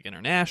Justice League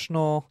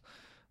International.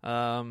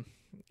 I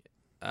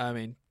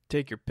mean,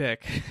 take your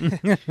pick.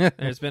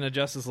 There's been a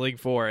Justice League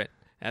for it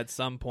at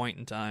some point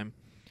in time.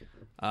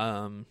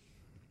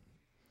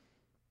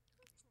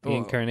 The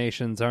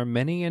incarnations are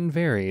many and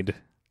varied.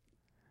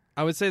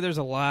 I would say there's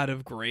a lot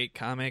of great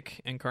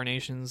comic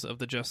incarnations of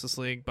the Justice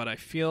League, but I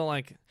feel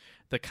like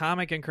the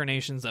comic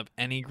incarnations of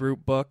any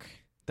group book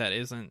that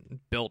isn't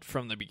built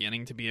from the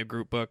beginning to be a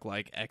group book,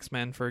 like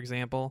X-Men, for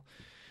example,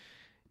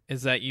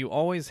 is that you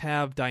always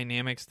have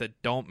dynamics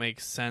that don't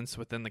make sense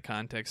within the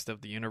context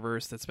of the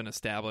universe that's been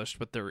established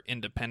with their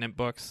independent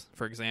books.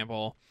 For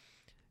example,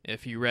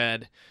 if you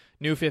read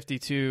New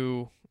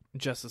 52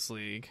 Justice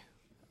League,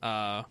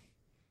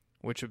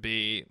 which would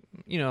be,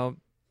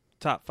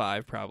 top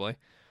 5 probably.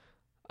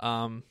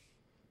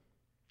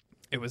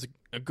 It was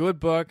a good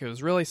book. It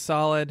was really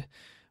solid,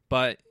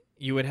 but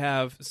you would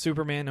have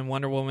Superman and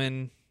Wonder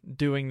Woman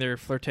doing their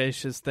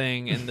flirtatious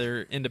thing in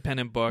their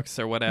independent books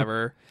or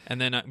whatever,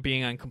 and then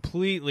being on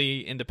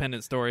completely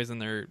independent stories in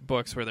their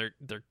books where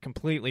they're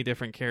completely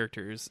different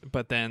characters,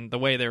 but then the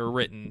way they were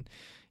written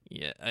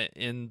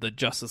in the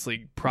Justice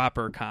League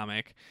proper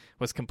comic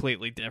was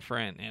completely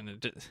different, and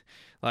it just,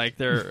 like,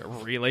 their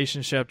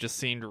relationship just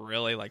seemed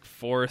really like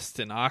forced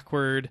and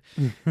awkward.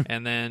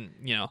 And then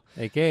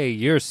like, hey,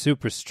 you're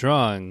super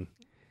strong,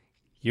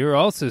 you're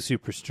also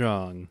super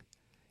strong,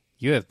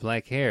 you have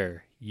black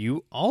hair,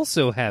 you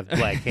also have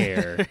black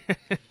hair.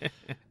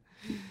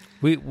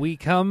 we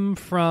come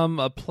from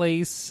a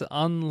place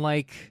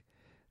unlike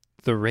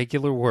the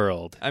regular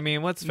world. I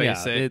mean, let's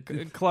face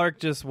it. Clark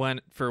just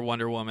went for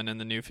Wonder Woman in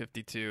the New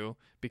 52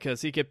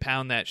 because he could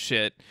pound that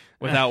shit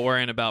without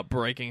worrying about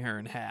breaking her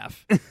in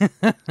half.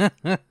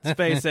 Let's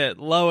face it,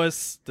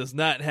 Lois does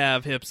not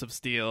have hips of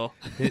steel.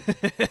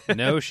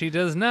 No, she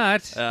does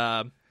not.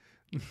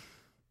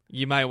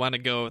 You might want to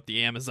go with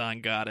the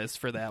Amazon goddess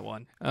for that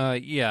one.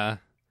 Yeah.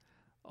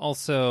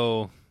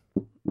 Also,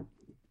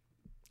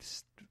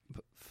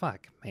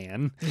 fuck,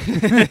 man.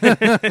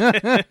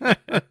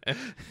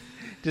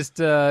 Just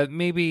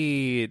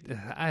maybe,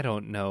 I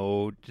don't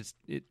know, just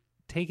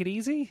take it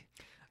easy.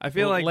 I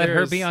feel like let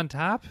her be on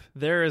top.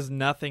 There is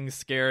nothing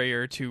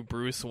scarier to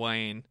Bruce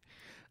Wayne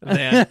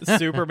than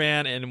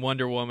Superman and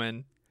Wonder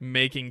Woman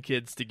making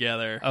kids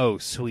together. Oh,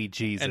 sweet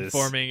Jesus. And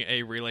forming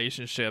a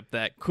relationship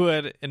that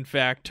could, in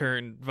fact,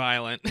 turn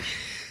violent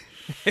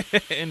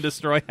and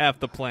destroy half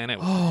the planet.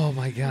 Oh,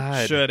 my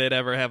God. Should it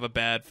ever have a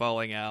bad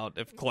falling out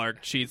if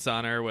Clark cheats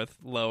on her with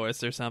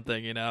Lois or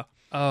something,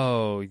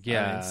 Oh,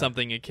 yeah. I mean,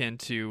 something akin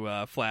to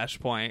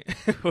Flashpoint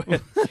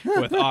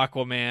with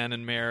Aquaman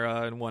and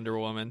Mera and Wonder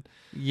Woman.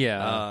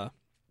 Yeah.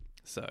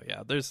 So,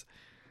 yeah, there's...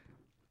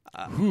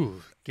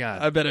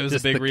 God, I bet it was a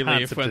big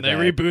relief when they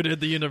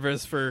rebooted the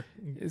universe for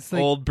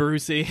old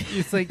Brucey.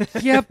 It's like,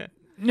 yep,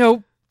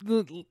 nope.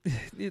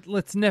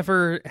 Let's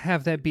never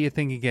have that be a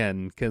thing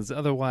again, because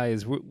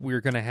otherwise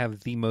we're going to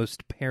have the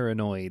most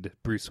paranoid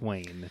Bruce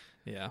Wayne.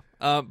 Yeah,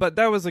 but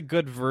that was a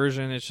good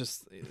version. It's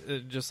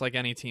just like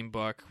any team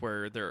book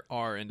where there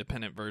are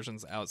independent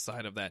versions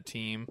outside of that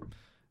team.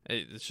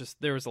 It's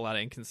just there was a lot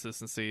of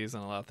inconsistencies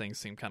and a lot of things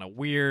seemed kind of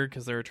weird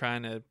because they were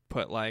trying to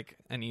put like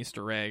an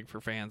Easter egg for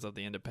fans of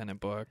the independent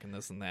book and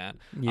this and that.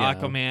 Yeah.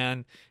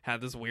 Aquaman had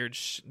this weird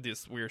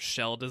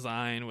shell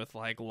design with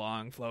like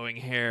long flowing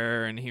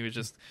hair, and he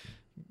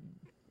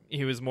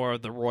was more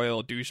of the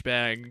royal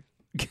douchebag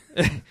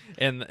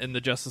in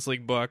the Justice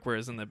League book,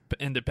 whereas in the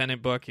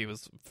independent book he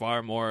was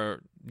far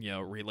more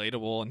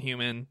relatable and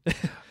human.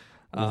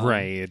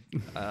 Right.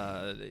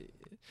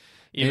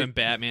 Even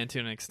Batman, to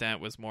an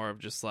extent, was more of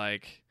just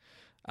like,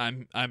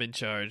 I'm in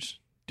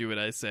charge, do what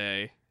I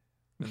say,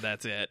 and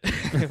that's it,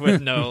 with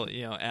no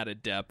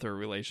added depth or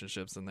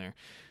relationships in there.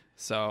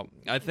 So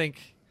I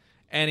think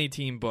any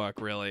team book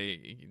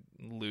really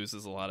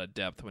loses a lot of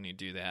depth when you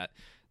do that.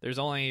 There's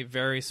only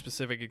very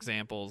specific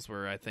examples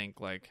where I think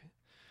like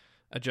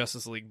a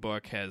Justice League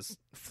book has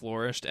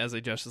flourished as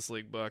a Justice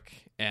League book.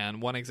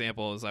 And one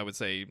example is, I would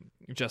say,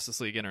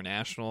 Justice League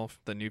International,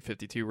 the New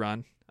 52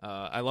 run.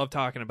 I love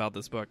talking about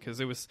this book because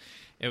it was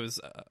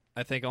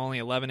I think only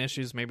 11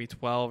 issues, maybe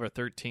 12 or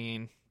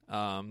 13.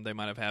 They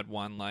might have had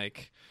one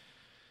like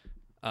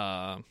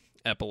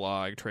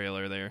epilogue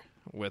trailer there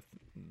with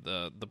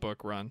the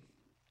book run.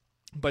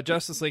 But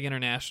Justice League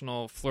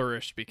International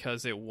flourished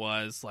because it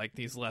was like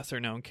these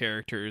lesser known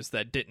characters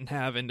that didn't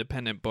have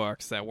independent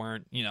books, that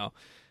weren't,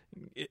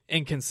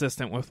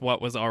 inconsistent with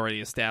what was already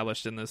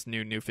established in this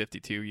New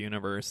 52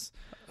 universe.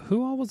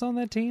 Who all was on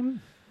that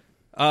team?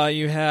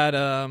 You had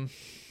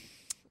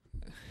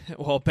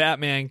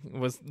Batman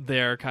was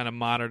there kind of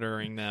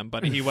monitoring them,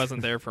 but he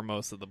wasn't there for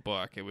most of the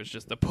book. It was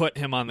just to put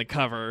him on the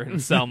cover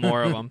and sell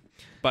more of them.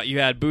 But you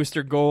had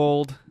Booster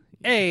Gold.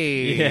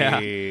 Hey,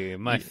 yeah.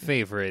 My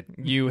favorite.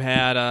 You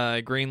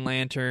had Green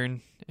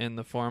Lantern in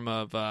the form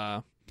of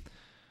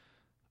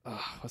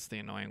what's the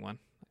annoying one?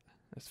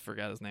 I just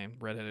forgot his name.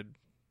 Redheaded.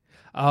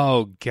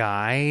 Oh,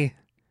 Guy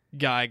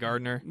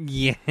Gardner.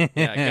 Yeah.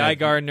 Guy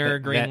Gardner,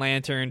 Green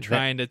Lantern,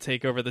 trying to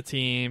take over the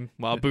team,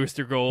 while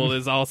Booster Gold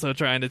is also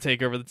trying to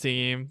take over the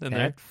team.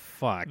 And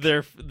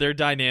their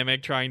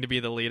dynamic trying to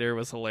be the leader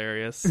was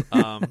hilarious.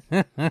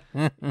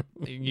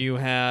 You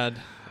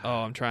had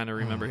I'm trying to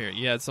remember here.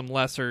 You had some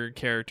lesser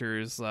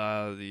characters.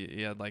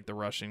 You had like the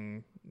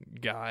Russian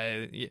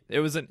guy. It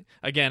was an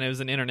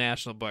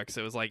international book,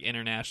 so it was like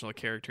international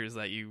characters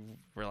that you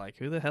were like,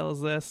 who the hell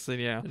is this?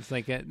 And it's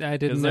like I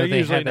didn't know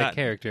they had that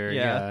character.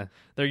 Yeah,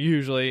 they're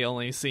usually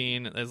only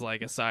seen as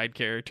like a side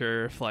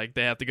character. If like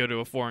they have to go to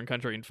a foreign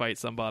country and fight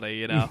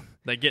somebody,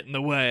 they get in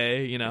the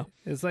way.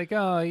 It's like,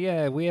 oh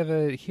yeah, we have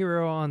a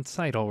hero on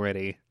site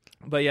already.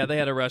 But yeah, they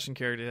had a Russian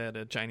character, they had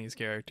a Chinese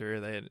character,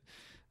 they had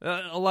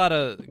a lot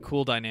of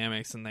cool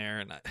dynamics in there,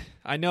 and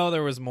I know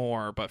there was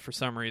more, but for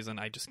some reason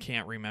I just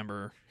can't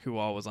remember who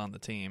all was on the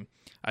team.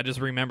 I just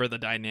remember the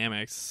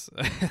dynamics,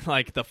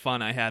 like the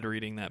fun I had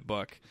reading that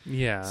book.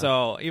 Yeah.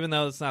 So even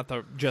though it's not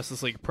the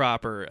Justice League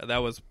proper, that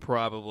was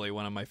probably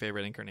one of my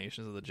favorite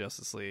incarnations of the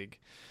Justice League.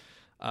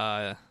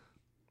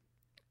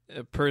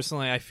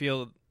 Personally, I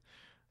feel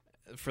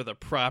for the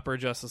proper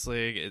Justice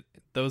League,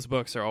 those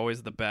books are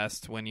always the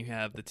best when you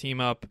have the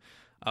team up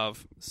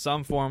of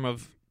some form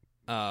of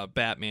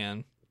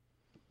Batman,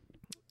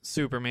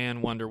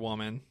 Superman, Wonder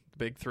Woman, the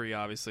big three,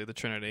 obviously, the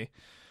Trinity.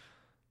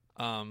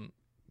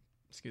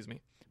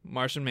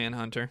 Martian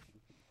Manhunter,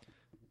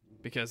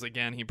 because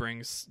again, he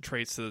brings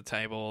traits to the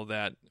table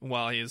that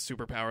while he has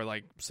superpower,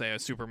 like say a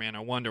Superman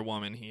or Wonder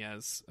Woman, he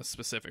has a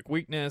specific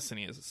weakness and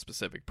he has a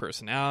specific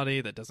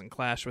personality that doesn't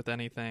clash with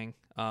anything.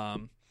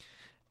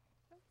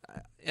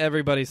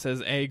 Everybody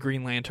says,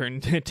 Green Lantern,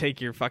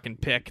 take your fucking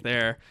pick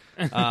there.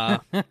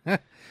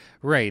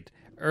 Right.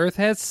 Earth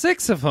has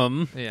 6 of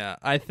them. Yeah,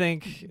 I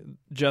think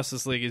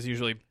Justice League is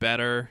usually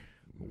better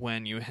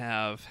when you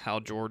have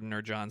Hal Jordan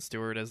or John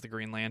Stewart as the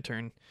Green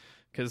Lantern,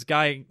 because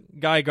Guy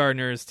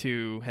Gardner is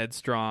too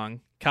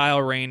headstrong.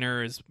 Kyle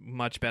Rayner is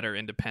much better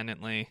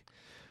independently.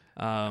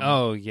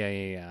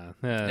 Yeah.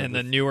 And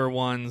the newer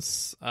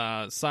ones,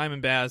 Simon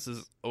Baz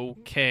is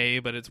okay,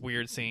 but it's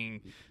weird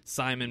seeing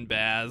Simon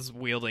Baz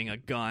wielding a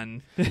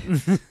gun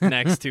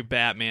next to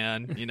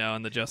Batman,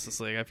 in the Justice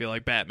League. I feel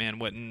like Batman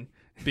wouldn't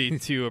be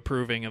too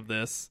approving of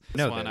this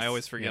one. I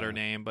always forget her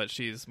name, but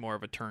she's more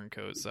of a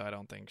turncoat, so I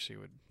don't think she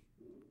would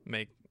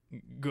make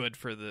good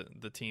for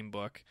the team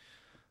book.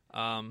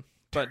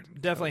 But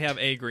definitely have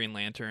a Green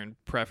Lantern,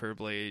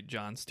 preferably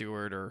John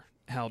Stewart or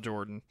Hal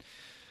Jordan.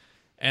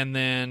 And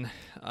then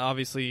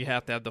obviously you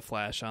have to have the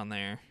Flash on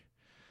there.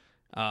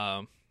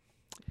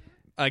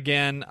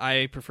 Again,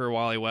 I prefer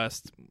Wally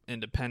West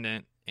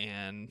independent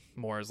and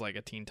more as like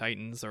a Teen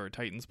Titans or a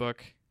Titans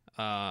book.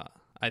 I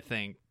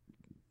think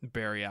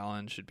Barry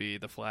Allen should be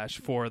the Flash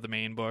for the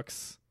main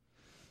books.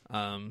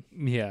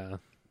 Yeah.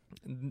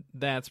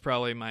 That's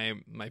probably my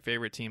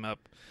favorite team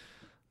up.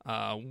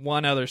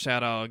 One other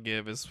shout out I'll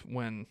give is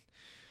when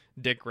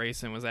Dick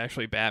Grayson was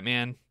actually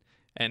Batman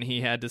and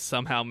he had to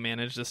somehow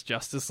manage this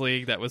Justice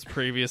League that was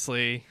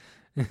previously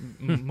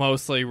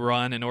mostly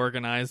run and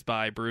organized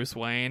by Bruce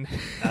Wayne.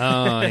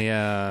 Oh,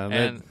 yeah.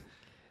 And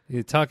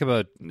you talk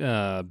about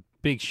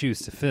big shoes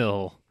to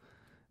fill.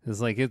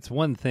 It's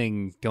one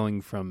thing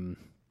going from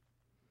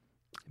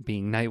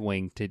being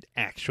Nightwing to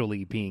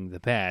actually being the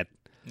Bat.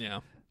 Yeah.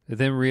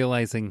 Then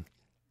realizing,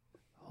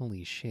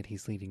 holy shit,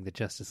 he's leading the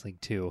Justice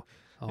League too.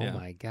 Oh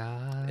my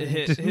god.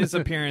 His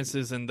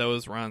appearances in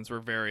those runs were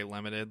very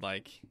limited.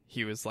 Like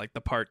he was like the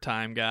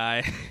part-time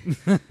guy.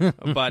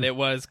 But it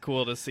was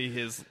cool to see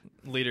his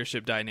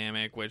leadership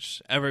dynamic,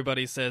 which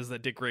everybody says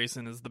that Dick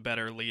Grayson is the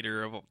better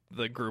leader of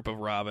the group of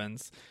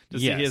Robins.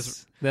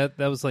 That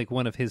was like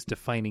one of his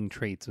defining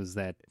traits was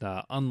that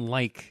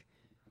unlike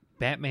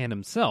Batman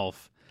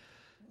himself,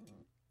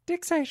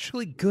 Dick's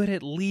actually good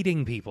at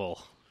leading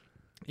people.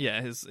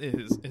 Yeah, his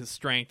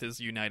strength is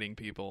uniting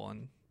people,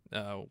 and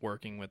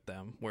working with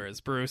them,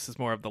 whereas Bruce is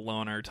more of the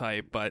loner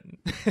type, but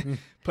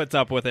puts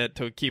up with it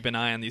to keep an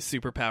eye on these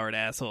superpowered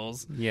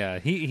assholes. Yeah,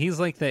 he's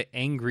like the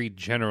angry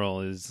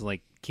general, is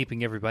like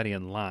keeping everybody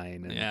in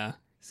line. And yeah.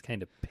 He's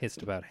kind of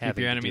pissed about having keep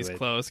your to enemies do it.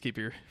 close, keep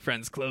your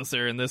friends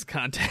closer in this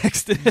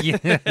context.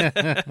 Yeah.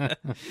 A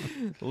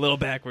little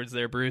backwards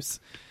there, Bruce.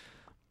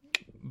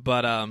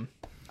 But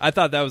I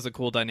thought that was a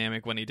cool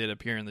dynamic when he did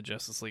appear in the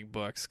Justice League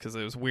books, because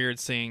it was weird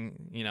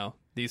seeing,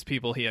 these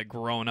people he had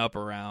grown up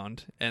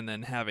around and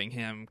then having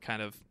him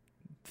kind of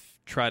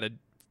try to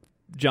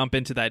jump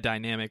into that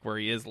dynamic where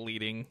he is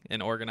leading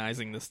and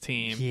organizing this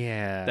team.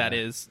 Yeah. That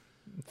is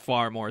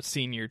far more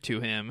senior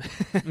to him.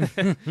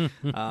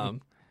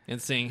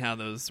 And seeing how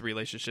those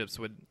relationships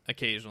would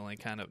occasionally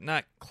kind of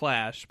not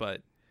clash,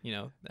 but,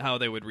 how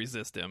they would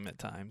resist him at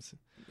times.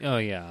 Oh,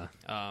 yeah.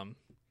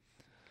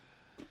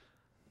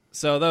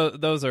 So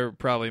those are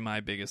probably my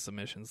biggest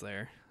submissions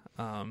there.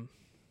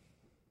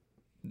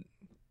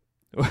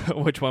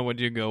 Which one would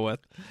you go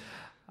with?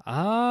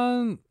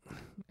 I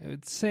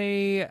would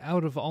say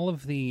out of all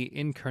of the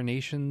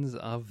incarnations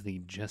of the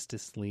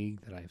Justice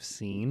League that I've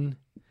seen,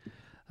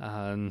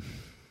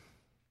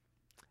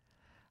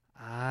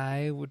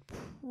 I would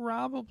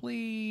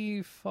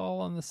probably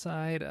fall on the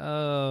side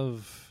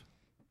of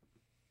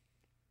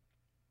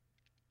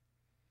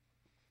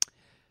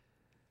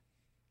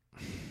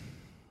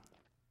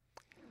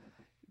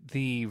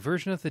the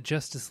version of the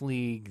Justice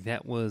League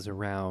that was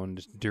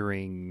around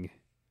during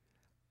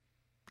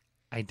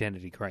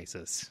Identity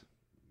Crisis,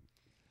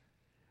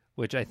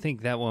 which I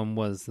think that one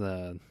was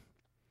the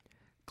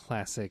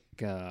classic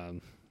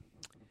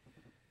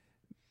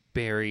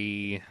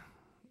Barry,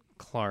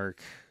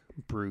 Clark,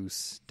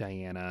 Bruce,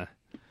 Diana,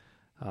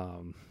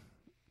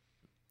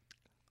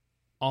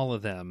 all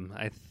of them.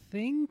 I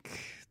think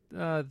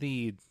if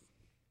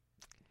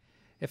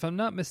I'm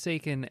not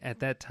mistaken,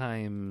 at that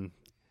time,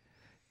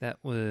 that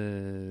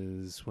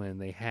was when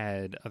they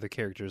had other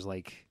characters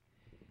like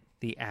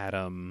the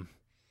Atom,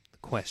 the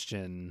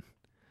Question.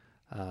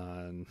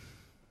 Who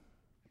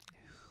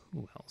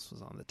else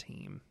was on the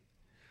team?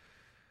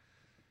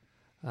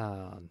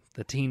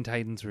 The Teen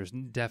Titans were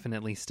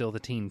definitely still the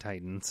Teen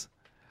Titans.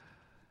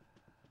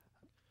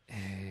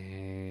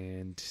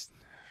 And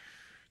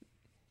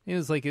it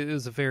was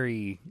a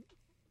very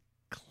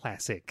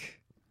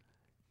classic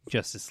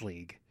Justice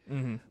League.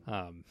 Mm-hmm.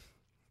 I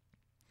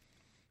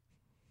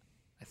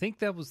think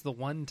that was the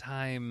one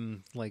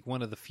time, like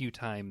one of the few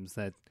times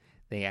that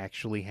they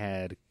actually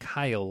had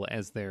Kyle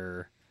as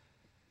their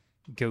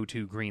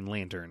go-to Green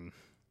Lantern.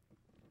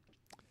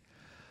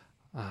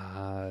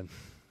 Have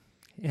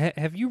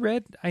you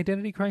read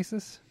Identity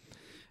Crisis?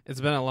 It's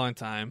been a long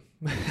time.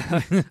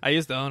 I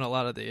used to own a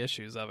lot of the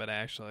issues of it,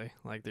 actually,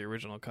 like the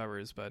original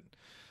covers, but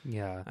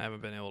yeah, I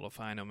haven't been able to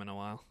find them in a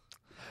while.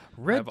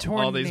 Red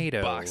Tornado. All these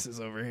boxes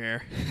over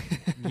here.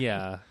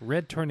 Yeah,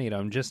 Red Tornado.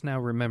 I'm just now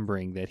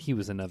remembering that he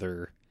was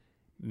another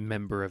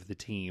member of the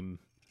team.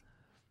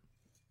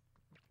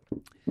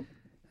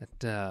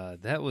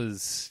 That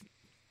was...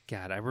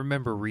 God, I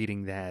remember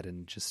reading that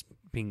and just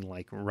being,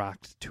 like,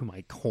 rocked to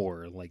my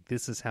core. Like,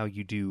 this is how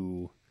you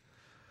do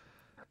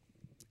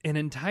an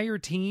entire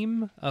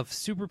team of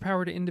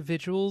superpowered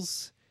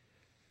individuals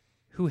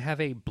who have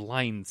a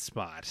blind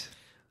spot.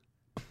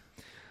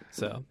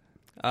 So,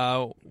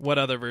 what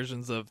other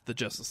versions of the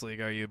Justice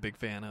League are you a big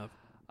fan of?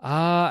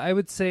 I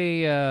would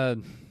say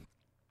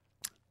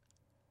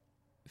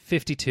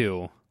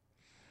 52.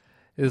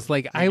 It was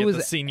like I was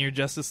the Senior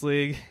Justice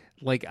League,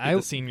 like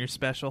the Senior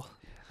Special.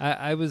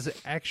 I was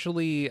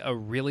actually a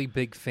really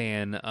big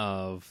fan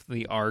of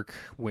the arc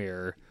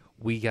where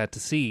we got to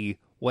see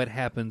what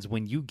happens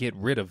when you get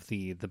rid of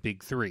the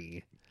big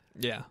three.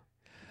 Yeah.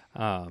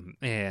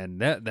 And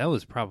that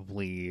was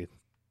probably,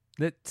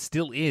 that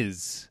still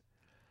is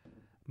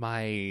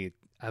my,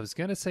 I was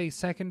going to say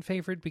second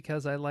favorite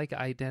because I like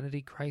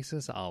Identity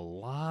Crisis a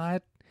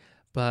lot,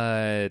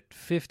 but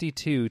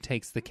 52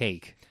 takes the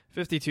cake.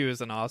 52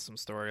 is an awesome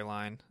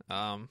storyline.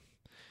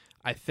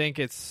 I think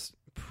it's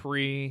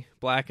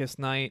pre-Blackest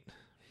Night,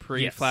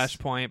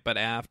 pre-Flashpoint, but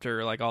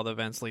after like all the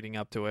events leading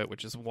up to it,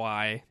 which is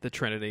why the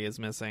Trinity is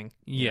missing.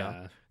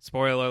 Yeah.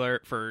 Spoiler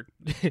alert for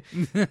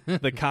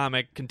the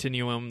comic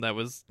continuum that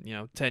was,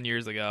 10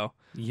 years ago.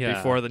 Yeah.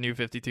 Before the New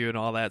 52 and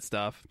all that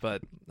stuff.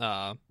 But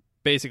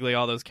basically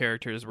all those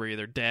characters were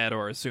either dead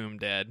or assumed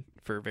dead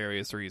for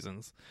various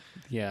reasons.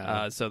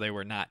 Yeah. So they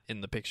were not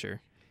in the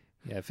picture.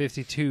 Yeah,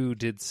 52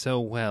 did so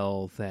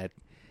well that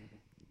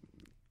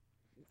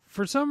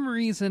for some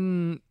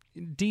reason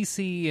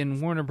DC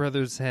and Warner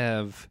Brothers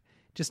have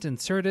just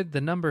inserted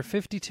the number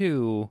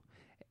 52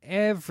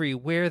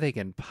 everywhere they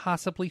can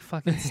possibly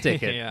fucking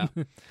stick it. Yeah.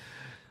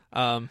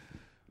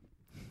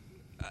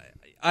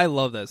 I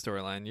love that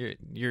storyline.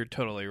 You're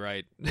totally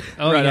right.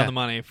 Oh, right yeah. on the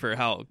money for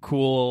how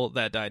cool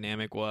that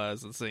dynamic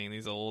was, and seeing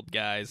these old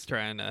guys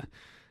trying to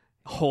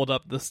hold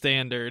up the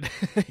standard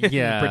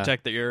Yeah. and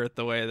protect the Earth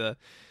the way the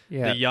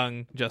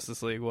young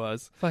Justice League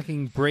was.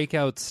 Fucking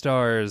breakout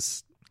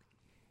stars,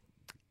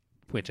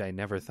 which I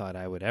never thought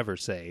I would ever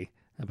say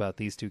about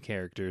these two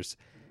characters.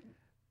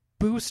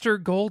 Booster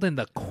Gold and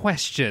the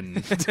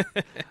Question.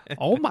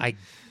 Oh my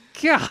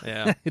god.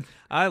 Yeah.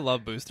 I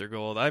love Booster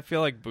Gold. I feel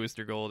like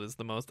Booster Gold is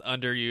the most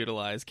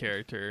underutilized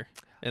character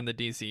in the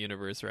DC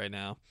universe right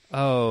now.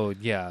 Oh,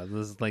 yeah.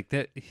 This is like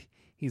that.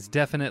 He's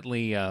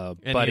definitely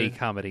buddy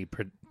comedy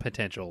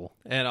potential.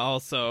 And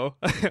also,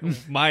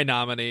 my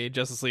nominee,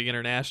 Justice League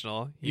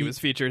International, he was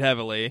featured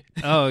heavily.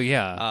 Oh,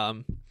 yeah.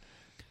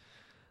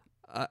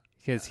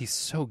 Because he's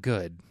so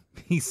good.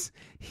 He's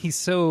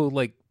so,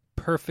 like,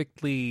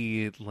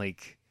 perfectly,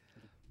 like,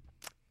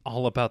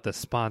 all about the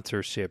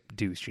sponsorship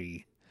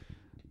douchey.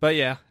 But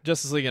yeah,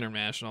 Justice League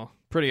International,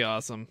 pretty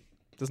awesome.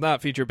 Does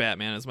not feature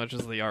Batman as much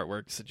as the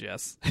artwork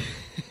suggests.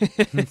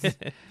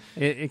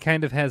 It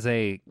kind of has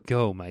a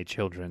 "go, my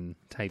children"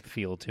 type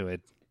feel to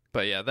it.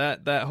 But yeah,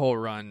 that whole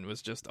run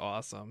was just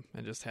awesome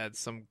and just had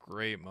some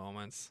great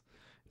moments.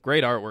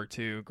 Great artwork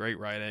too, great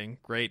writing,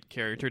 great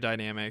character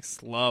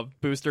dynamics. Love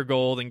Booster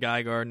Gold and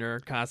Guy Gardner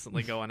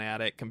constantly going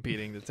at it,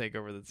 competing to take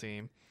over the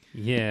team.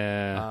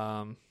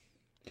 Yeah.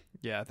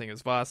 Yeah, I think it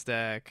was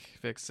Vostok,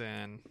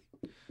 Vixen,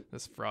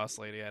 this Frost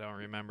lady, I don't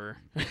remember.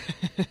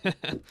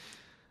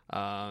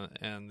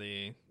 And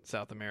the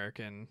South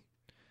American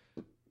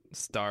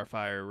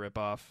Starfire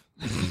ripoff,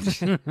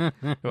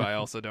 who I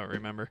also don't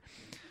remember.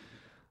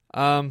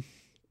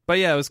 But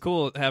yeah, it was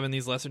cool having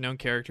these lesser known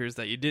characters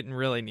that you didn't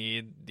really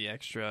need the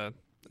extra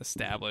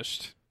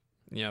established,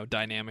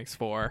 dynamics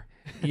for.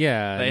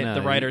 Yeah,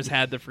 the writers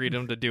had the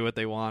freedom to do what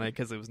they wanted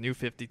because it was New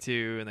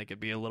 52 and they could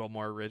be a little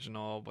more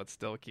original but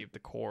still keep the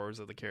cores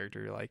of the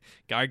character. Like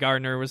Guy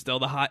Gardner was still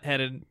the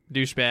hot-headed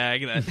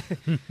douchebag that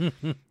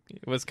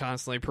was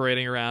constantly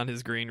parading around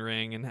his green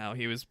ring and how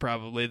he was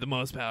probably the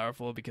most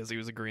powerful because he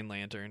was a Green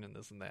Lantern and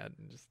this and that.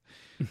 And just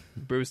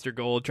Booster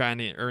Gold trying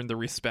to earn the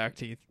respect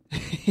he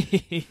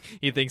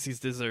thinks he's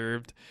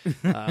deserved.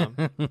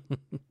 It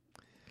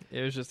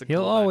was just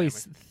he'll cool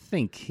always dynamic.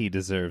 think he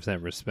deserves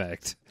that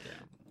respect. Yeah.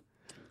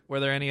 Were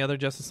there any other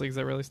Justice Leagues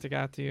that really stick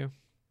out to you?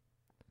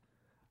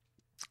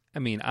 I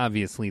mean,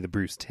 obviously the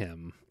Bruce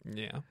Timm.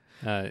 Yeah.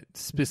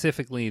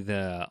 Specifically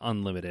the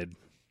Unlimited.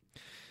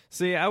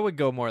 See, I would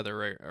go more the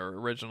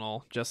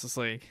original Justice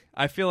League.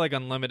 I feel like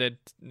Unlimited,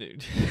 they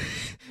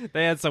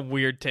had some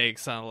weird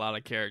takes on a lot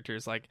of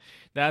characters. Like,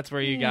 that's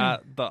where you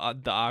got the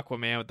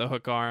Aquaman with the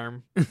hook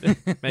arm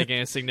making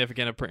a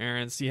significant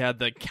appearance. You had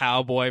the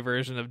cowboy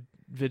version of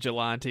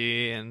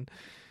Vigilante, and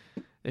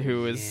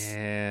who was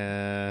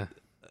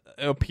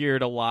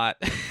appeared a lot.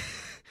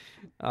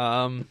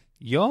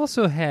 You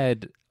also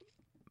had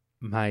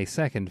my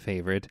second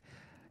favorite,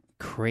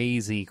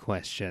 Crazy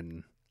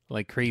Question.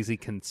 Like crazy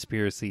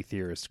conspiracy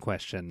theorist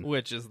question.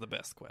 Which is the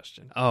best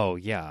question. Oh,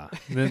 yeah.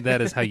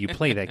 That is how you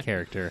play that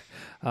character.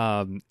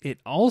 It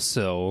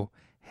also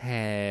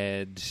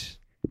had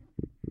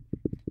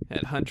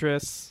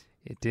Huntress.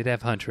 It did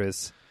have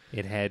Huntress.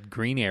 It had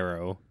Green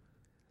Arrow.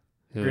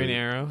 Who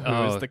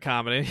is the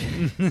comedy.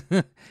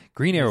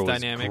 Green Arrow was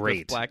dynamic great.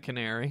 With Black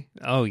Canary.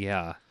 Oh,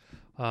 yeah.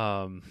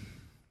 You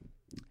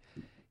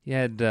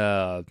had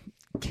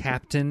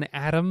Captain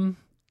Atom,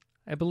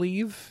 I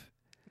believe.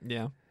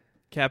 Yeah.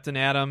 Captain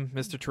Atom,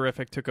 Mr.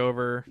 Terrific took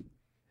over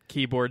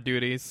keyboard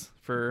duties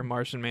for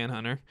Martian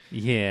Manhunter.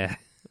 Yeah.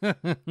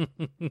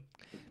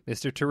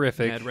 Mr.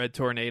 Terrific. You had Red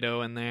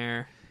Tornado in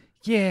there.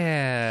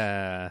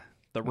 Yeah.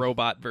 The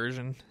robot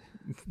version,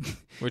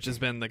 which has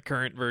been the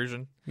current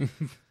version.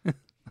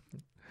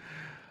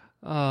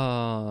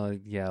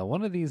 Yeah.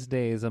 One of these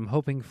days, I'm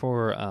hoping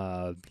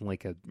for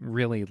like a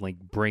really like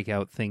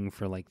breakout thing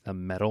for like the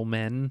Metal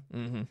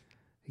Men,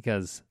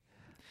 because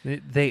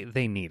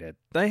they need it.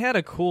 They had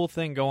a cool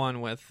thing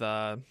going with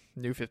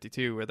New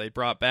 52 where they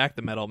brought back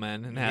the Metal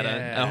Men and had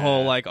a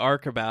whole like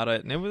arc about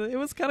it, and it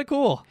was kind of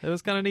cool. It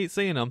was kind of neat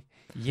seeing them.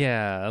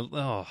 Yeah.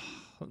 Oh,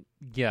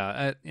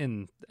 yeah.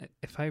 And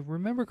if I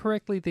remember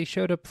correctly, they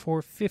showed up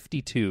for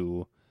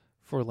 52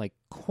 for like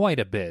quite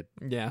a bit.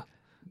 Yeah.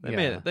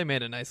 They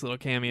made a nice little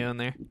cameo in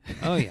there.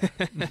 Oh yeah.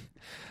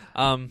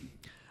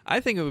 I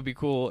think it would be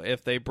cool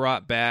if they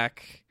brought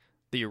back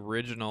the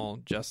original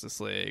Justice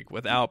League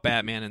without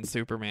Batman and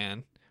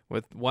Superman,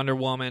 with Wonder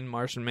Woman,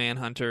 Martian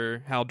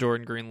Manhunter, Hal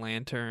Jordan, Green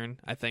Lantern.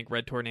 I think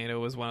Red Tornado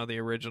was one of the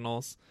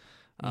originals.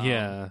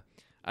 Yeah.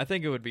 I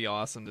think it would be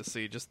awesome to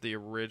see just the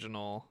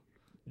original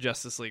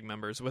Justice League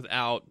members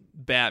without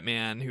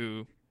Batman,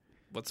 who,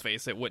 let's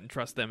face it, wouldn't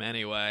trust them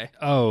anyway.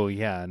 Oh,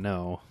 yeah,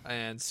 no.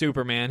 And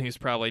Superman, who's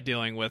probably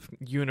dealing with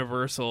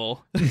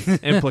universal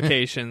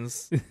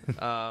implications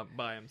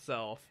by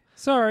himself.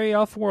 Sorry,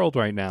 off-world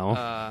right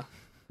now.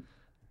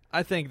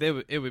 I think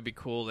it would be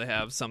cool to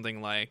have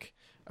something like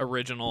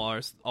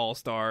original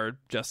All-Star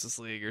Justice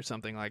League or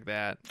something like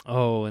that.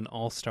 Oh, an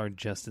All-Star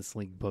Justice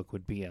League book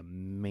would be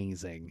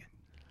amazing.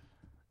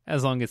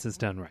 As long as it's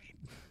done right.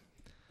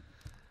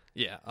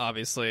 Yeah,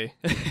 obviously.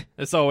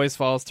 This always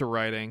falls to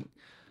writing.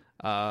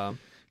 But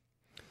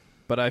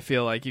I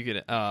feel like you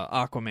could...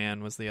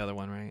 Aquaman was the other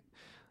one, right?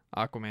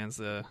 Aquaman's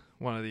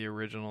one of the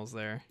originals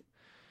there.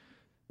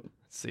 Let's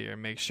see here.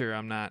 Make sure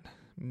I'm not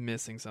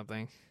missing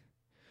something.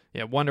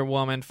 Yeah, Wonder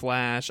Woman,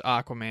 Flash,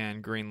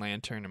 Aquaman, Green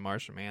Lantern, and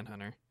Martian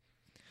Manhunter.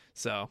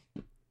 So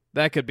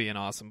that could be an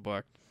awesome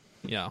book.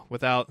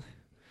 Without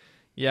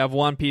you have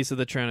one piece of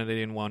the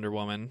Trinity in Wonder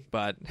Woman,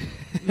 but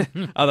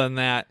other than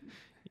that,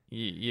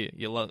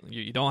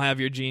 you don't have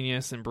your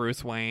genius in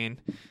Bruce Wayne,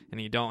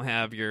 and you don't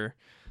have your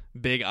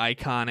big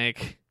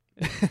iconic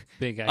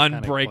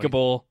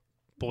unbreakable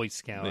Boy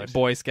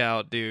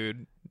Scout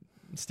dude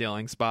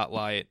stealing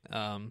spotlight.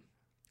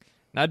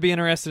 I'd be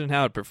interested in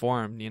how it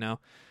performed,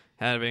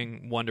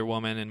 having Wonder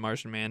Woman and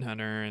Martian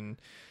Manhunter and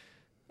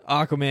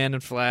Aquaman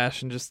and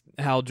Flash and just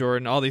Hal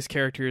Jordan, all these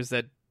characters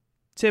that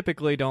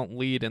typically don't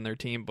lead in their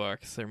team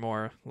books. They're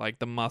more like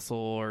the muscle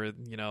or,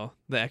 the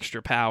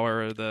extra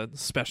power or the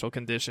special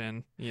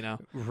condition,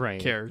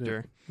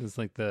 character. It's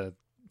like the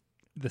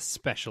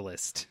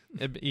specialist.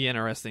 It'd be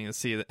interesting to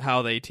see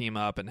how they team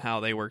up and how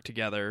they work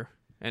together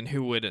and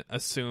who would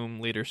assume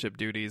leadership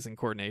duties and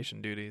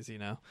coordination duties,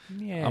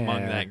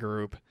 among that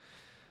group.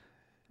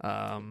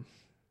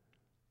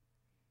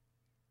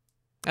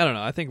 I don't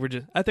know. I think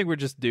we're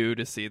just due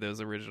to see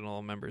those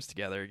original members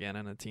together again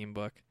in a team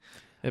book.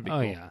 It'd be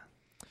cool. Yeah.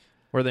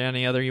 Were there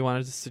any other you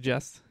wanted to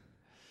suggest?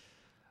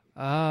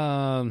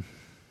 Well,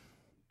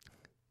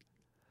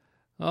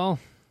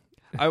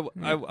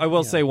 I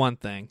will say one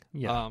thing.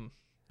 Yeah.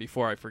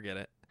 Before I forget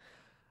it,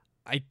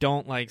 I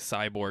don't like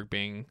Cyborg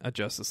being a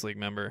Justice League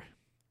member.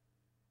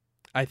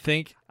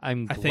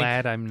 I'm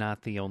glad I'm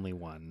not the only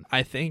one.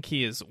 I think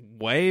he is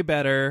way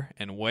better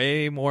and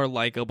way more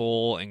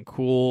likable and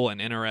cool and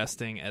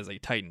interesting as a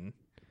Titan.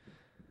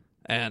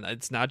 And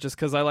it's not just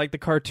because I like the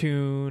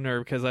cartoon or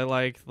because I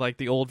like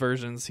the old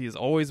versions. He's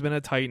always been a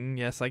Titan.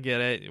 Yes, I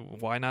get it.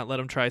 Why not let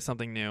him try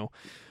something new?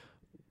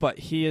 But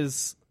he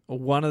is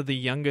one of the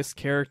youngest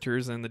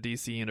characters in the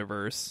DC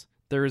universe.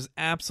 There is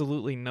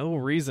absolutely no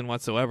reason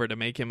whatsoever to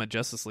make him a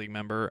Justice League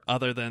member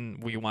other than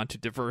we want to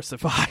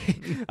diversify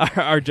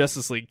our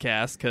Justice League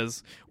cast,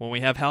 because when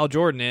we have Hal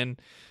Jordan in,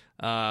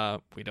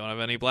 we don't have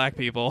any black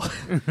people.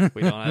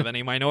 We don't have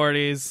any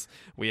minorities.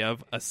 We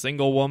have a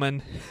single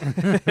woman.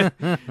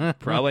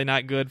 Probably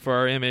not good for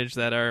our image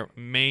that our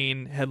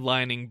main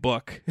headlining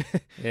book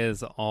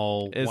is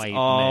all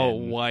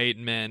white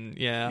men.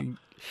 Yeah.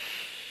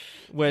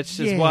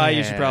 Which is why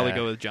you should probably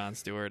go with Jon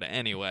Stewart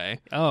anyway.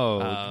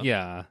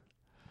 Yeah.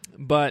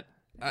 But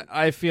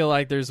I feel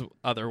like there's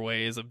other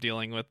ways of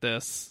dealing with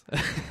this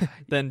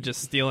than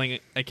just stealing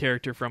a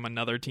character from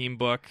another team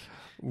book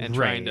and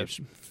trying to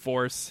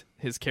force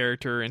his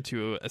character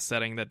into a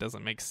setting that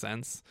doesn't make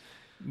sense.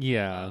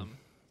 Yeah.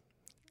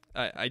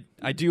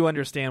 I do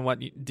understand what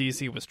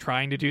DC was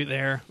trying to do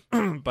there,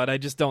 but I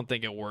just don't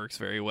think it works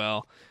very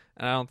well.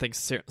 And I don't think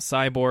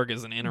Cyborg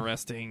is an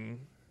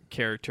interesting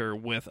character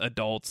with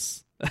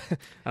adults. I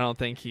don't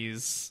think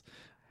he's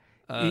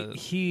a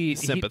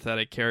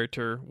sympathetic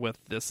character with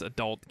this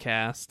adult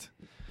cast.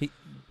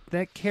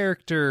 That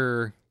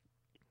character,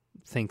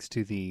 thanks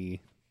to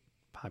the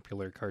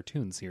popular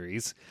cartoon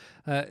series,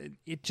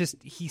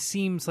 he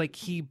seems like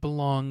he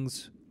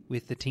belongs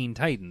with the Teen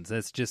Titans.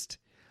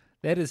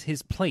 That is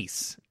his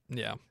place.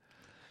 Yeah.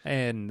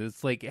 And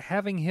it's like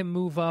having him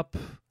move up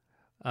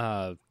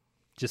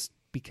just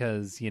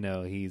because,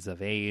 he's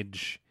of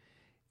age,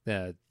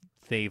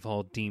 they've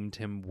all deemed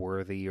him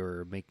worthy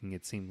or making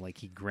it seem like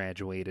he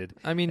graduated.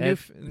 I mean,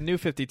 New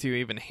 52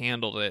 even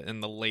handled it in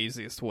the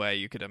laziest way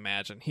you could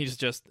imagine. He's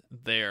just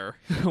there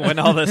when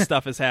all this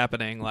stuff is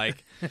happening.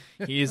 Like,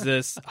 he's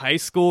this high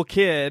school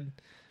kid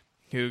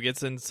who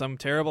gets in some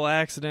terrible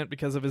accident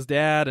because of his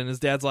dad, and his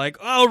dad's like,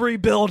 I'll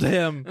rebuild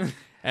him.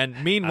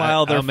 And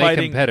meanwhile, they're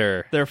fighting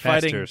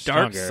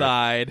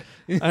Darkseid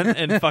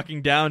in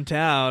fucking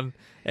downtown,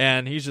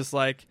 and he's just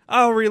like,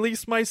 I'll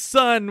release my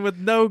son with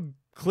no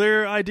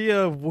clear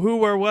idea of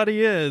who or what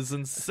he is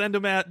and send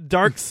him at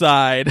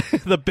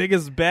Darkseid, the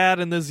biggest bad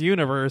in this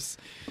universe.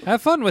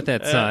 Have fun with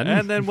that, son.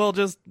 And then we'll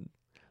just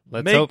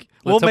hope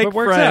make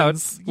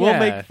friends. Yeah. We'll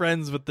make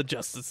friends with the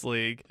Justice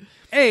League.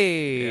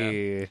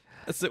 Hey. Yeah.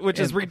 Which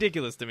is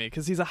ridiculous to me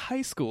because he's a high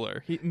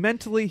schooler.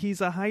 Mentally,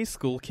 he's a high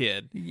school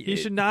kid. He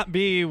should not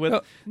be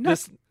with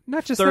this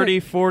not just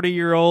 30,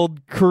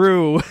 40-year-old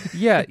crew.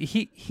 Yeah,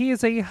 he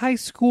is a high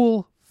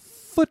school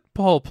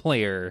football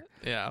player.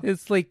 Yeah.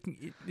 It's like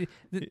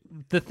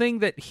the thing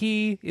that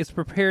he is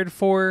prepared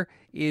for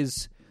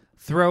is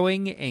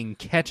throwing and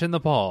catching the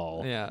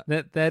ball. Yeah.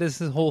 That is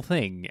his whole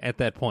thing at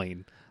that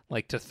point.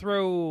 Like, to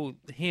throw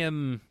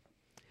him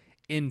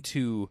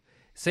into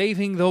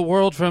saving the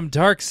world from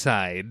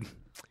Darkseid,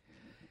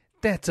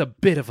 that's a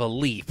bit of a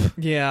leap.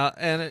 Yeah,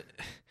 and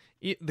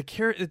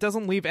it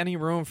doesn't leave any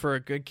room for a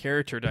good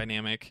character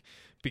dynamic,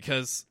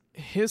 because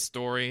his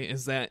story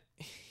is that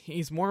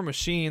he's more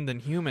machine than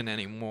human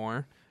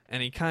anymore,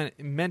 and he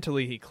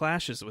mentally he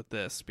clashes with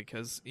this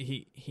because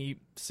he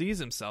sees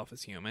himself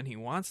as human. He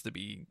wants to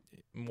be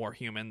more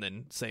human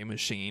than, say,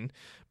 machine,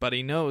 but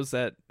he knows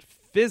that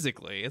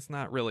physically it's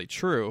not really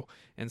true,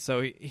 and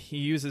so he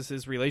uses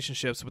his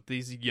relationships with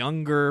these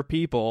younger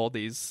people,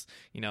 these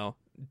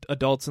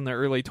adults in their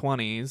early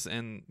 20s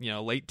and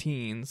late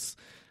teens,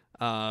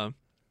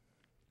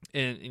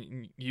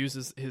 and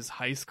uses his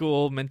high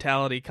school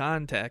mentality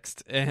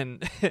context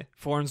and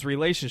forms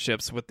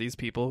relationships with these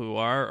people who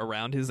are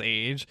around his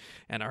age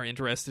and are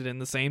interested in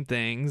the same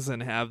things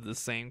and have the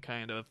same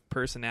kind of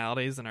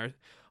personalities and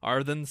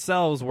are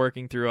themselves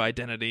working through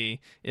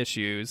identity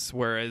issues.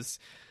 Whereas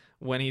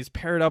when he's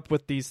paired up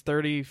with these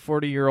 30,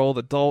 40-year-old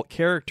adult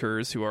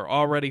characters who are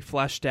already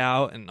fleshed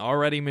out and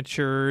already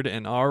matured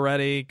and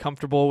already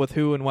comfortable with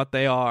who and what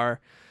they are,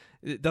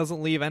 it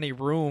doesn't leave any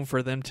room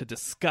for them to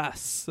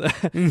discuss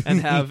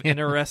and have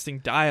interesting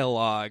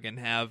dialogue and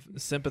have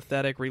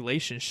sympathetic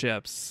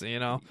relationships, you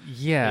know?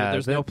 Yeah.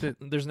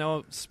 There's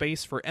no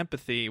space for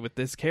empathy with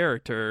this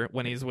character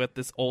when he's with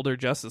this older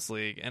Justice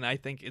League. And I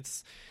think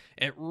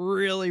it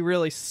really,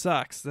 really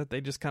sucks that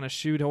they just kind of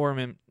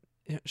shoehorned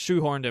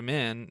him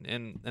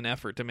in an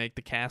effort to make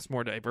the cast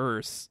more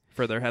diverse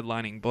for their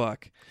headlining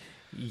book.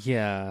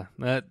 Yeah.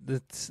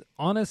 That's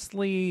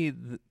honestly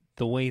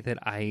the way that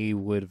I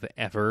would have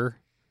ever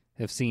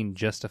have seen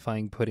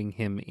justifying putting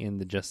him in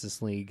the Justice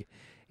League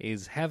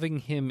is having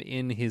him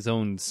in his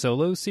own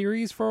solo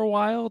series for a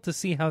while to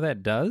see how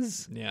that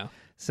does. Yeah.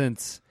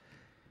 Since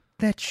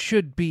that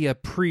should be a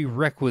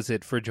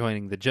prerequisite for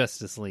joining the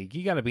Justice League.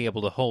 You got to be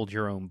able to hold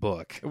your own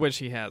book. Which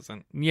he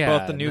hasn't. Yeah.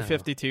 Both the New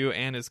 52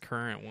 and his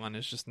current one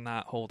is just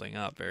not holding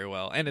up very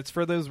well. And it's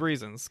for those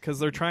reasons, because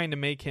they're trying to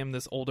make him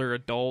this older,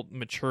 adult,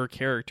 mature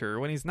character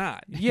when he's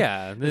not.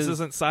 Yeah. This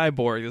isn't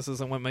Cyborg. This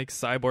isn't what makes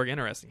Cyborg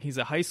interesting. He's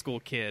a high school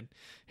kid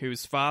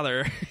whose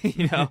father,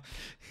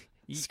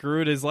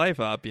 screwed his life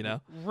up,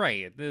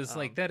 Right. There's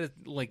that is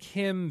like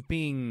him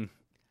being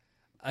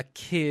a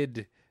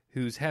kid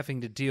who's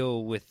having to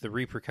deal with the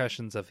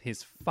repercussions of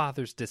his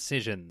father's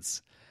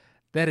decisions.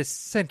 That is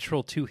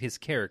central to his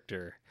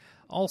character.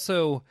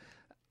 Also,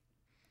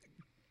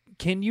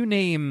 can you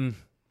name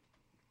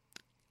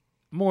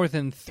more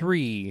than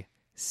 3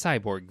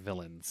 Cyborg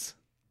villains?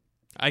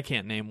 I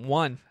can't name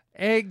one.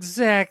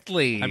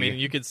 Exactly. I mean,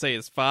 you could say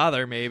his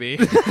father, maybe.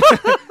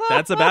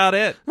 That's about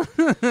it.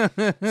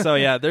 So,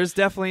 yeah, there's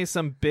definitely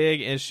some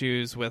big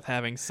issues with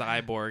having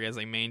Cyborg as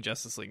a main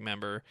Justice League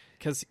member.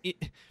 Because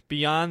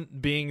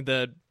beyond being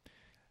the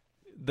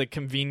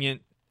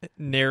convenient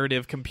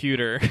narrative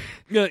computer,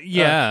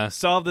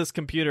 solve this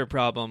computer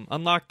problem,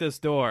 unlock this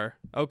door.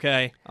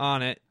 Okay,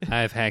 on it.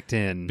 I've hacked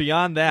in.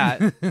 Beyond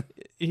that,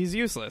 he's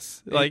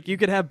useless. Like, you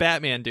could have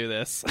Batman do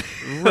this.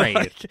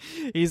 Right.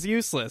 He's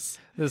useless.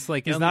 He's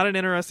not an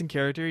interesting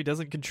character. He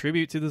doesn't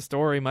contribute to the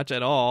story much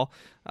at all.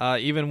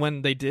 Even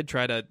when they did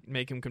try to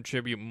make him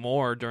contribute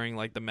more during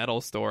like the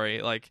Metal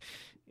story, like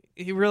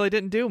he really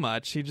didn't do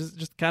much. He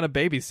just kind of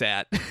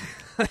babysat.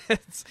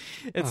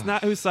 It's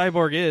not who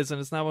Cyborg is,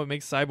 and it's not what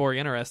makes Cyborg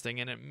interesting,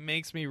 and it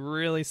makes me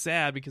really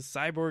sad because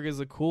Cyborg is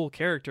a cool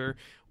character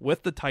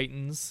with the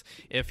Titans.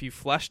 If you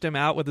fleshed him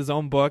out with his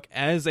own book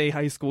as a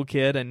high school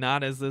kid and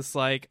not as this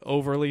like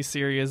overly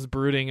serious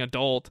brooding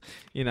adult,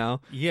 it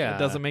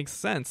doesn't make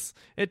sense.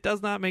 It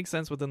does not make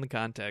sense within the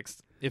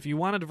context. If you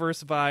want to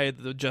diversify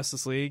the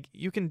Justice League,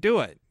 you can do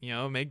it.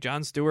 Make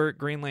Jon Stewart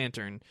Green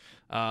Lantern.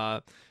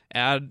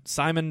 Add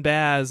Simon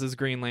Baz as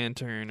Green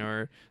Lantern,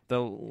 or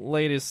the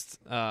latest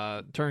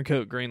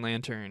Turncoat Green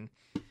Lantern.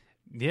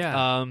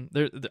 Yeah.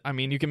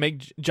 You can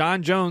make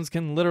John Jones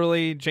can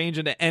literally change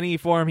into any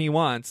form he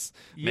wants.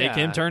 Yeah. Make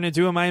him turn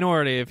into a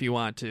minority if you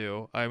want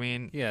to.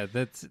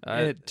 That's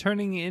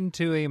turning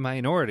into a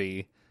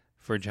minority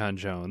for John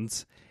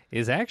Jones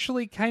is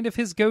actually kind of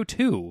his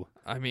go-to.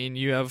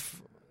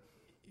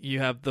 You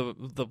have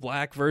the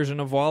black version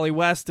of Wally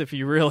West if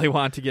you really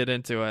want to get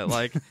into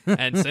it.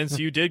 And since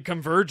you did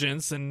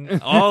Convergence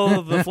and all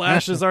of the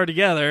Flashes are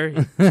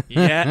together,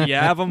 you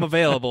have them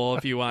available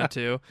if you want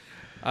to.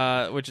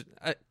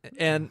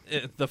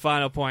 The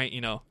final point,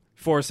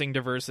 forcing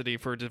diversity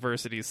for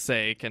diversity's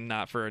sake and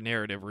not for a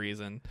narrative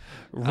reason.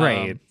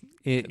 Right.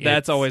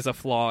 That's always a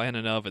flaw in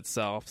and of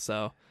itself.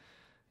 So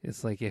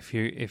it's like if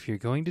you're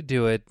going to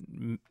do it,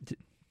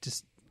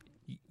 just.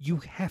 You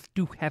have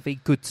to have a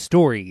good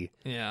story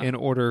in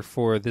order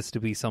for this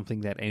to be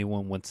something that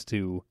anyone wants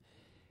to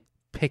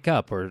pick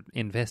up or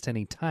invest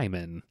any time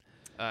in.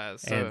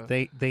 And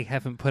they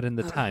haven't put in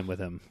the time with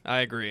him. I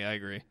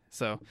agree.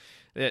 So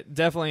it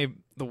definitely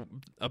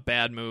a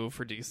bad move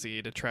for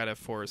DC to try to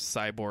force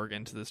Cyborg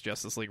into this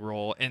Justice League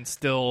role and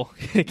still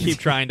keep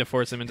trying to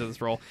force him into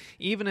this role.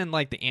 Even in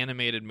like the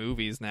animated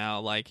movies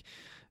now, like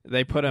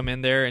they put him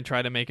in there and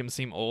try to make him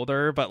seem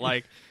older, but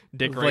like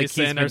Dick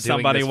Grayson or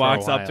somebody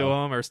walks up to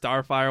him or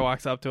Starfire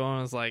walks up to him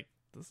and is like,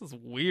 this is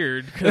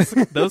weird because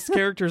those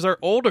characters are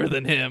older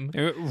than him.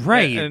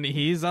 Right. And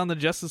he's on the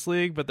Justice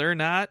League, but they're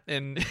not.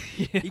 And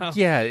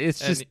it's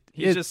just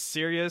he's just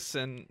serious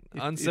and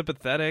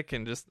unsympathetic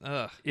and just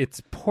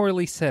it's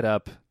poorly set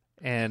up,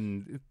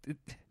 and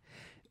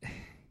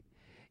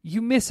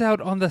you miss out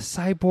on the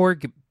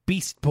Cyborg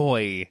Beast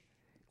Boy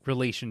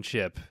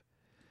relationship.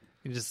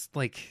 It's just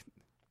like,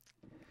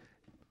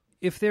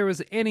 if there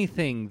was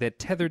anything that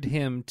tethered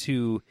him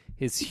to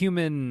his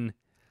human,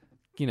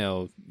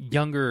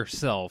 younger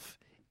self,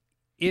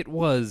 it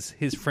was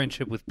his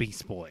friendship with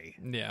Beast Boy.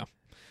 Yeah.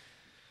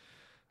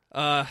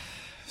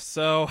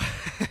 So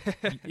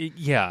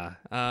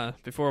yeah.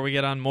 Before we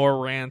get on more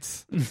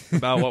rants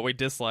about what we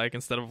dislike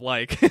instead of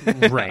like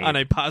right. on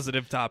a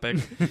positive topic,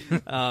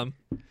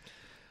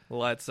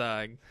 let's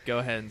go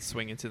ahead and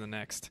swing into the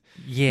next.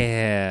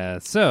 Yeah.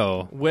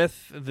 So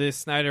with the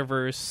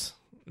Snyderverse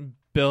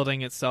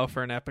building itself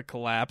for an epic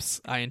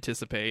collapse, I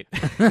anticipate,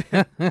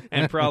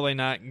 and probably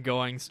not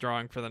going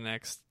strong for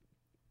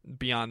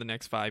beyond the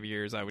next 5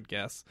 years, I would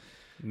guess.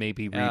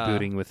 Maybe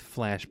rebooting with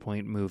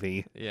Flashpoint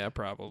movie. Yeah,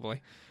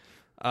 probably.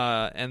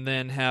 And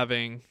then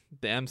having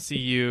the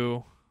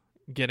MCU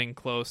getting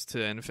close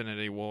to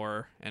Infinity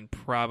War and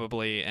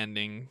probably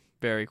ending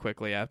very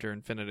quickly after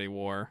Infinity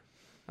War,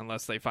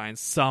 unless they find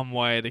some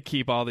way to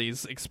keep all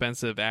these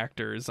expensive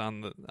actors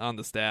on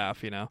the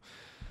staff,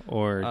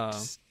 or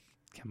just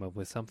come up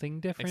with something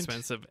different.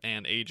 Expensive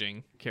and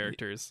aging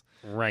characters,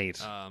 right?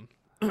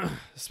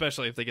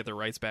 Especially if they get the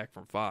rights back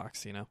from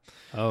Fox,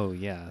 Oh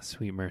yeah,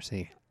 sweet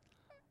mercy.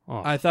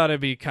 Oh. I thought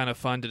it'd be kind of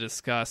fun to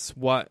discuss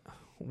what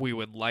we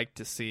would like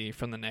to see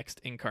from the next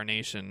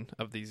incarnation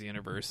of these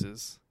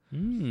universes.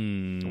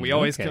 We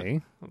always,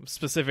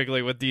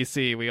 specifically with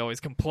DC, we always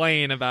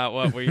complain about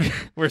what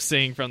we're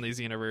seeing from these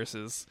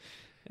universes.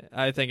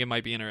 I think it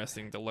might be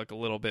interesting to look a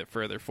little bit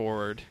further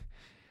forward.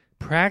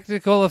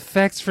 Practical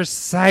effects for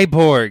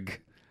Cyborg.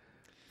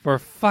 For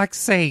fuck's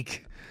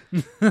sake.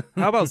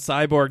 How about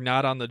Cyborg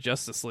not on the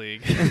Justice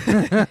League?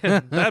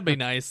 That'd be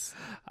nice.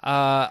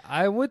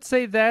 I would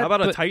say that. How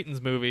about a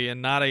Titans movie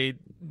and not a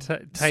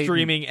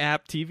streaming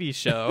app TV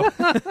show?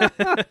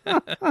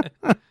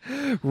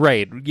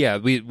 Right. Yeah,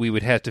 we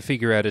would have to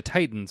figure out a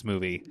Titans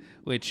movie,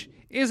 which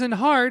isn't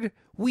hard.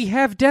 We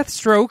have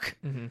Deathstroke.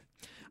 Mm-hmm.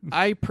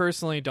 I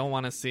personally don't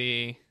want to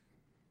see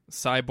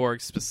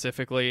Cyborg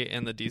specifically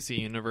in the DC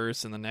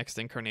universe in the next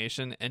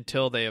incarnation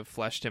until they have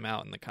fleshed him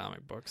out in the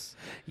comic books.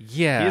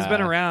 Yeah. He's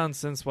been around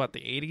since, the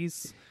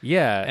 80s?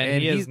 Yeah.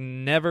 And he has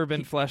never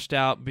been fleshed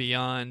out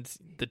beyond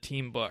the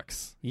team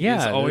books. Yeah.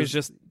 He's always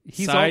just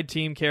side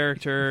team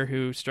character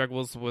who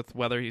struggles with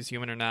whether he's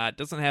human or not,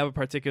 doesn't have a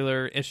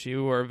particular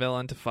issue or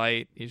villain to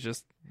fight. He's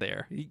just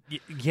there.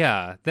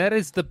 Yeah, that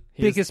is the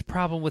biggest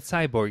problem with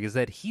Cyborg, is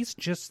that he's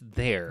just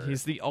there.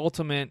 He's the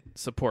ultimate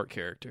support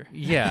character.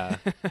 Yeah.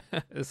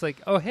 It's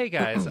like, oh, hey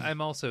guys, I'm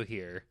also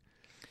here.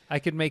 I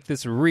could make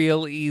this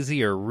real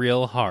easy or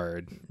real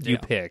hard. You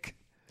pick.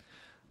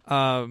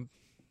 For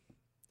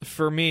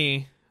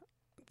me,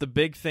 the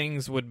big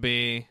things would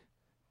be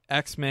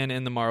X-Men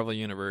in the Marvel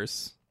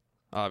Universe,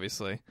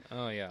 obviously.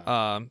 Oh,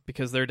 yeah.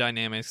 Because their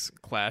dynamics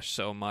clash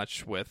so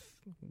much with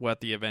what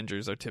the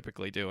Avengers are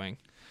typically doing.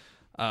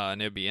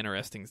 And it'd be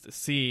interesting to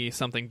see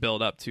something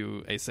build up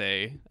to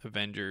say,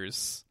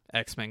 Avengers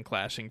X-Men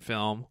clashing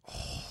film,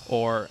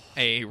 or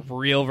a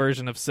real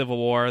version of Civil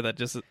War that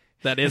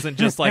isn't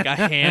just like a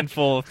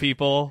handful of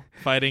people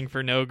fighting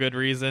for no good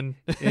reason.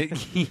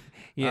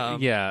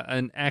 Yeah,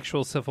 an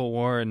actual Civil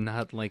War and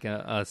not like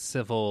a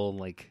civil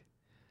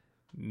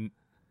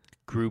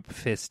group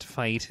fist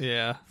fight.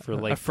 Yeah, for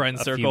like few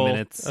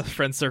minutes. A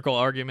friend circle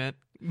argument.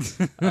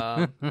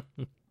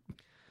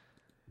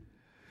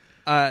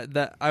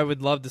 That I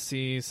would love to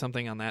see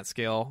something on that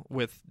scale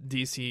with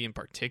DC in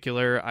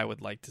particular. I would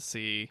like to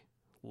see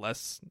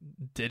less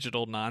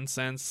digital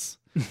nonsense.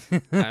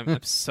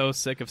 I'm so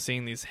sick of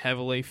seeing these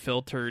heavily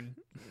filtered,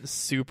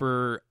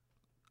 super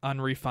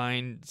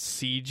unrefined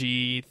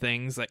CG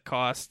things that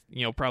cost,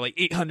 probably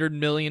 $800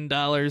 million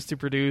to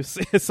produce.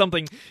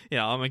 Something,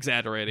 I'm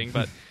exaggerating,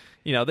 but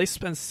they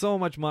spend so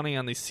much money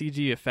on these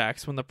CG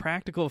effects when the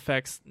practical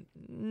effects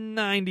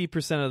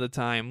 90% of the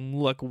time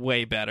look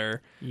way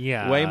better,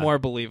 way more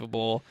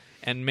believable,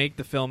 and make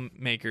the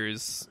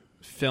filmmakers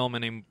film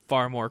in a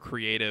far more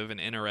creative and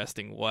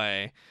interesting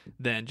way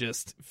than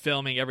just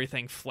filming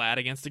everything flat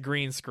against a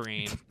green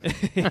screen,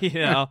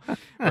 where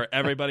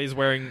everybody's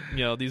wearing,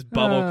 these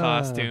bubble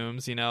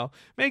costumes,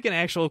 make an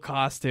actual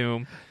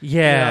costume.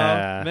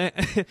 Yeah.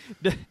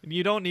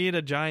 You don't need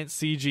a giant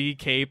CG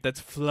cape that's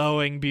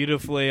flowing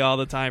beautifully all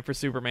the time for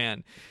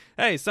Superman.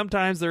 Hey,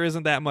 sometimes there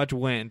isn't that much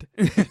wind.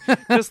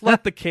 Just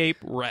let the cape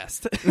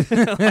rest.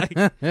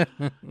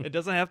 It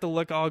doesn't have to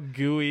look all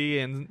gooey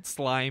and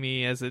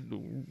slimy as it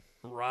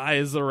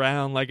writhes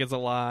around like it's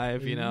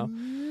alive,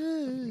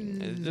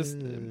 It's just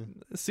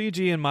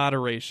CG in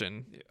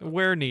moderation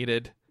where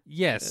needed.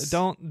 Yes.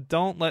 Don't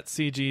let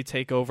CG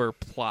take over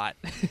plot,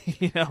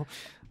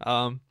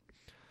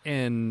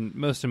 And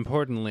most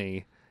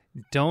importantly,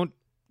 don't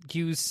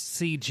use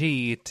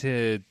CG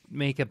to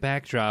make a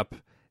backdrop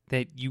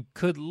that you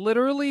could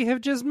literally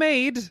have just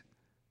made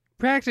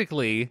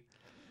practically.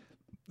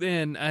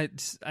 And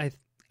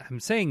I'm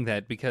saying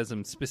that because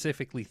I'm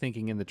specifically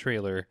thinking in the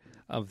trailer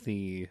of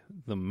the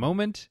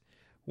moment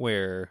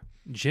where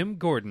Jim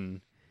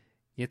Gordon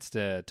gets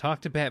to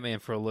talk to Batman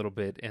for a little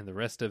bit and the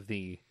rest of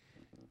the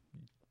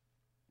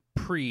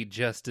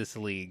pre-Justice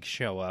League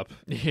show up.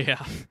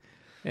 Yeah.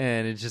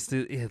 And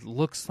it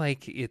looks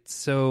like it's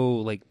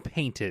so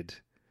painted.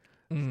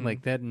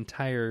 Like that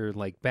entire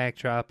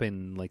backdrop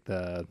and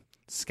the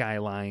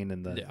skyline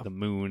and the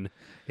moon.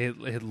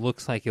 It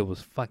looks like it was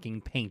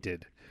fucking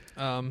painted.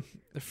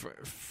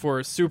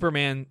 For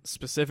Superman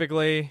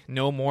specifically,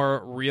 no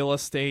more real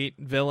estate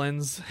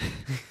villains.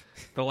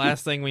 The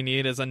last thing we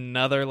need is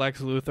another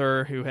Lex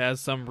Luthor who has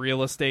some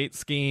real estate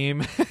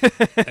scheme.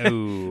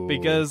 Oh.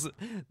 Because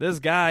this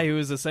guy who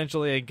is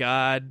essentially a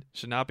god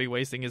should not be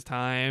wasting his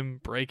time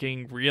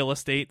breaking real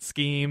estate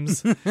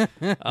schemes.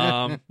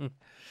 Let's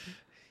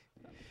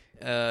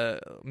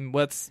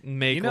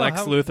make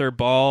Lex Luthor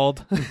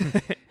bald.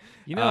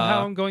 You know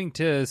how I'm going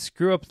to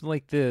screw up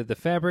like the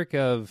fabric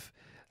of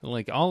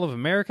like all of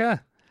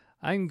America?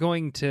 I'm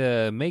going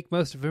to make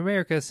most of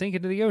America sink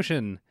into the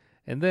ocean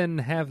and then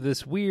have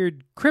this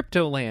weird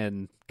crypto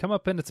land come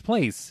up in its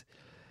place.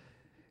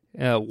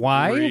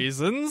 Why?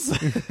 Reasons?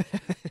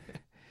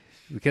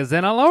 Because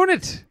then I'll own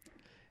it.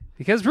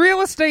 Because real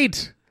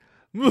estate.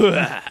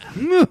 I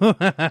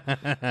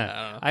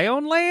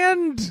own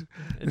land.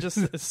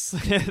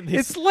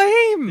 It's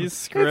lame. These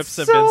scripts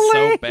have so been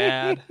lame. so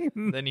bad.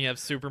 Then you have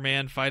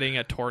Superman fighting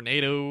a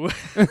tornado.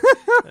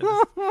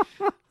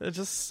 It's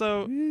just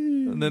so.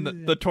 And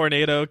then the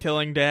tornado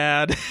killing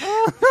Dad.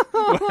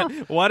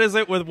 What is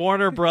it with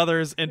Warner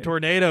Brothers and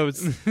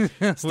tornadoes?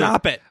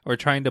 Stop it. We're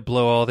trying to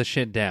blow all the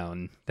shit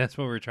down. That's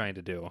what we're trying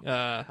to do.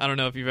 I don't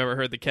know if you've ever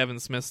heard the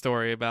Kevin Smith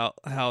story about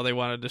how they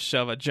wanted to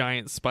shove a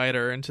giant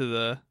spider into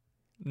the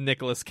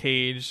Nicolas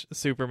Cage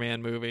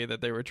Superman movie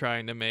that they were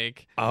trying to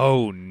make.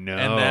 Oh no.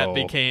 And that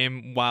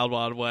became Wild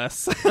Wild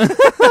West.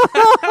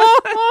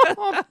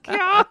 Oh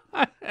God.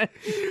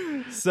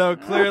 So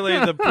clearly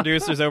the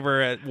producers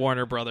over at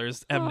Warner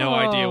Brothers have no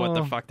idea what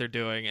the fuck they're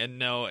doing and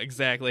know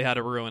exactly how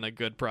to ruin a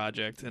good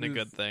project and a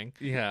good thing.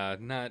 Yeah,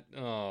 not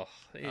I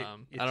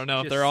don't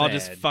know if they're all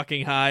just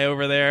fucking high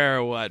over there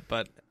or what,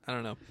 but I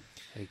don't know.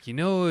 Like, you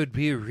know, it would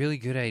be a really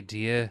good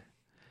idea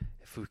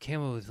if we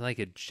came up with like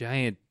a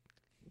giant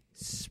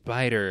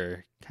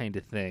spider kind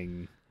of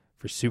thing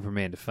for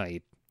Superman to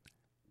fight.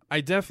 I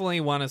definitely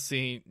want to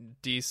see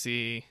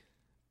DC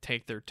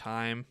take their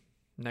time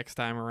next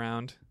time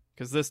around,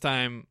 because this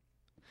time,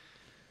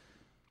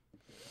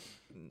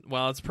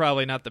 well, it's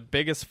probably not the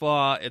biggest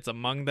flaw, it's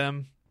among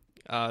them.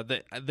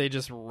 They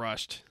just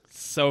rushed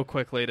so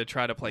quickly to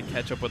try to play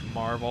catch up with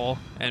Marvel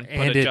and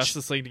put a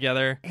Justice League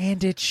together.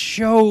 And it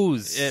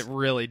shows. It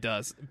really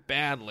does.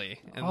 Badly.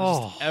 And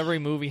just every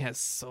movie has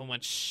so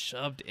much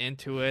shoved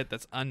into it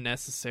that's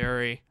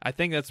unnecessary. I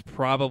think that's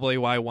probably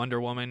why Wonder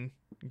Woman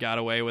got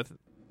away with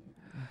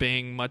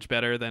being much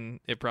better than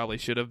it probably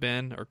should have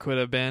been or could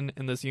have been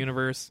in this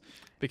universe,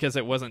 because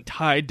it wasn't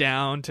tied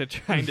down to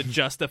trying to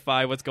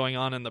justify what's going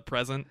on in the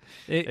present.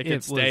 It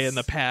could stay in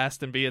the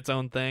past and be its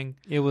own thing.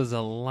 It was a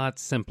lot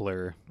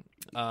simpler.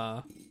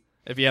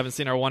 If you haven't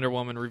seen our Wonder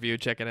Woman review,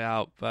 check it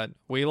out. But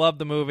we loved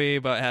the movie,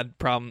 but had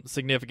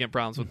significant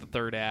problems with the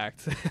third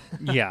act.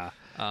 Yeah.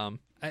 I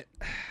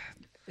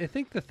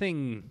think the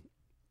thing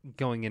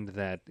going into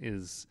that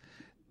is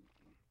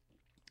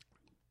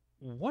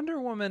Wonder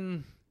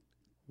Woman,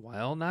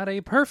 while not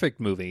a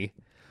perfect movie,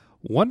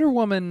 Wonder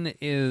Woman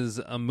is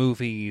a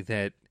movie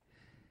that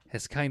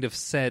has kind of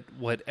set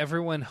what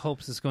everyone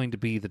hopes is going to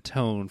be the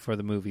tone for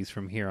the movies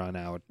from here on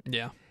out.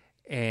 Yeah.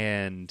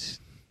 And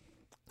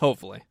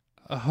hopefully.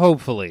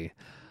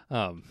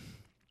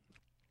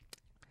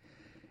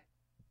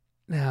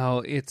 Now,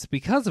 it's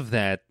because of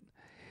that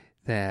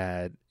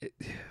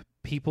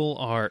people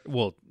are,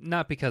 well,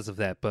 not because of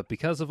that, but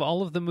because of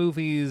all of the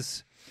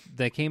movies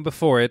that came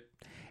before it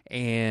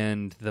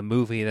and the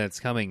movie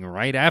that's coming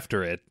right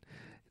after it,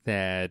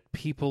 that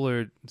people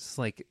are just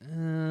like,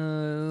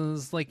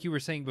 like you were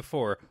saying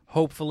before,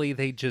 hopefully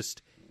they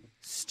just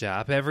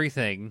stop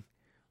everything,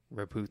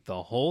 reboot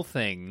the whole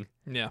thing,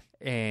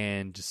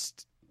 and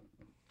just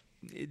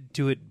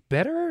do it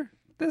better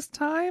this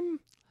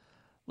time.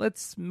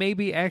 Let's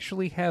maybe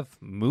actually have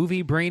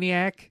movie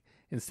Brainiac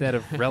instead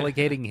of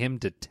relegating him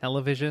to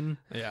television.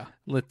 Yeah.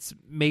 Let's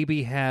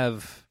maybe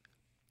have...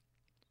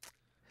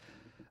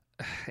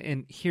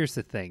 And here's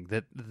the thing,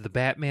 that the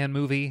Batman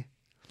movie,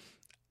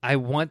 I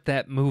want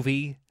that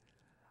movie.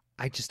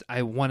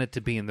 I want it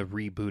to be in the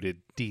rebooted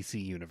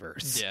DC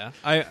universe. Yeah.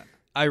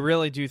 I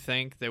really do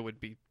think they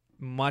would be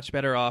much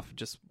better off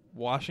just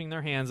washing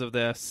their hands of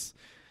this,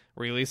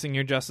 releasing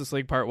your Justice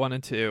League Part 1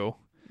 and 2.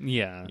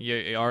 Yeah.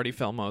 You already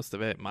filmed most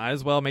of it. Might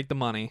as well make the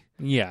money.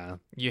 Yeah.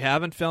 You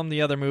haven't filmed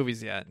the other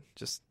movies yet.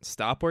 Just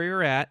stop where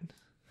you're at.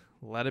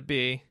 Let it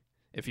be.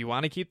 If you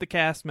want to keep the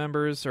cast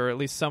members, or at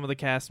least some of the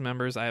cast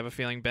members, I have a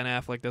feeling Ben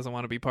Affleck doesn't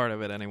want to be part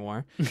of it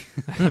anymore,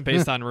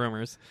 based on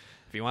rumors.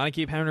 If you want to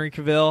keep Henry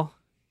Cavill,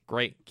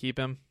 great, keep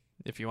him.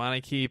 If you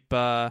want to keep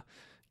Gal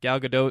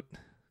Gadot,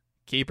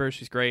 keep her.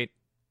 She's great.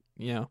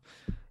 You know,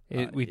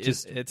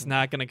 it's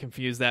not going to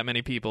confuse that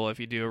many people if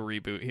you do a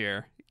reboot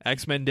here.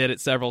 X-Men did it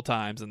several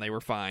times and they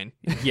were fine.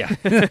 Yeah.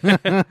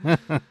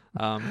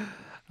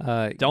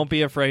 Don't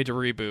be afraid to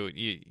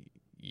reboot.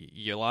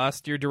 You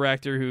lost your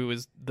director, who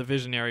was the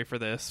visionary for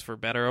this, for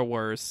better or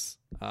worse,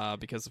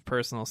 because of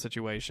personal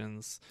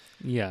situations.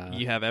 Yeah.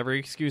 You have every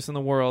excuse in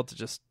the world to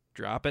just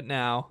drop it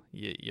now.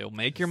 You'll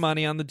make your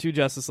money on the 2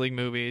 Justice League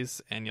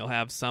movies, and you'll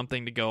have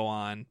something to go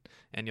on,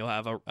 and you'll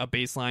have a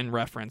baseline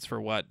reference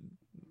for what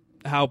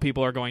how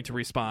people are going to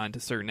respond to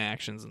certain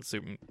actions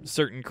and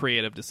certain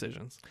creative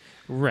decisions.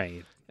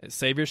 Right.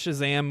 Save your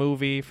Shazam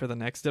movie for the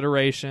next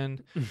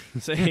iteration.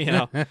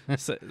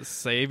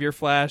 Save your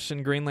Flash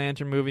and Green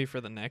Lantern movie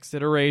for the next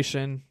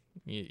iteration.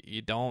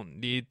 You don't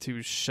need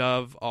to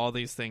shove all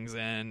these things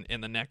in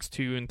the next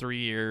 2 and 3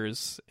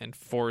 years and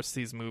force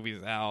these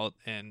movies out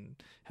and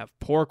have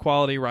poor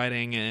quality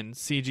writing and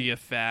CG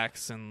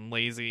effects and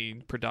lazy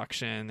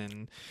production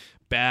and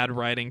bad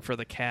writing for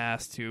the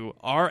cast who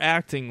are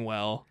acting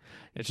well.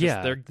 It's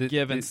just they're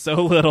given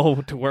so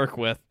little to work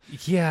with.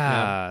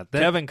 Yeah.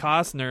 Kevin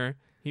Costner,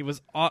 he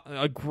was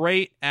a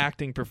great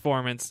acting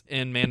performance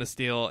in Man of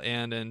Steel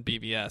and in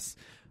BVS.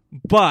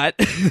 But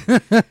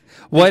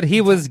what he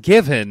was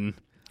given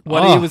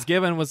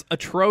was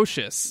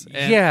atrocious.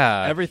 And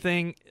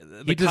everything.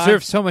 He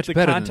deserved so much better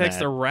than that. The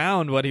context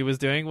around what he was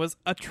doing was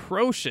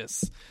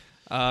atrocious.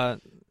 So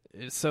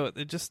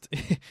it just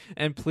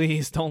and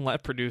please don't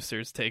let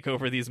producers take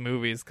over these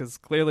movies, because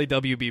clearly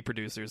WB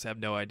producers have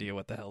no idea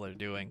what the hell they're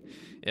doing.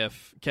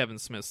 If Kevin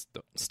Smith's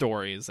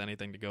story is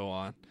anything to go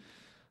on,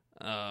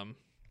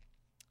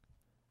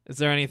 is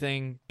there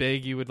anything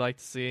big you would like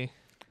to see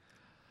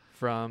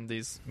from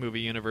these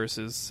movie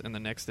universes in the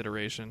next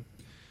iteration?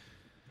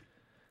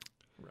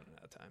 I'm running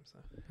out of time. So.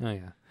 Oh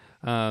yeah,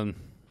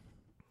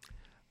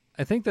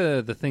 I think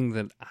the thing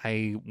that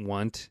I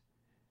want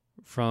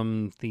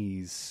from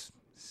these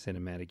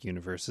cinematic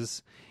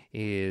universes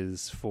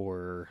is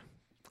for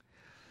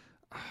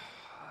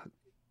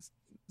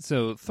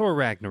so Thor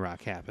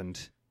Ragnarok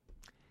happened,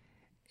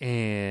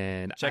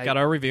 and check out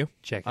our review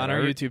on our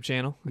YouTube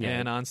channel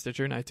and on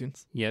Stitcher and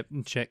iTunes. Yep,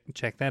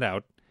 check that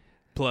out.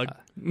 Plug.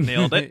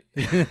 Nailed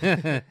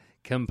it.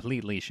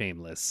 Completely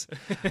shameless.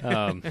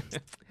 The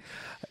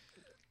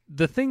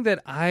thing that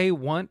I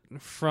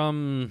want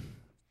from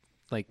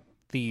like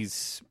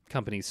these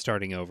companies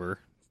starting over,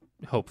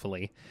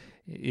 hopefully,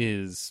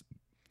 is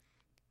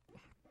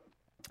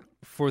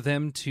for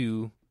them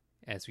to,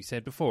 as we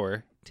said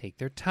before, take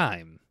their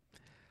time.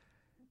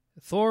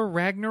 Thor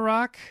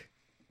Ragnarok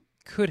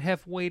could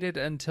have waited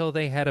until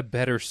they had a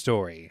better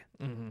story.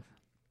 Mm-hmm.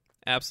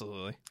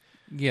 Absolutely.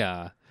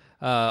 Yeah.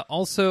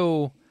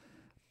 Also,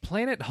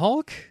 Planet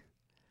Hulk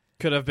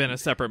could have been a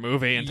separate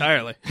movie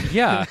entirely.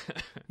 Yeah.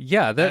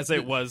 As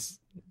it was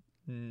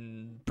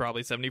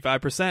probably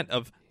 75%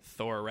 of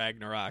Thor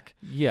Ragnarok.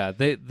 Yeah,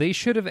 they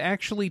should have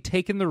actually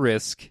taken the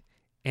risk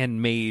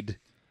and made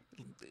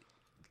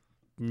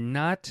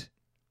not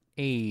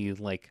a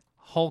like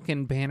Hulk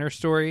and Banner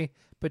story,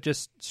 but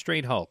just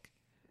straight Hulk.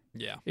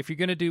 Yeah. If you're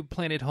gonna do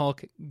Planet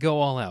Hulk, go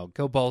all out,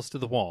 go balls to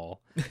the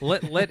wall.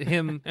 Let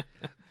him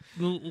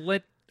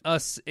let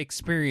us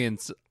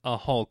experience a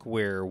Hulk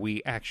where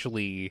we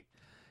actually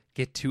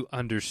get to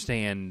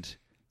understand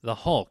the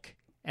Hulk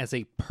as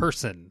a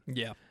person.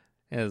 Yeah.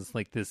 As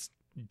like this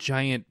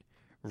giant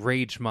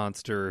rage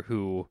monster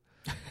who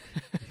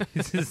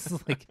is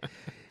like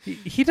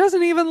he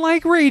doesn't even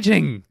like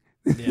raging.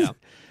 Yeah.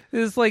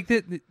 It's like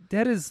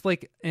that is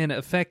like an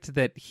effect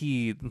that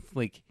he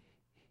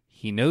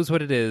knows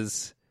what it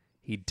is,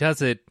 he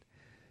does it,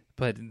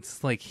 but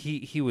it's like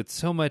he would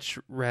so much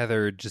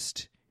rather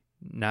just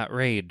not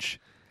rage,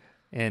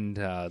 and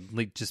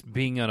like just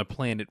being on a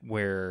planet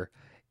where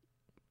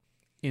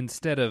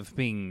instead of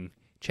being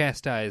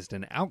chastised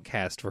and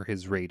outcast for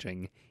his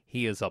raging,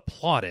 he is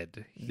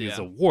applauded, he is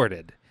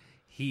awarded,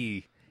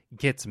 he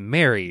gets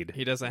married.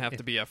 He doesn't have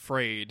to be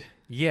afraid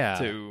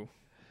to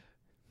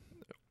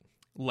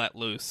let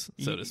loose,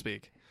 so to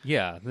speak.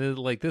 Yeah,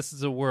 like this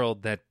is a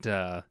world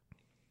that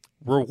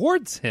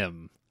rewards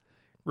him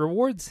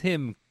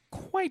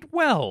quite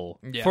well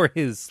for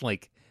his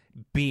like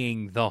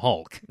being the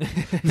Hulk.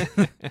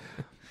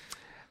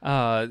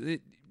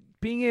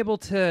 Being able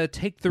to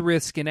take the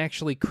risk and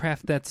actually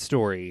craft that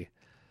story.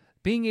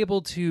 Being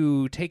able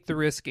to take the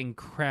risk and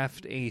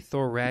craft a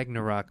Thor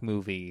Ragnarok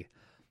movie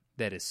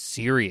that is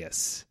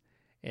serious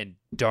and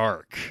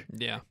dark.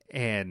 Yeah.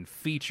 And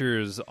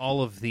features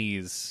all of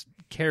these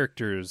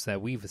characters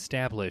that we've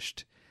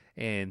established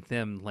and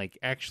them like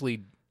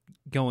actually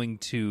going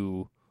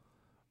to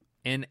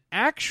an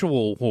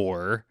actual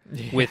war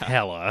with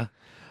Hela,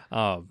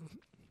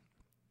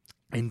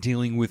 and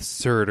dealing with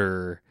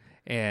Surtur,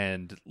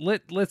 and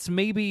let's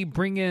maybe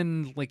bring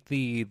in like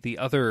the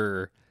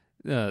other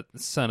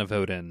son of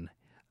Odin,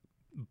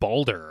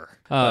 Balder.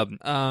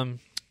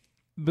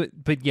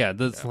 But yeah,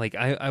 that's like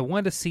I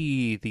want to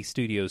see the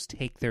studios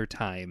take their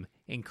time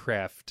and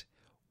craft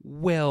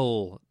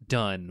well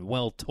done,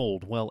 well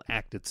told, well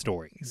acted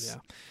stories.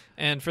 Yeah.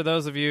 And for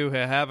those of you who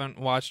haven't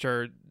watched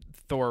our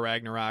Thor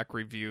Ragnarok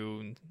review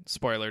and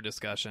spoiler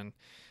discussion,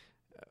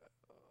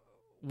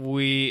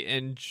 we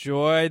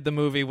enjoyed the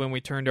movie when we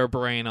turned our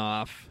brain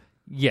off.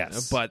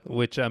 Yes, but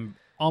which I'm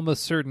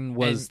almost certain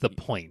was the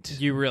point.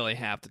 You really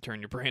have to turn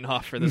your brain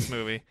off for this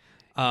movie.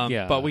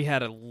 But we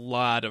had a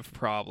lot of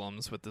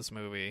problems with this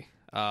movie.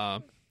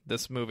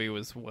 This movie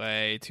was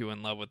way too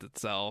in love with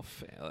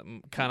itself,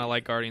 kind of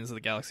like Guardians of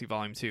the Galaxy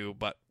Volume 2,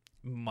 but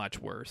much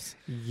worse.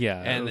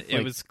 Yeah. And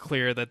it was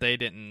clear that they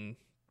didn't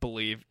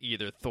believe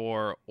either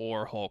Thor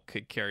or Hulk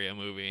could carry a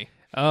movie.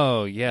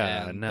 Oh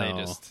yeah, and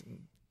no.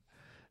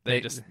 They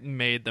just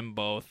made them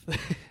both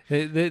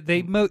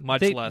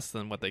much they, less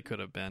than what they could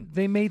have been.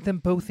 They made them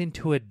both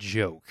into a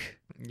joke.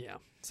 Yeah.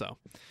 So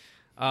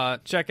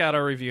check out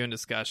our review and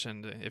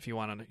discussion if you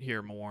want to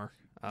hear more.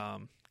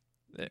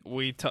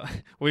 We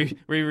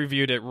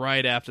reviewed it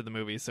right after the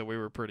movie, so we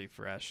were pretty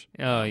fresh.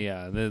 Oh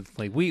yeah,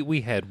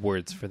 we had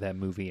words for that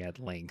movie at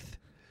length.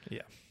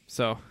 Yeah.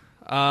 So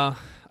I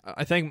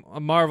think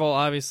Marvel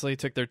obviously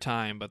took their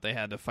time, but they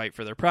had to fight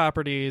for their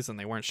properties, and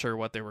they weren't sure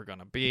what they were going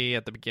to be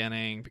at the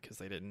beginning because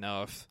they didn't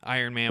know if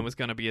Iron Man was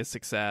going to be a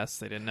success.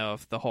 They didn't know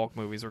if the Hulk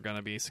movies were going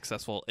to be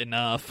successful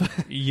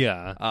enough.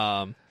 Yeah.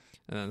 And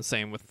then the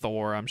same with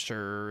Thor, I'm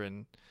sure,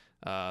 and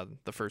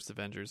the first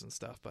Avengers and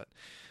stuff. But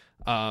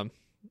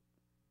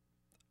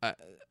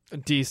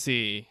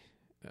DC,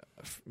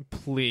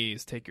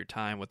 please take your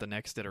time with the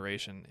next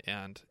iteration,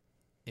 and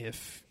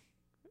if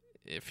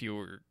you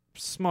were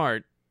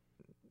smart,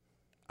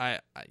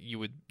 you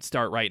would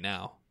start right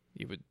now.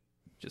 You would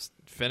just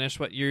finish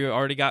what you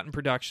already got in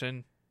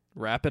production,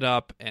 wrap it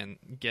up, and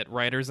get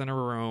writers in a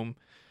room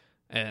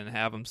and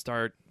have them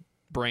start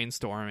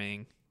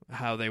brainstorming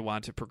how they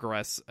want to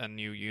progress a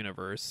new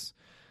universe,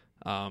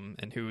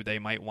 and who they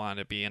might want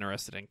to be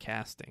interested in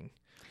casting.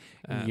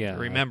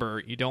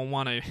 Remember, you don't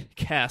want to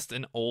cast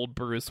an old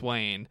Bruce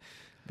Wayne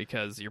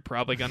because you're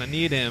probably going to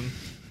need him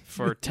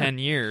for 10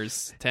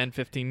 years, 10,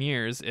 15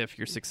 years if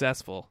you're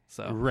successful.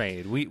 So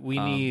right. We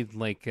need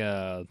like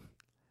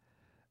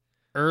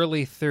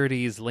early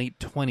 30s, late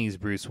 20s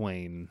Bruce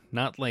Wayne,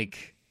 not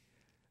like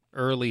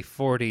early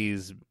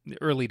 40s,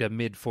 early to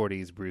mid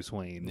 40s Bruce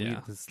Wayne.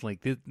 Yeah. It's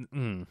like this,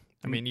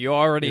 I mean, you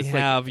already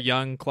have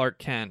young Clark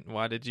Kent.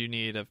 Why did you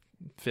need a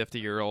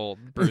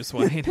 50-year-old Bruce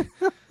Wayne?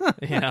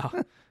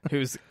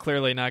 Who's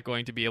clearly not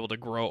going to be able to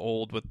grow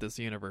old with this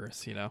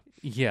universe,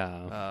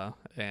 Yeah.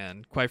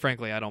 And quite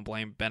frankly, I don't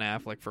blame Ben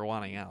Affleck for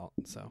wanting out.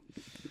 So,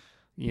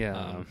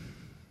 yeah.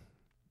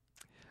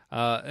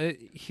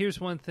 Here's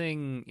one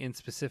thing in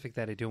specific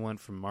that I do want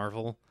from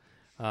Marvel,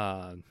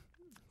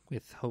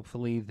 with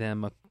hopefully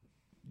them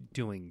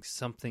doing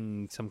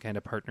something, some kind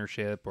of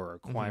partnership or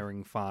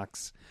acquiring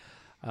Fox.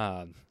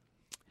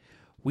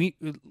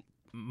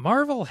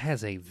 Marvel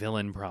has a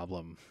villain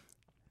problem.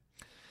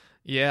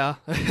 Yeah,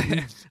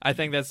 I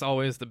think that's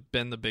always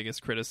been the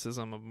biggest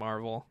criticism of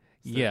Marvel.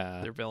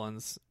 Yeah, their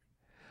villains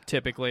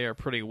typically are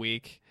pretty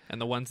weak,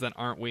 and the ones that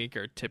aren't weak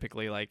are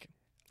typically like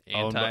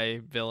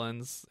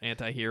anti-villains,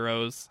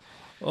 anti-heroes.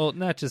 Well,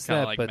 not just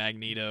that, like but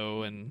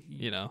Magneto, and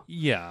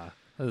Yeah,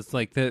 it's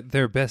like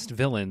their best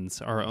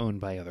villains are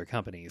owned by other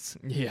companies.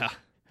 Yeah,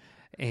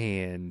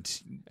 and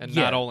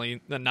not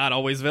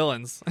always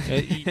villains.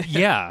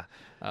 Yeah.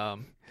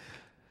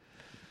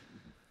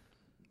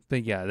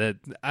 But yeah,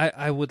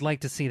 I would like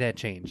to see that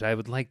change. I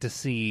would like to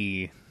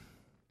see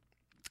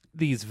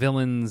these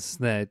villains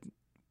that,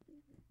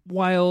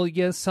 while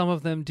yes, some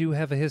of them do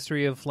have a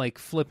history of like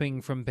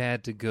flipping from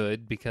bad to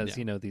good because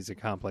these are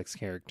complex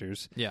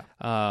characters. Yeah.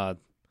 I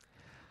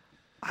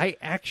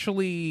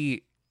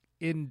actually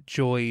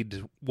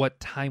enjoyed what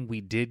time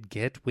we did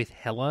get with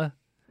Hela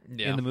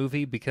in the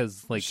movie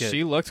because like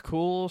she looked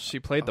cool. She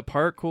played the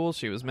part cool.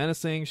 She was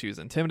menacing. She was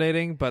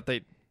intimidating. But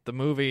the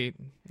movie,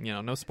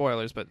 no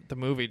spoilers, but the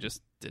movie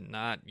just did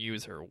not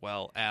use her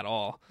well at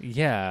all.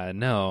 Yeah,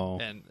 no.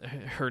 And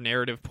her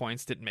narrative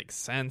points didn't make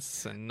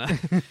sense, and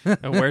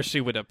where she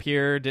would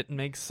appear didn't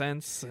make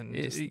sense. And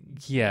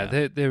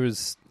there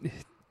was,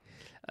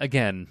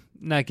 again,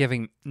 not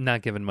given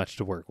much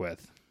to work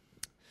with.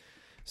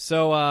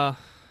 So I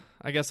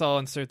guess I'll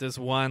insert this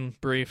one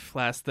brief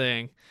last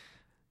thing.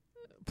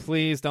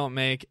 Please don't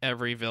make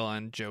every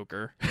villain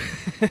Joker.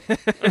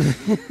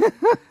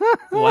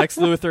 Lex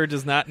Luthor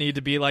does not need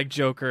to be like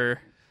Joker.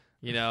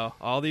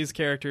 All these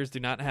characters do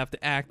not have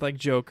to act like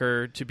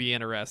Joker to be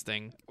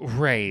interesting.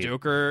 Right.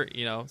 Joker,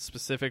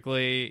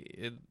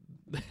 specifically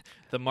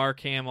the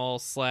Mark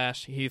Hamill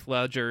 / Heath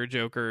Ledger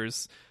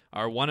Jokers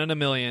are 1 in a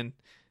million.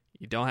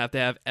 You don't have to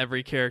have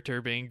every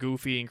character being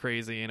goofy and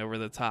crazy and over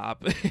the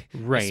top.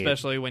 Right.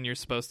 Especially when you're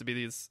supposed to be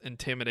these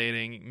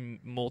intimidating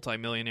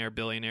multi-millionaire,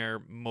 billionaire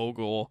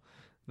mogul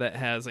that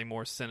has a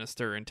more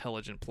sinister,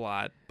 intelligent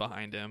plot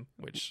behind him,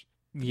 which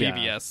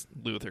BVS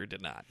Luthor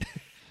did not.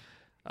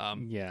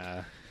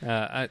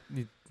 I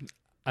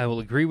will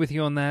agree with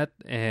you on that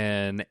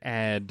and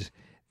add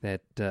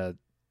that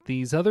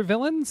these other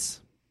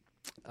villains,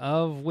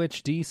 of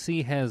which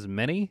DC has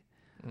many,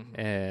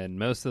 and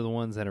most of the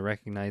ones that are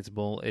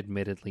recognizable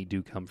admittedly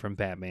do come from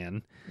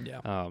Batman.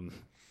 Yeah.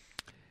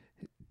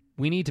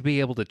 We need to be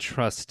able to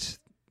trust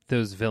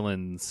those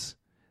villains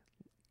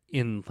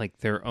in like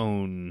their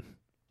own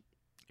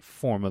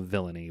form of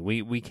villainy.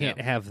 We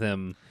can't have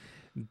them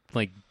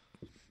like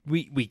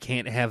we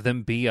can't have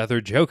them be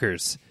other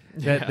Jokers.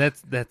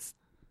 That's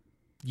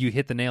you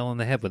hit the nail on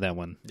the head with that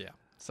one. Yeah.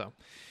 So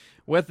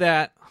with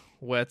that,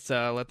 let's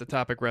let the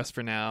topic rest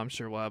for now. I'm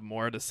sure we'll have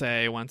more to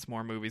say once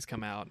more movies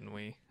come out and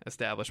we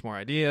establish more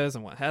ideas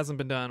and what hasn't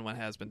been done, what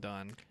has been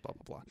done, blah,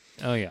 blah,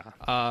 blah. Oh,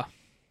 yeah.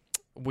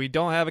 we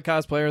don't have a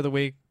cosplayer of the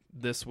week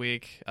this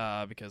week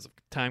because of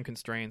time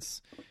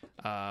constraints.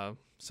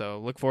 So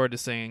look forward to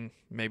seeing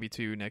maybe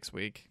 2 next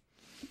week.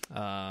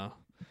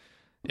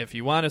 If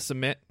you want to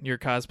submit your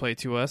cosplay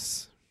to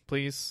us,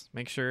 please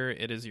make sure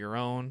it is your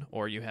own,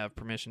 or you have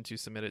permission to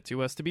submit it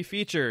to us to be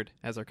featured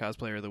as our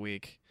cosplayer of the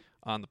week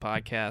on the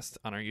podcast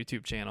on our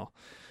YouTube channel.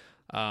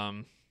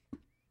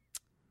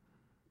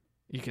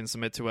 You can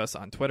submit to us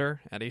on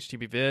Twitter at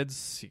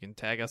HTBvids. You can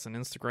tag us on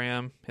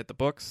Instagram, Hit the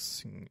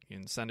Books. You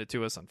can send it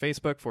to us on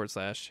Facebook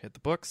 /Hit the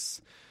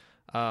Books.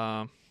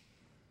 I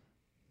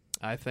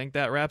think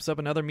that wraps up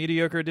another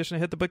mediocre edition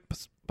of Hit the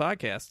Books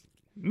podcast.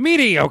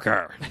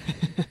 Mediocre!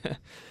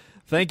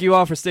 Thank you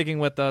all for sticking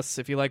with us.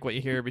 If you like what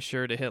you hear, be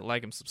sure to hit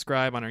like and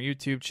subscribe on our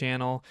YouTube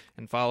channel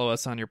and follow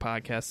us on your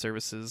podcast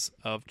services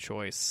of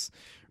choice.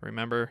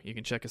 Remember, you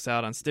can check us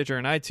out on Stitcher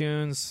and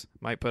iTunes.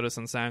 Might put us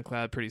on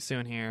SoundCloud pretty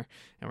soon here,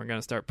 and we're going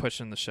to start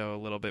pushing the show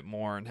a little bit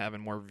more and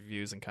having more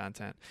reviews and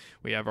content.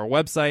 We have our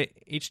website,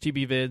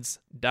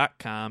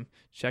 htbvids.com.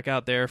 Check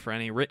out there for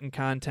any written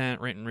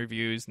content, written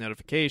reviews,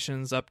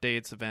 notifications,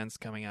 updates, events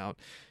coming out.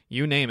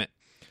 You name it.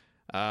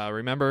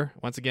 Remember,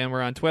 once again,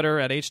 we're on Twitter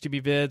at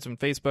HTBvids, on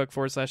Facebook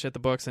 /Hit the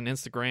Books, and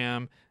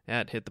Instagram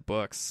at Hit the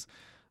Books.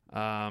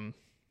 Again,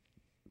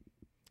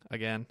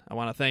 I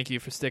want to thank you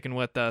for sticking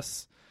with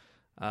us.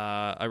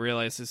 I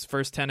realize these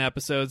first 10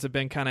 episodes have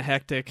been kind of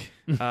hectic.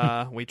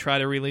 We try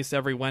to release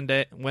every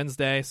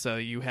Wednesday, so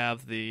you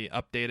have the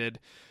updated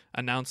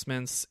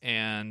announcements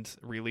and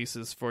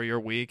releases for your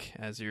week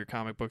as your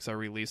comic books are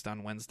released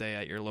on Wednesday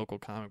at your local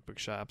comic book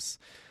shops.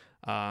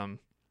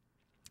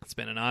 It's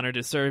been an honor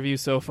to serve you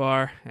so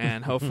far,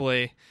 and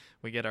hopefully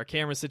we get our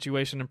camera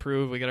situation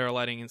improved, we get our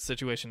lighting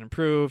situation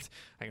improved,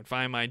 I can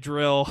find my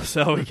drill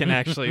so we can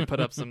actually put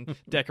up some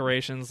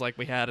decorations like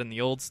we had in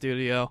the old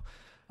studio,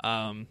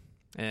 and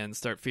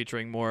start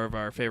featuring more of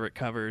our favorite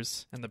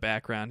covers in the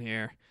background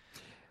here.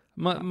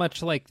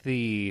 Much like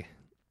the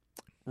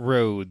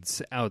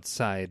roads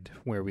outside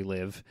where we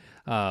live,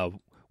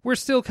 we're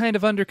still kind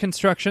of under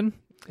construction.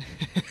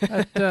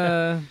 But,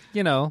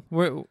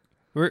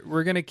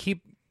 we're gonna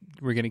keep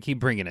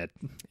bringing it.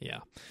 Yeah.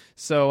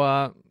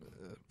 So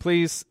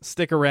please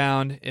stick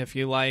around if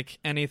you like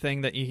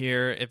anything that you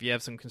hear. If you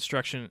have some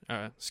construction.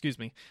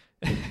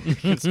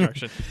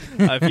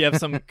 If you have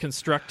some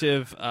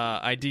constructive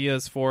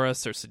ideas for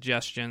us or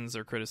suggestions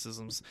or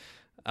criticisms,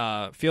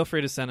 feel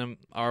free to send them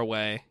our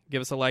way.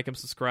 Give us a like and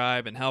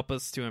subscribe and help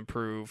us to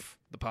improve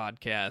the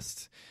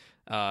podcast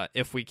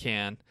if we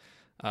can.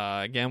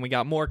 Again, we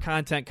got more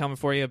content coming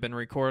for you. I've been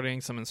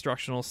recording some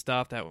instructional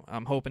stuff that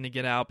I'm hoping to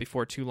get out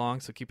before too long,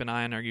 so keep an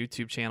eye on our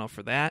YouTube channel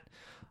for that.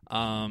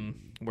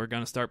 We're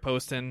going to start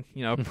posting,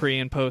 pre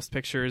and post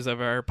pictures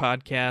of our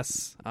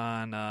podcasts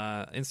on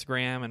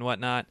Instagram and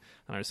whatnot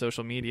on our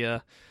social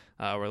media.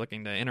 We're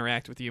looking to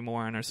interact with you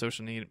more on our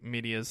social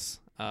medias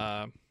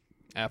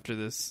after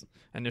this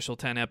initial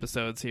 10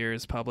 episodes here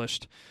is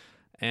published.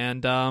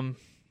 And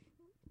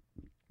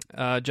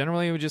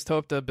generally, we just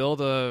hope to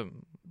build a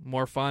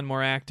more fun,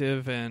 more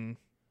active, and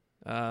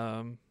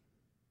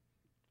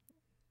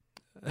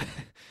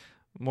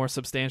more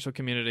substantial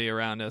community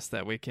around us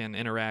that we can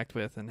interact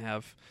with and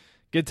have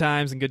good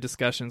times and good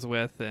discussions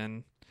with.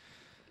 And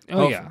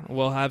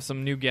we'll have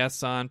some new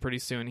guests on pretty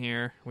soon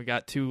here. We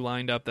got 2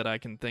 lined up that I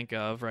can think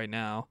of right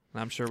now.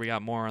 I'm sure we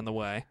got more on the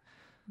way.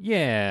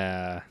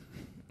 Yeah.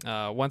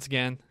 Once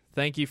again,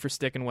 thank you for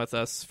sticking with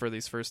us for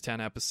these first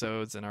 10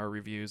 episodes and our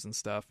reviews and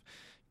stuff.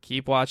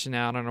 Keep watching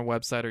out on our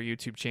website or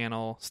YouTube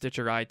channel,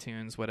 Stitcher,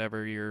 iTunes,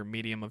 whatever your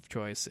medium of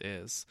choice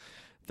is.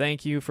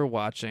 Thank you for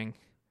watching.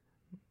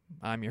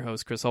 I'm your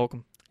host, Chris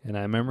Holcomb. And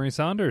I'm Emery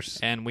Saunders.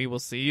 And we will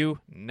see you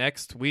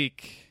next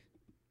week.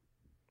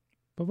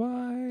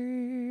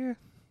 Bye-bye.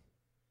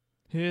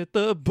 Hit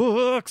the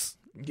books.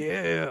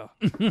 Yeah.